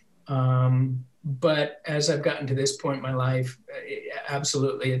 But as I've gotten to this point in my life,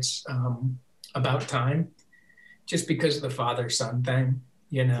 absolutely, it's About Time, just because of the father-son thing,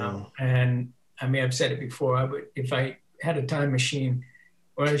 And I mean, I've said it before, if I had a time machine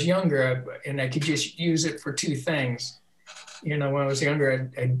when I was younger, and I could just use it for two things. When I was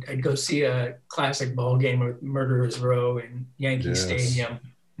younger, I'd go see a classic ball game with Murderers Row in Yankee Stadium,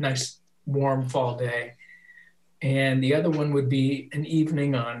 nice warm fall day. And the other one would be an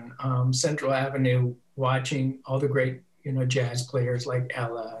evening on Central Avenue, watching all the great, jazz players like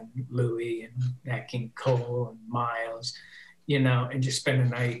Ella and Louie and Nat King Cole and Miles, and just spend a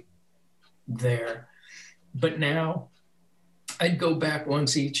night, there. But now I'd go back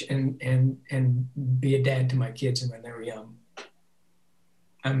once each and be a dad to my kids when they were young.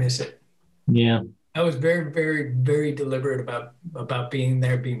 I miss it. Yeah. I was very, very, very deliberate about being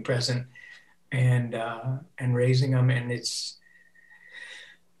there, being present, and raising them. And it's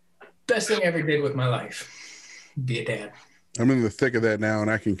best thing I ever did with my life, be a dad. I'm in the thick of that now,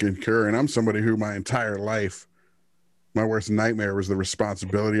 and I can concur. And I'm somebody who my entire life, my worst nightmare was the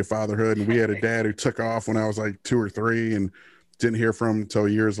responsibility of fatherhood. And we had a dad who took off when I was like 2 or 3 and didn't hear from him until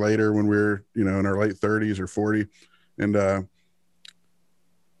years later when we were, in our late 30s or 40. And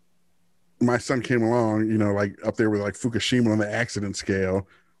my son came along, like up there with like Fukushima on the accident scale.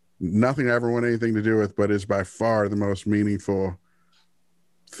 Nothing I ever want anything to do with, but is by far the most meaningful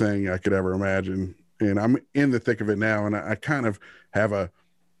thing I could ever imagine. And I'm in the thick of it now, and I kind of have a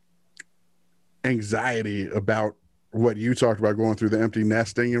anxiety about what you talked about, going through the empty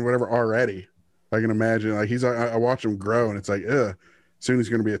nesting and whatever already. I can imagine, like I watch him grow, and it's like, soon he's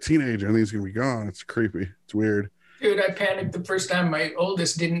going to be a teenager, and then he's going to be gone. It's creepy. It's weird. Dude, I panicked the first time my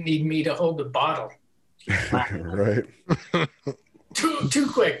oldest didn't need me to hold the bottle. Right. Too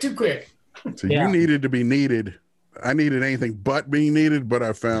quick. So You needed to be needed. I needed anything but being needed, but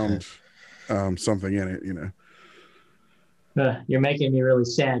I found something in it, You're making me really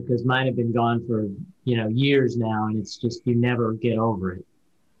sad because mine have been gone for, years now, and it's just, you never get over it.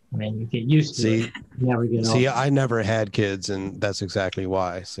 I mean, you get used to it. You never get over it. I never had kids, and that's exactly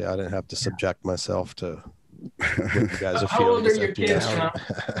why. See, I didn't have to subject myself to what you guys are How feeling. old are your kids now?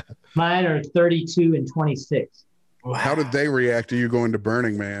 Mine are 32 and 26. Wow. How did they react to you going to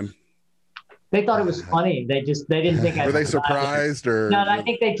Burning Man? They thought it was funny. They didn't think I were they surprised or no? I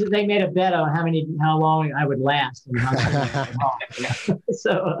think they made a bet on how long I would last and how long.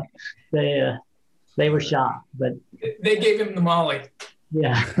 So they were shocked, but they gave him the Molly.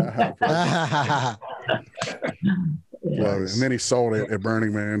 Yeah. And then he sold it at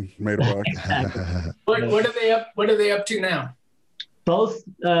Burning Man, made a buck. Exactly. What are they up to now? Both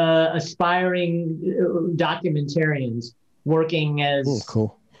aspiring documentarians working as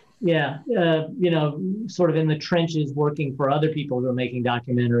cool. Yeah, sort of in the trenches, working for other people who are making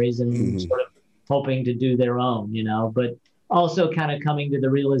documentaries and sort of hoping to do their own, but also kind of coming to the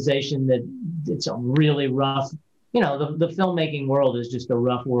realization that it's a really rough, the filmmaking world is just a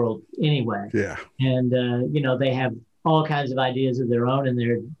rough world anyway. Yeah. And, they have all kinds of ideas of their own, and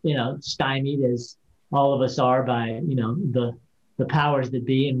they're, stymied as all of us are by, the powers that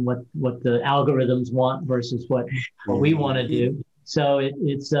be and what the algorithms want versus what we want to do. So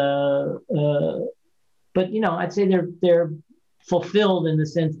but I'd say they're fulfilled in the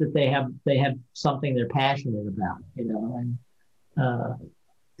sense that they have something they're passionate about, and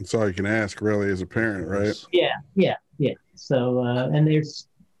that's all you can ask really as a parent, right? Yeah. So and they're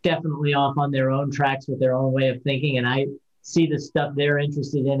definitely off on their own tracks with their own way of thinking, and I see the stuff they're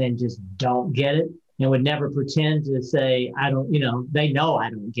interested in and just don't get it. And would never pretend to say I don't. They know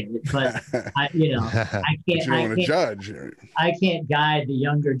I don't get it, but I can't. But you don't want to judge. I can't guide the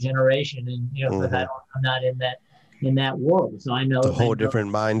younger generation, and because I'm not in that world, so I know it's a whole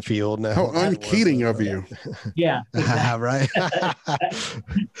different minefield now. How unkeating of you! Yeah, exactly. Right.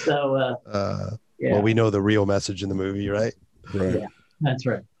 So, well, we know the real message in the movie, right? Right. Yeah, that's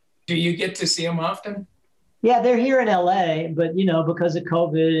right. Do you get to see them often? Yeah, they're here in LA, but because of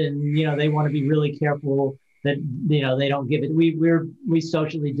COVID and they want to be really careful that they don't give it. We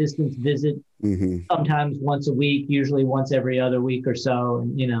socially distance visit sometimes once a week, usually once every other week or so.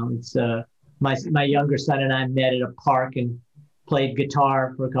 And it's my younger son and I met at a park and played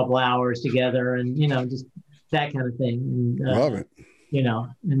guitar for a couple hours together, and just that kind of thing. And, love it.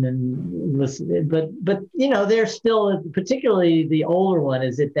 And then listen, but they're still, particularly the older one,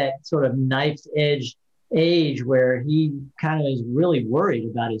 is at that sort of knife's edge age where he kind of is really worried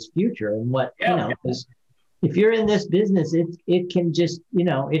about his future and what because if you're in this business, it can just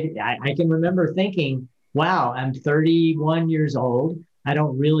I can remember thinking, wow, I'm 31 years old. I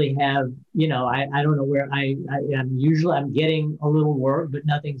don't really have I don't know where I'm getting a little work, but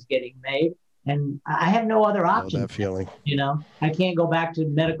nothing's getting made. And I have no other option. That feeling. I can't go back to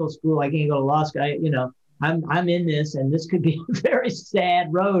medical school. I can't go to law school. I'm in this, and this could be a very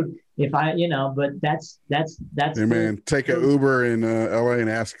sad road if but that's. Hey man, take an Uber in LA and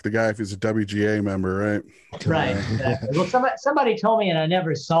ask the guy if he's a WGA member, right? Right. Exactly. Well, somebody told me, and I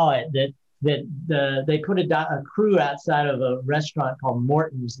never saw it, that they put a crew outside of a restaurant called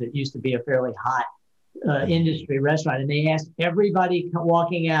Morton's that used to be a fairly hot industry restaurant, and they asked everybody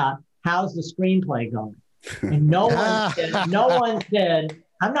walking out, how's the screenplay going? And no one said,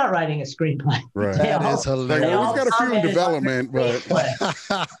 I'm not writing a screenplay. Right. That is Like, hilarious. well, we've got a few in commented on development,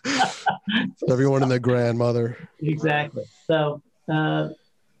 but Everyone and their grandmother. Exactly. So, but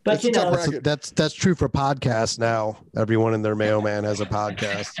It's you a tough know, bracket. That's true for podcasts now. Everyone and their mailman has a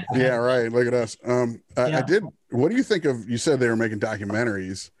podcast. Yeah, right. Look at us. I Yeah. did. What do you think of? You said they were making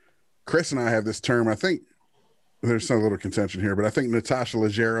documentaries. Chris and I have this term. I think there's some little contention here, but I think Natasha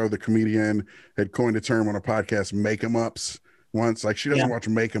Leggero, the comedian, had coined a term on a podcast, "make 'em ups." Once, like she doesn't watch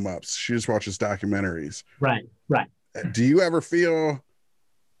make 'em ups. She just watches documentaries. right. Do you ever feel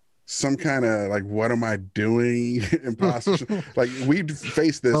some kind of like, what am I doing? Imposter. Like we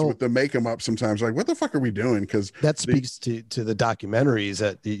face this with the make 'em up sometimes. Like, what the fuck are we doing? Because that speaks to the documentaries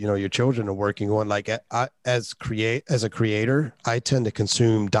that your children are working on. Like as a creator, I tend to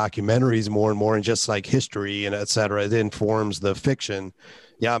consume documentaries more and more, and just like history and etc. It informs the fiction.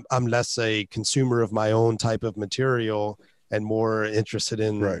 Yeah, I'm less a consumer of my own type of material and more interested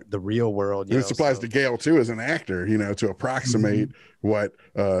in the real world. And this applies to Gail too, as an actor, to approximate what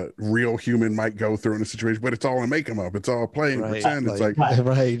real human might go through in a situation, but it's all a make 'em up. It's all play and pretend. It's like,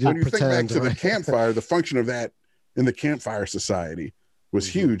 when you think back to the campfire, the function of that in the campfire society was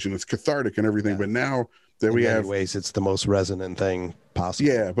huge, and it's cathartic and everything. But now that we have ways, it's the most resonant thing possible.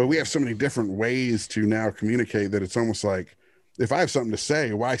 Yeah, but we have so many different ways to now communicate that it's almost like, if I have something to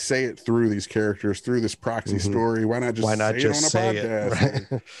say, why say it through these characters, through this proxy story? Why not just say it on a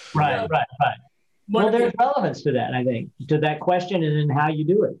podcast? Right. Well, there's relevance to that, I think, to that question and then how you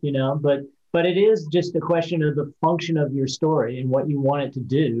do it, but it is just a question of the function of your story and what you want it to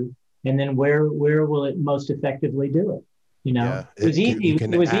do. And then where will it most effectively do it? It was easy.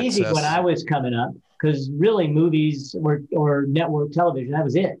 It was easy when I was coming up, because really movies or network television, that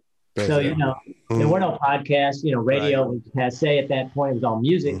was it. So, there were no podcasts, radio was passe at that point. It was all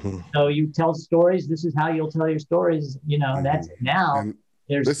music. So you tell stories. This is how you'll tell your stories. That's it. Now. And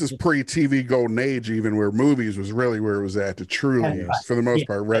this is pre-TV golden age, even, where movies was really where it was at to truly, for the most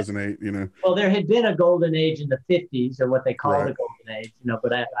part, resonate, Well, there had been a golden age in the 50s, or what they called a golden age,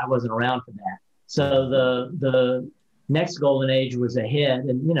 but I wasn't around for that. So the next golden age was ahead.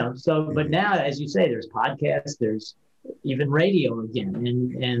 And, but now, as you say, there's podcasts, there's even radio again,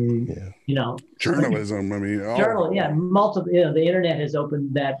 and journalism. Multiple. The internet has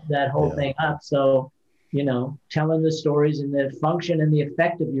opened that whole thing up. So, telling the stories and the function and the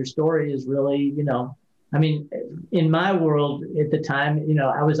effect of your story is really, in my world at the time,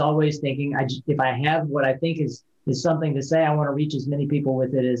 I was always thinking, if I have what I think is something to say, I want to reach as many people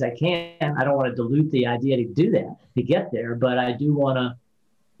with it as I can. I don't want to dilute the idea to do that, to get there, but I do want to,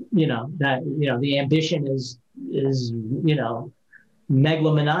 the ambition is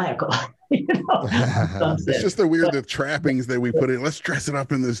megalomaniacal. It's just the trappings that we put in. Let's dress it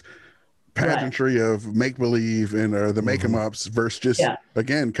up in this pageantry of make believe and the make 'em ups versus just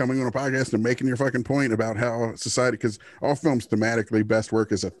again coming on a podcast and making your fucking point about how society, because all films thematically best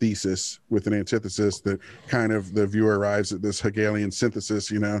work as a thesis with an antithesis that kind of the viewer arrives at this Hegelian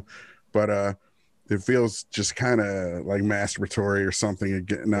synthesis, but it feels just kind of like masturbatory or something,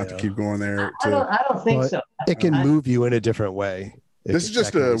 again, not to keep going there. I don't think so. It can move you in a different way. This is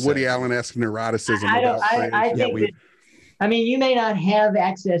just a Woody Allen-esque neuroticism. I think you may not have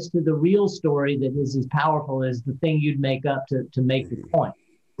access to the real story that is as powerful as the thing you'd make up to make the point,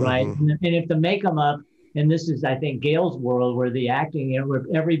 right? And if the make 'em up, and this is, I think, Gail's world, where the acting, where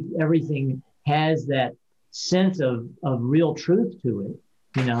everything has that sense of real truth to it,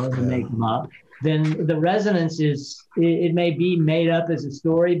 to make 'em up, then the resonance is, it may be made up as a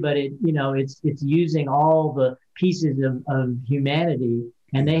story, but it's using all the pieces of humanity,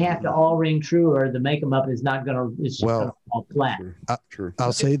 and they have to all ring true, or the make 'em up is not going to, it's just going to fall flat. True.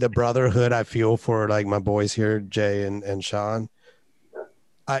 I'll say the brotherhood I feel for like my boys here, Jay and Sean.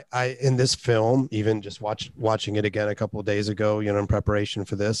 I in this film, even just watching it again a couple of days ago, in preparation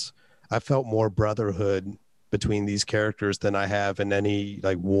for this, I felt more brotherhood between these characters than I have in any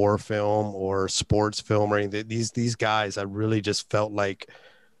like war film or sports film or anything. These guys, I really just felt like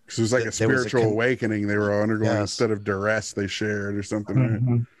it was like a spiritual awakening they were undergoing. Instead of duress they shared or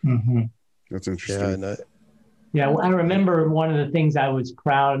something. That's interesting. I remember one of the things I was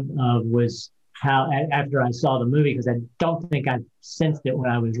proud of was how, after I saw the movie, because I don't think I sensed it when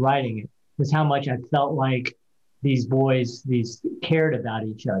I was writing it, was how much I felt like these boys cared about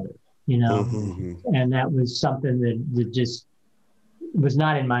each other. And that was something that just was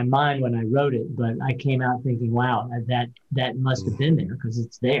not in my mind when I wrote it, but I came out thinking, wow, that must have been there, because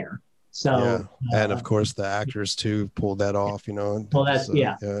it's there. So, and of course the actors too pulled that off, Well, that's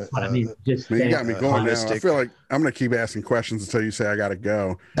what I mean. Just you got me going now. I feel like I'm going to keep asking questions until you say I got to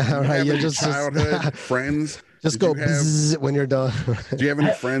go. All right, childhood friends Just Did go you have- bzzz when you're done. Do you have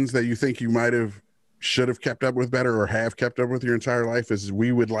any friends that you think you should have kept up with better or have kept up with your entire life, as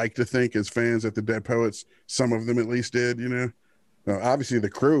we would like to think as fans at the Dead Poets? Some of them at least did, you know? Obviously the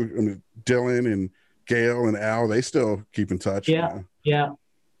crew, I mean, Dylan and Gail and Al, they still keep in touch. Yeah. You know?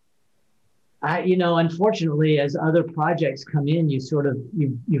 Yeah. Unfortunately, as other projects come in, you sort of,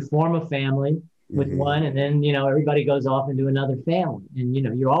 you form a family with one, and then, everybody goes off into another family, and,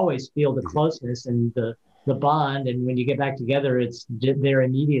 you always feel the closeness and the bond. And when you get back together, it's there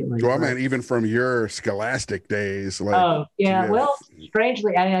immediately. Well, man, even from your Scholastic days. Like, oh, yeah. Well,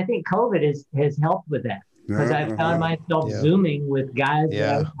 strangely, I think COVID has helped with that, because I found myself Zooming with guys that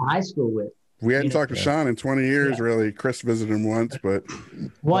I went to high school with. We hadn't talked to Sean in 20 years, really. Chris visited him once, but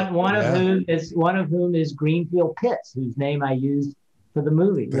one of whom is Greenfield Pitts, whose name I used for the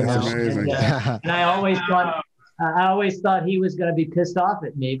movie. That's amazing. And I always thought he was going to be pissed off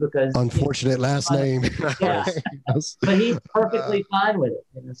at me because unfortunate last name. Yeah, but he's perfectly fine with it.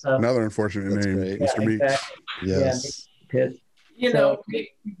 So another unfortunate name, great. Mr. Meeks. Exactly. Yes. Yeah, Pitts.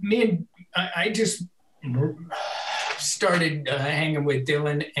 Me and I just started hanging with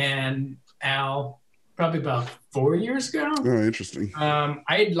Dylan and Al probably about 4 years ago. Oh, interesting. I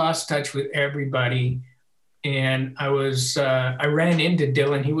had lost touch with everybody, and I ran into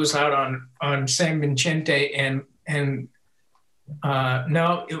Dylan. He was out on San Vicente, and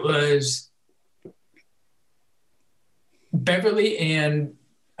no, it was Beverly and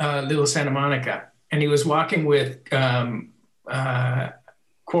Little Santa Monica, and he was walking with Chris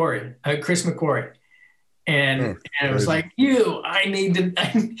McQuarrie. And it was like, I've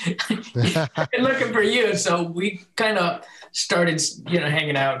been looking for you. So we kind of started,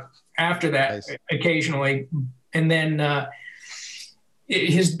 hanging out after that occasionally. And then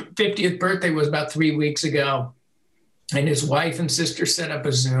his 50th birthday was about 3 weeks ago. And his wife and sister set up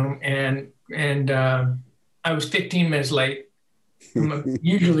a Zoom. And I was 15 minutes late. I'm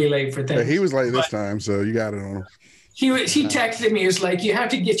usually late for things. Yeah, he was late this time, so you got it on him. He texted me. He was like, "You have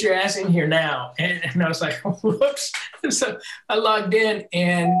to get your ass in here now." And I was like, "Whoops!" So I logged in,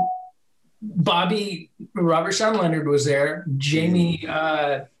 and Bobby Robert Sean Leonard was there. Jamie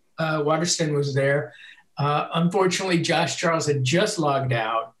Waterston was there. Unfortunately, Josh Charles had just logged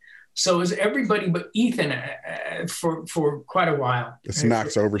out, so it was everybody but Ethan for quite a while. It's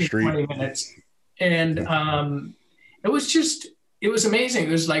Knox Overstreet. 20 minutes, and it was amazing.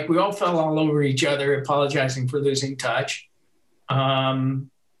 It was like we all fell all over each other, apologizing for losing touch. But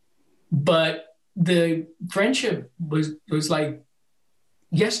the friendship was like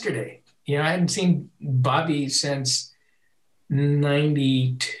yesterday. I hadn't seen Bobby since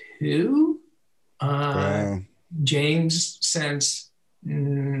 92. Wow. James since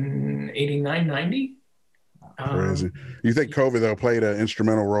 89, 90. Crazy. You think COVID, though, played an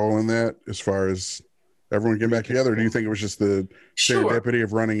instrumental role in that as far as everyone getting back together? Or do you think it was just the serendipity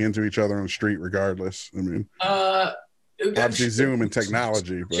of running into each other on the street regardless? I mean, obviously Zoom and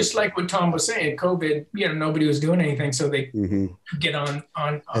technology. But. Just like what Tom was saying, COVID, nobody was doing anything, so they get on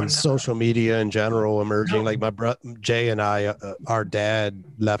and social media in general emerging. Like my brother Jay and I, our dad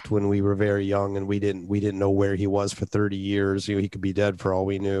left when we were very young, and we didn't know where he was for 30 years. He could be dead for all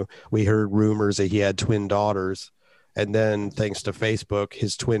we knew. We heard rumors that he had twin daughters, and then thanks to Facebook,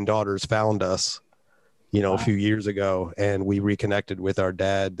 his twin daughters found us. A few years ago, and we reconnected with our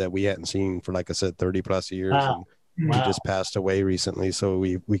dad that we hadn't seen for, like I said, 30 plus years. Wow. And he just passed away recently. So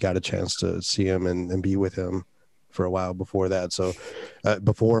we got a chance to see him and be with him for a while before that. So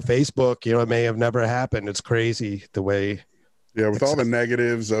before Facebook, it may have never happened. It's crazy the way. Yeah. With all the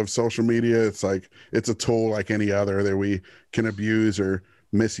negatives of social media, it's like, it's a tool like any other that we can abuse or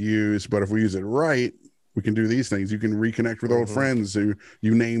misuse. But if we use it right, we can do these things. You can reconnect with old friends who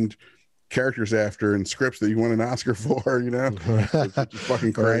you named characters after and scripts that you won an Oscar for, it's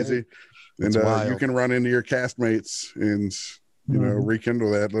fucking crazy. And you can run into your castmates and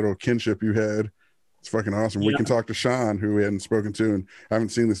rekindle that little kinship you had. It's fucking awesome. We can talk to Sean, who we hadn't spoken to, and I haven't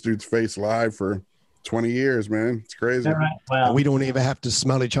seen this dude's face live for 20 years, man. It's crazy. All right. Well, we don't even have to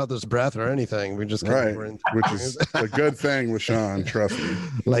smell each other's breath or anything. We just which is a good thing with Sean, trust me.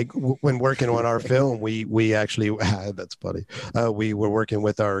 Like when working on our film, we actually that's funny. We were working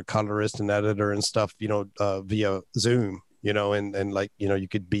with our colorist and editor and stuff, via Zoom, and like, you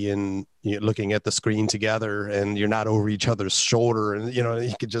could be looking at the screen together and you're not over each other's shoulder, and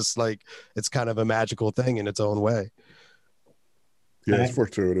you could just it's kind of a magical thing in its own way. Yeah, it's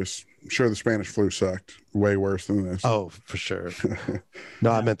fortuitous. I'm sure the Spanish flu sucked way worse than this. Oh, for sure.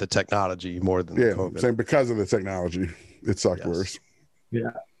 No, I meant the technology more than COVID. Same, because of the technology, it sucked worse. Yeah.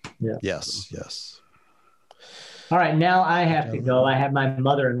 Yes. All right, now I have to go. I have my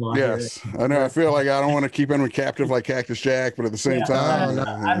mother-in-law Yes, here. I know. I feel like I don't want to keep anyone captive like Cactus Jack, but at the same time,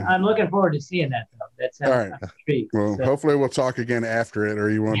 I'm looking forward to seeing that, though. That sounds all right. like a treat. Well, So, hopefully we'll talk again after it, or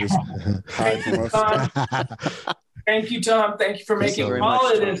you want to just hide from us. Thank you, Tom. Thank you for making very all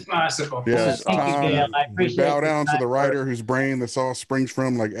much, of Tom. this possible. Yes, Thank you, Gail. I we appreciate bow your down to kind the words. writer whose brain this all springs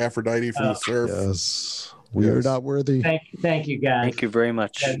from, like Aphrodite from the surf. Yes. We are Yes. not worthy. Thank you, guys. Thank you very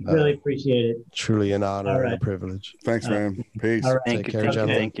much. I really appreciate it. Truly an honor All and a right. privilege. Thanks, man. Peace. All right. Thank you. care, Thank you.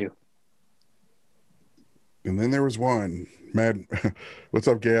 gentlemen. Thank you. And then there was one. Mad. What's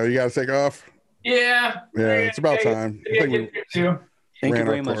up, Gail? You got to take off? Yeah. Yeah, it's about time. I think we Thank you Thank you ran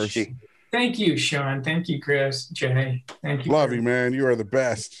very our much, course. G. Thank you, Sean. Thank you, Chris, Jay. Thank you. Love you, man. You are the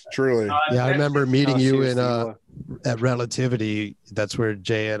best. Truly. Yeah, I remember meeting Oh, you in seriously, you are. at Relativity. That's where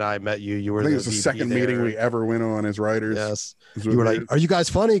Jay and I met you. You were I think it's the VP second there. meeting we ever went on as writers. Yes. It was You were weird. like, "Are you guys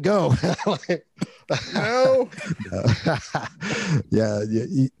funny? Go." no. yeah,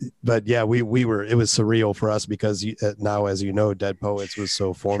 but yeah, we were. It was surreal for us because now, as you know, Dead Poets was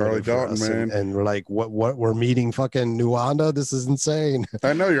so formative for Dalton, us, man. and we're like, what? We're meeting fucking Nuanda. This is insane.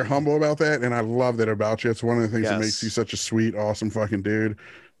 I know you're humble about that, and I love that about you. It's one of the things that Yes. makes you such a sweet, awesome fucking dude.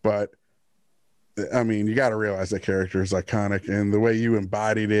 But I mean, you got to realize that character is iconic, and the way you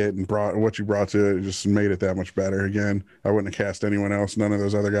embodied it and brought what you brought to it just made it that much better. Again, I wouldn't have cast anyone else. None of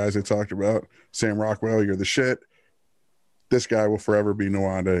those other guys they talked about. Sam Rockwell, you're the shit. This guy will forever be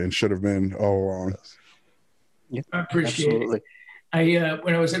Nwanda and should have been all along. Yeah, I appreciate absolutely. it.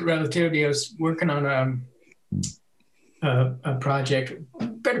 When I was at Relativity, I was working on a project,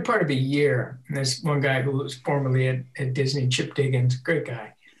 better part of a year. And there's one guy who was formerly at Disney, Chip Diggins, great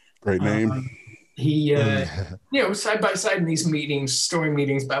guy. Great name. He, side by side in these meetings, story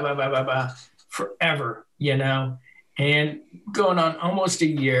meetings, blah, blah, blah, blah, blah, forever, and going on almost a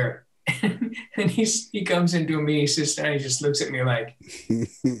year. And he comes into a meeting, sits down, he just looks at me like,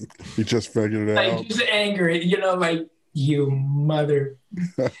 He just figured it like out. just angry, like, you mother.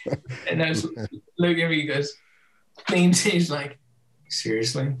 And I was looking at me, he goes, he's like,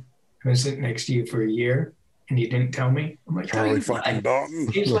 seriously? I was sitting next to you for a year and you didn't tell me? I'm like, Charlie "No, fucking you Dalton.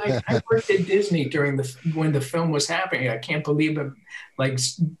 lied." He's like, I worked at Disney when the film was happening. I can't believe I've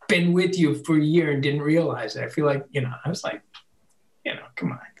been with you for a year and didn't realize it. I feel like, I was like,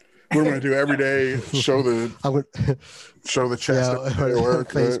 come on. What am I gonna do every day? Show the I would, chest at their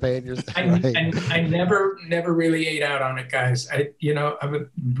work. face but- paint. I never really ate out on it, guys. I would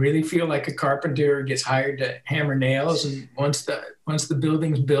really feel like a carpenter gets hired to hammer nails, and once the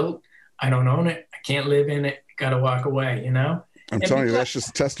building's built, I don't own it. I can't live in it. Got to walk away. I'm telling you, that's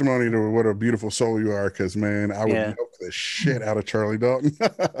just testimony to what a beautiful soul you are. Because man, I would Yeah. milk the shit out of Charlie Dalton.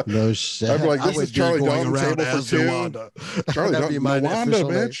 No shit. I'd be like, this would is be Charlie going Dalton around table for as two. Nuanda. Charlie That'd be Dalton, my Nwanda, official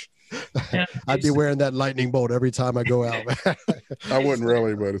name. bitch. I'd be wearing that lightning bolt every time I go out. I wouldn't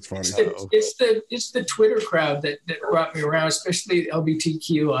really, but it's funny. It's the Twitter crowd that brought me around, especially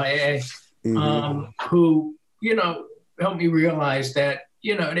LGBTQIA, who helped me realize that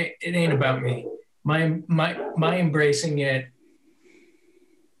it ain't about me. My embracing it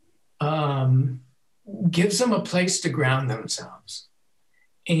gives them a place to ground themselves,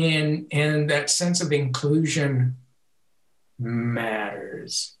 and that sense of inclusion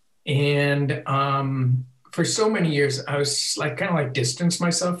matters. And for so many years, I was kind of distanced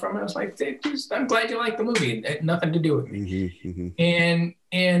myself from it. I was like, I'm glad you like the movie. It had nothing to do with me.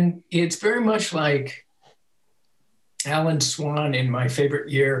 And it's very much like Alan Swan in My Favorite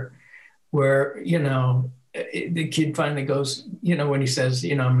Year, where the kid finally goes, when he says,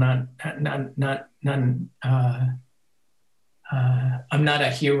 I'm not a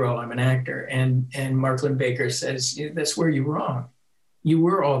hero, I'm an actor. And Mark Lynn-Baker says, that's where you're wrong. You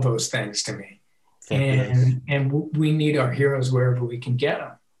were all those things to me. And we need our heroes wherever we can get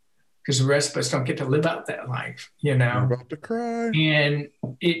them, because the rest of us don't get to live out that life, I'm about to cry. And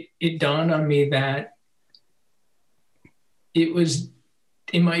it dawned on me that it was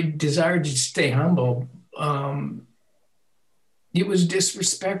in my desire to stay humble. It was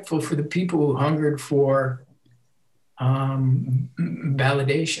disrespectful for the people who hungered for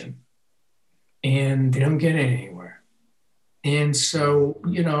validation, and they don't get it anywhere. And so,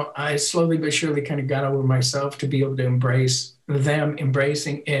 I slowly but surely kind of got over myself to be able to embrace them,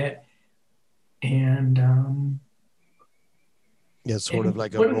 embracing it. And yeah, sort of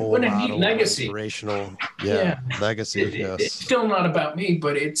like a what role a neat model, legacy. inspirational, Yeah. legacy. It's Yes, still not about me,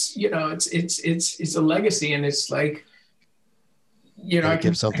 but it's it's a legacy, and it's like, I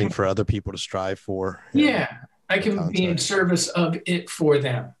give something for other people to strive for. Yeah, I can be in Context. service of it for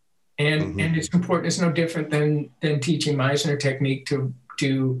them, and Mhm. it's important. It's no different than teaching Meisner technique to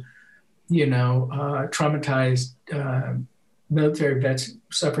traumatized military vets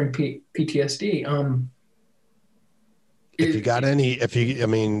suffering PTSD.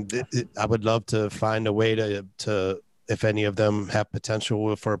 I would love to find a way to if any of them have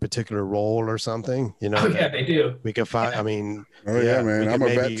potential for a particular role or something, They do. We could find. Man, I'm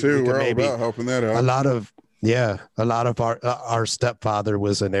a vet too. We're all about helping that out. A lot of our stepfather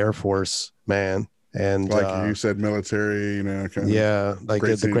was an Air Force man, and like you said, military, like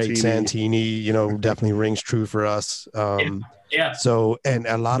the great Santini, definitely rings true for us. So, and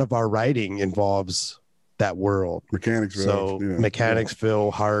a lot of our writing involves that world.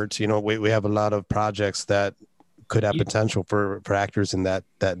 Mechanicsville, Heart, we have a lot of projects that could have potential for actors in that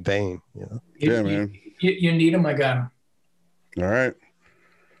vein. Man. You need them. I got them. All right.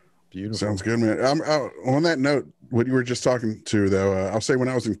 Beautiful. Sounds good, man. On that note, what you were just talking to, though, I'll say when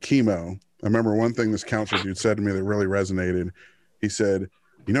I was in chemo, I remember one thing this counselor dude said to me that really resonated. He said,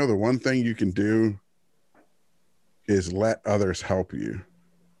 the one thing you can do is let others help you.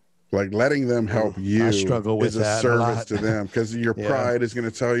 Like letting them help you I struggle with is a service to them, because your pride is going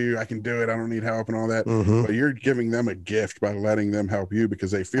to tell you, I can do it, I don't need help and all that. But you're giving them a gift by letting them help you,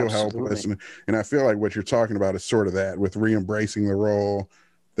 because they feel helpless. And I feel like what you're talking about is sort of that, with re-embracing the role,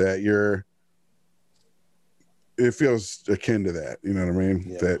 that it feels akin to that. You know what I mean?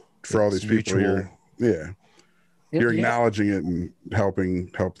 Yeah. That for all these people here, you're acknowledging it and help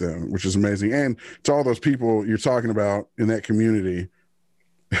them, which is amazing. And to all those people you're talking about in that community,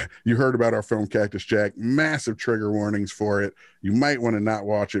 you heard about our film Cactus Jack, massive trigger warnings for it. You might want to not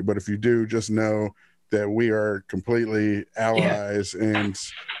watch it, but if you do, just know that we are completely allies, and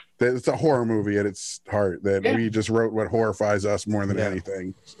that it's a horror movie at its heart, that we just wrote what horrifies us more than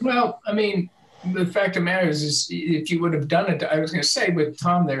anything. Well, I mean, the fact of the matter is if you would have done it, I was going to say with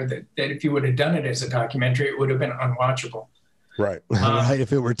Tom there that if you would have done it as a documentary, it would have been unwatchable. Right. Right.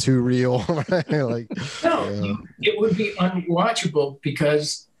 If it were too real. It would be unwatchable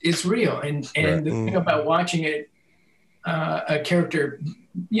because it's real. And the thing about watching it, a character,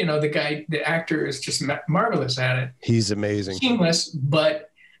 the actor is just marvelous at it. He's amazing. Seamless,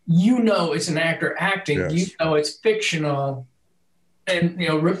 but it's an actor acting. Yes. It's fictional and,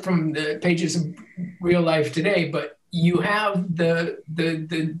 ripped from the pages of real life today, but you have the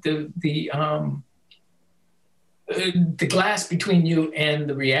glass between you and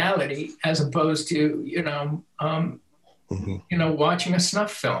the reality, as opposed to watching a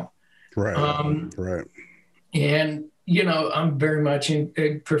snuff film. Right. And I'm very much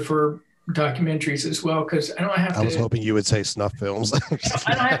prefer documentaries as well, because I don't have to. I was hoping you would say snuff films. I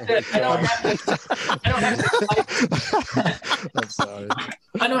don't have to. I'm sorry.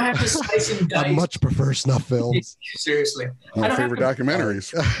 I don't have to slice and dice. I much prefer snuff films. Seriously. My favorite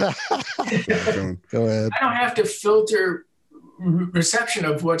documentaries. Go ahead. I don't have to filter reception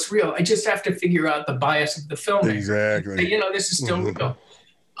of what's real. I just have to figure out the bias of the filmmaker. Exactly. This is still real.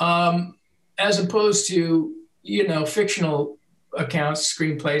 As opposed to, fictional accounts,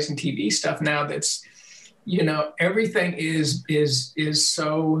 screenplays, and TV stuff now that's, everything is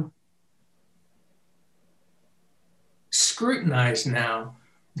so scrutinized now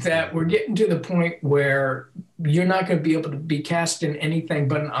that we're getting to the point where you're not going to be able to be cast in anything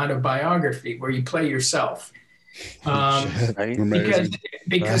but an autobiography where you play yourself. Because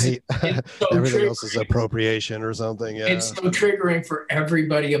it's so everything else is appropriation or something. Yeah. It's so triggering for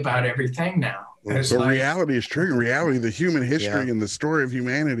everybody about everything now. So reality is triggering. Reality, the human history and the story of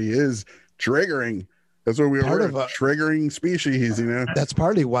humanity is triggering. That's what we are, a triggering species, That's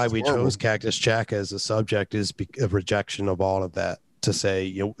partly why we chose Cactus Jack as a subject, is a rejection of all of that. To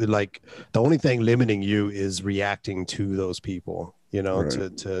say, the only thing limiting you is reacting to those people,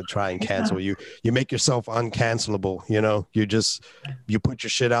 to try and cancel you. You make yourself uncancelable, you put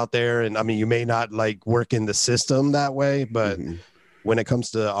your shit out there, and I mean, you may not work in the system that way, but when it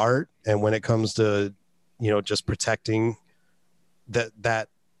comes to art and when it comes to, just protecting that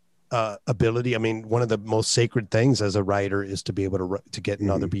ability. I mean, one of the most sacred things as a writer is to be able to get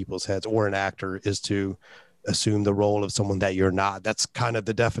in other people's heads, or an actor is to assume the role of someone that you're not. That's kind of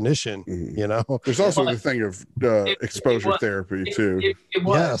the definition, There's also the thing of exposure therapy too. It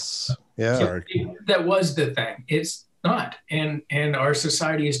was. Yes. Yeah. Sorry. That was the thing. It's not, and our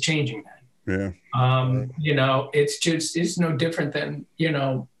society is changing that. Yeah. It's no different than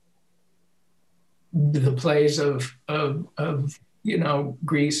the plays of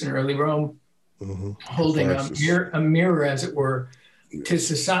Greece and early Rome, holding a mirror, as it were, to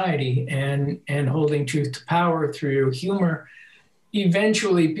society and holding truth to power through humor.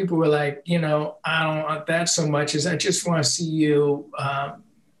 Eventually people were like, I don't want that so much as I just want to see you,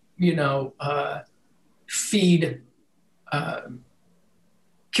 feed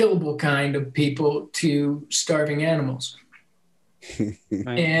killable kind of people to starving animals.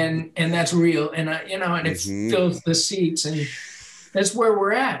 Right. And that's real. And and it fills the seats, and that's where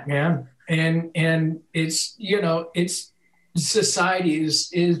we're at, man. And it's, it's society is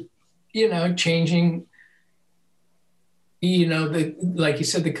changing, like you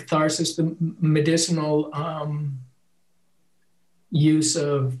said, the catharsis, the medicinal use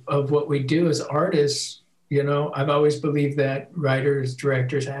of what we do as artists. I've always believed that writers,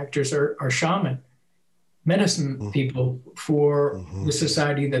 directors, actors are shaman, medicine people for the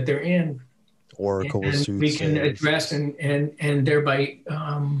society that they're in. Oracles, and we can address and thereby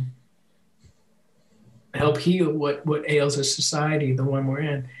help heal what ails a society, the one we're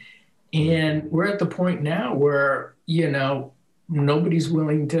in. And we're at the point now where, nobody's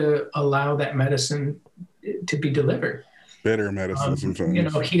willing to allow that medicine to be delivered. Bitter medicine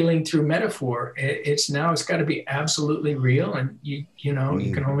sometimes. Healing through metaphor. It's got to be absolutely real, and you can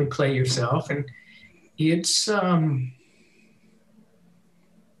only play yourself, and it's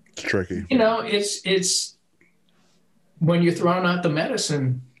tricky. It's when you're throwing out the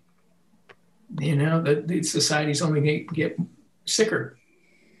medicine, the society's only going to get sicker.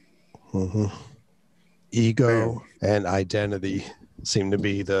 Ego and identity seem to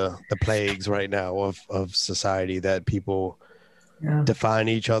be the plagues right now of society, that people define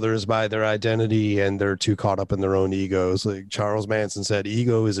each other's by their identity, and they're too caught up in their own egos. Like Charles Manson said,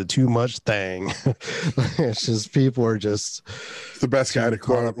 ego is a too much thing. It's just, people are just the best guy to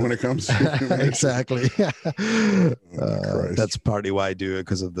quote when it comes to exactly. That's partly why I do it,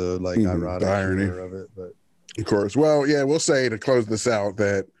 because of the ironic the irony of it. But of course, well, yeah, we'll say to close this out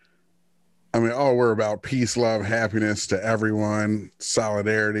that, we're about peace, love, happiness to everyone,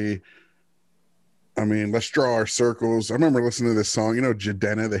 solidarity. Let's draw our circles. I remember listening to this song,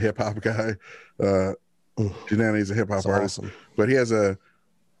 Jidenna, the hip hop guy. Jidenna, he's a hip hop artist, awesome. But he has a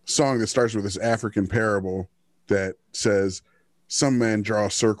song that starts with this African parable that says, some men draw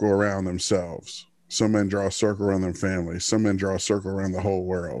a circle around themselves. Some men draw a circle around their family. Some men draw a circle around the whole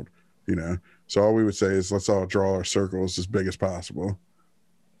world, So all we would say is, let's all draw our circles as big as possible.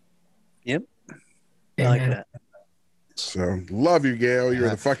 Yep. I like that. So love you, Gail. You're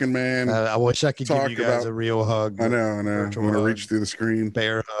the fucking man. I wish I could give you guys a real hug. I know. I'm going to reach through the screen.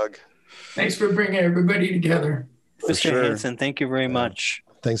 Bear hug. Thanks for bringing everybody together. Mr. Hanson, thank you very much.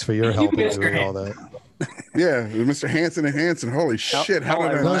 Thanks for your help in doing all that. Yeah, Mr. Hanson and Hanson. Holy shit! How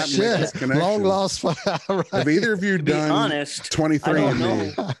did I not make this connection? Long lost. Right. Have either of you done honest, 23 and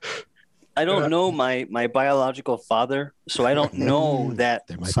me? I don't know my biological father, so I don't know that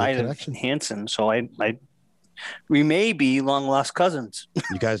side of Hanson. So we may be long lost cousins.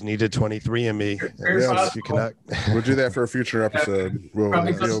 You guys needed 23 and me. Yes, you cannot. We'll do that for a future episode. We'll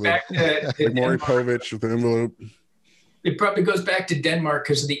goes back to Maury Povich with the envelope. It probably goes back to Denmark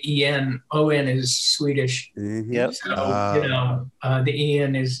because of the EN. ON is Swedish. Yep. So, the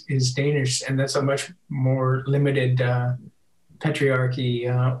EN is Danish, and that's a much more limited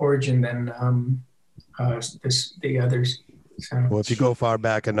patriarchy origin than the others. So. Well, if you go far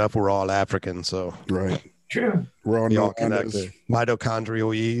back enough, we're all African. So right. True. We're all connected.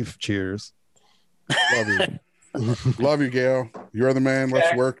 Mitochondrial Eve. Cheers. Love you. Love you, Gail. You're the man.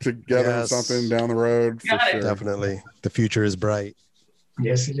 Let's work together on something down the road. For sure. Definitely. The future is bright.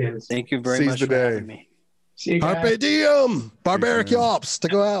 Yes, it is. Thank you very much for having me. See you guys. Carpe diem. Barbaric yops to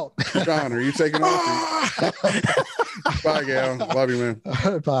go out. Sean, are you taking off? Bye, Gail. Love you,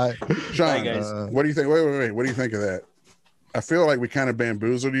 man. Bye. Sean, what do you think? Wait. What do you think of that? I feel like we kind of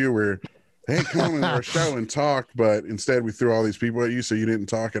bamboozled you. We're, hey, come on our show and talk, but instead we threw all these people at you, so you didn't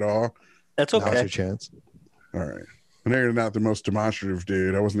talk at all. That's okay. Now's your chance. All right. I know you're not the most demonstrative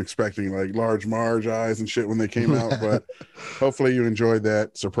dude. I wasn't expecting like large Marge eyes and shit when they came out, but hopefully you enjoyed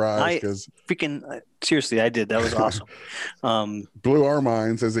that surprise. Because seriously, I did. That was awesome. Blew our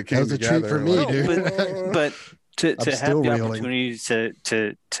minds as it came together. That was a treat for me, dude. But to have the opportunity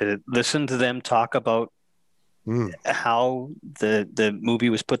to listen to them talk about how the movie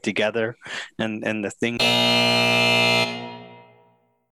was put together and the thing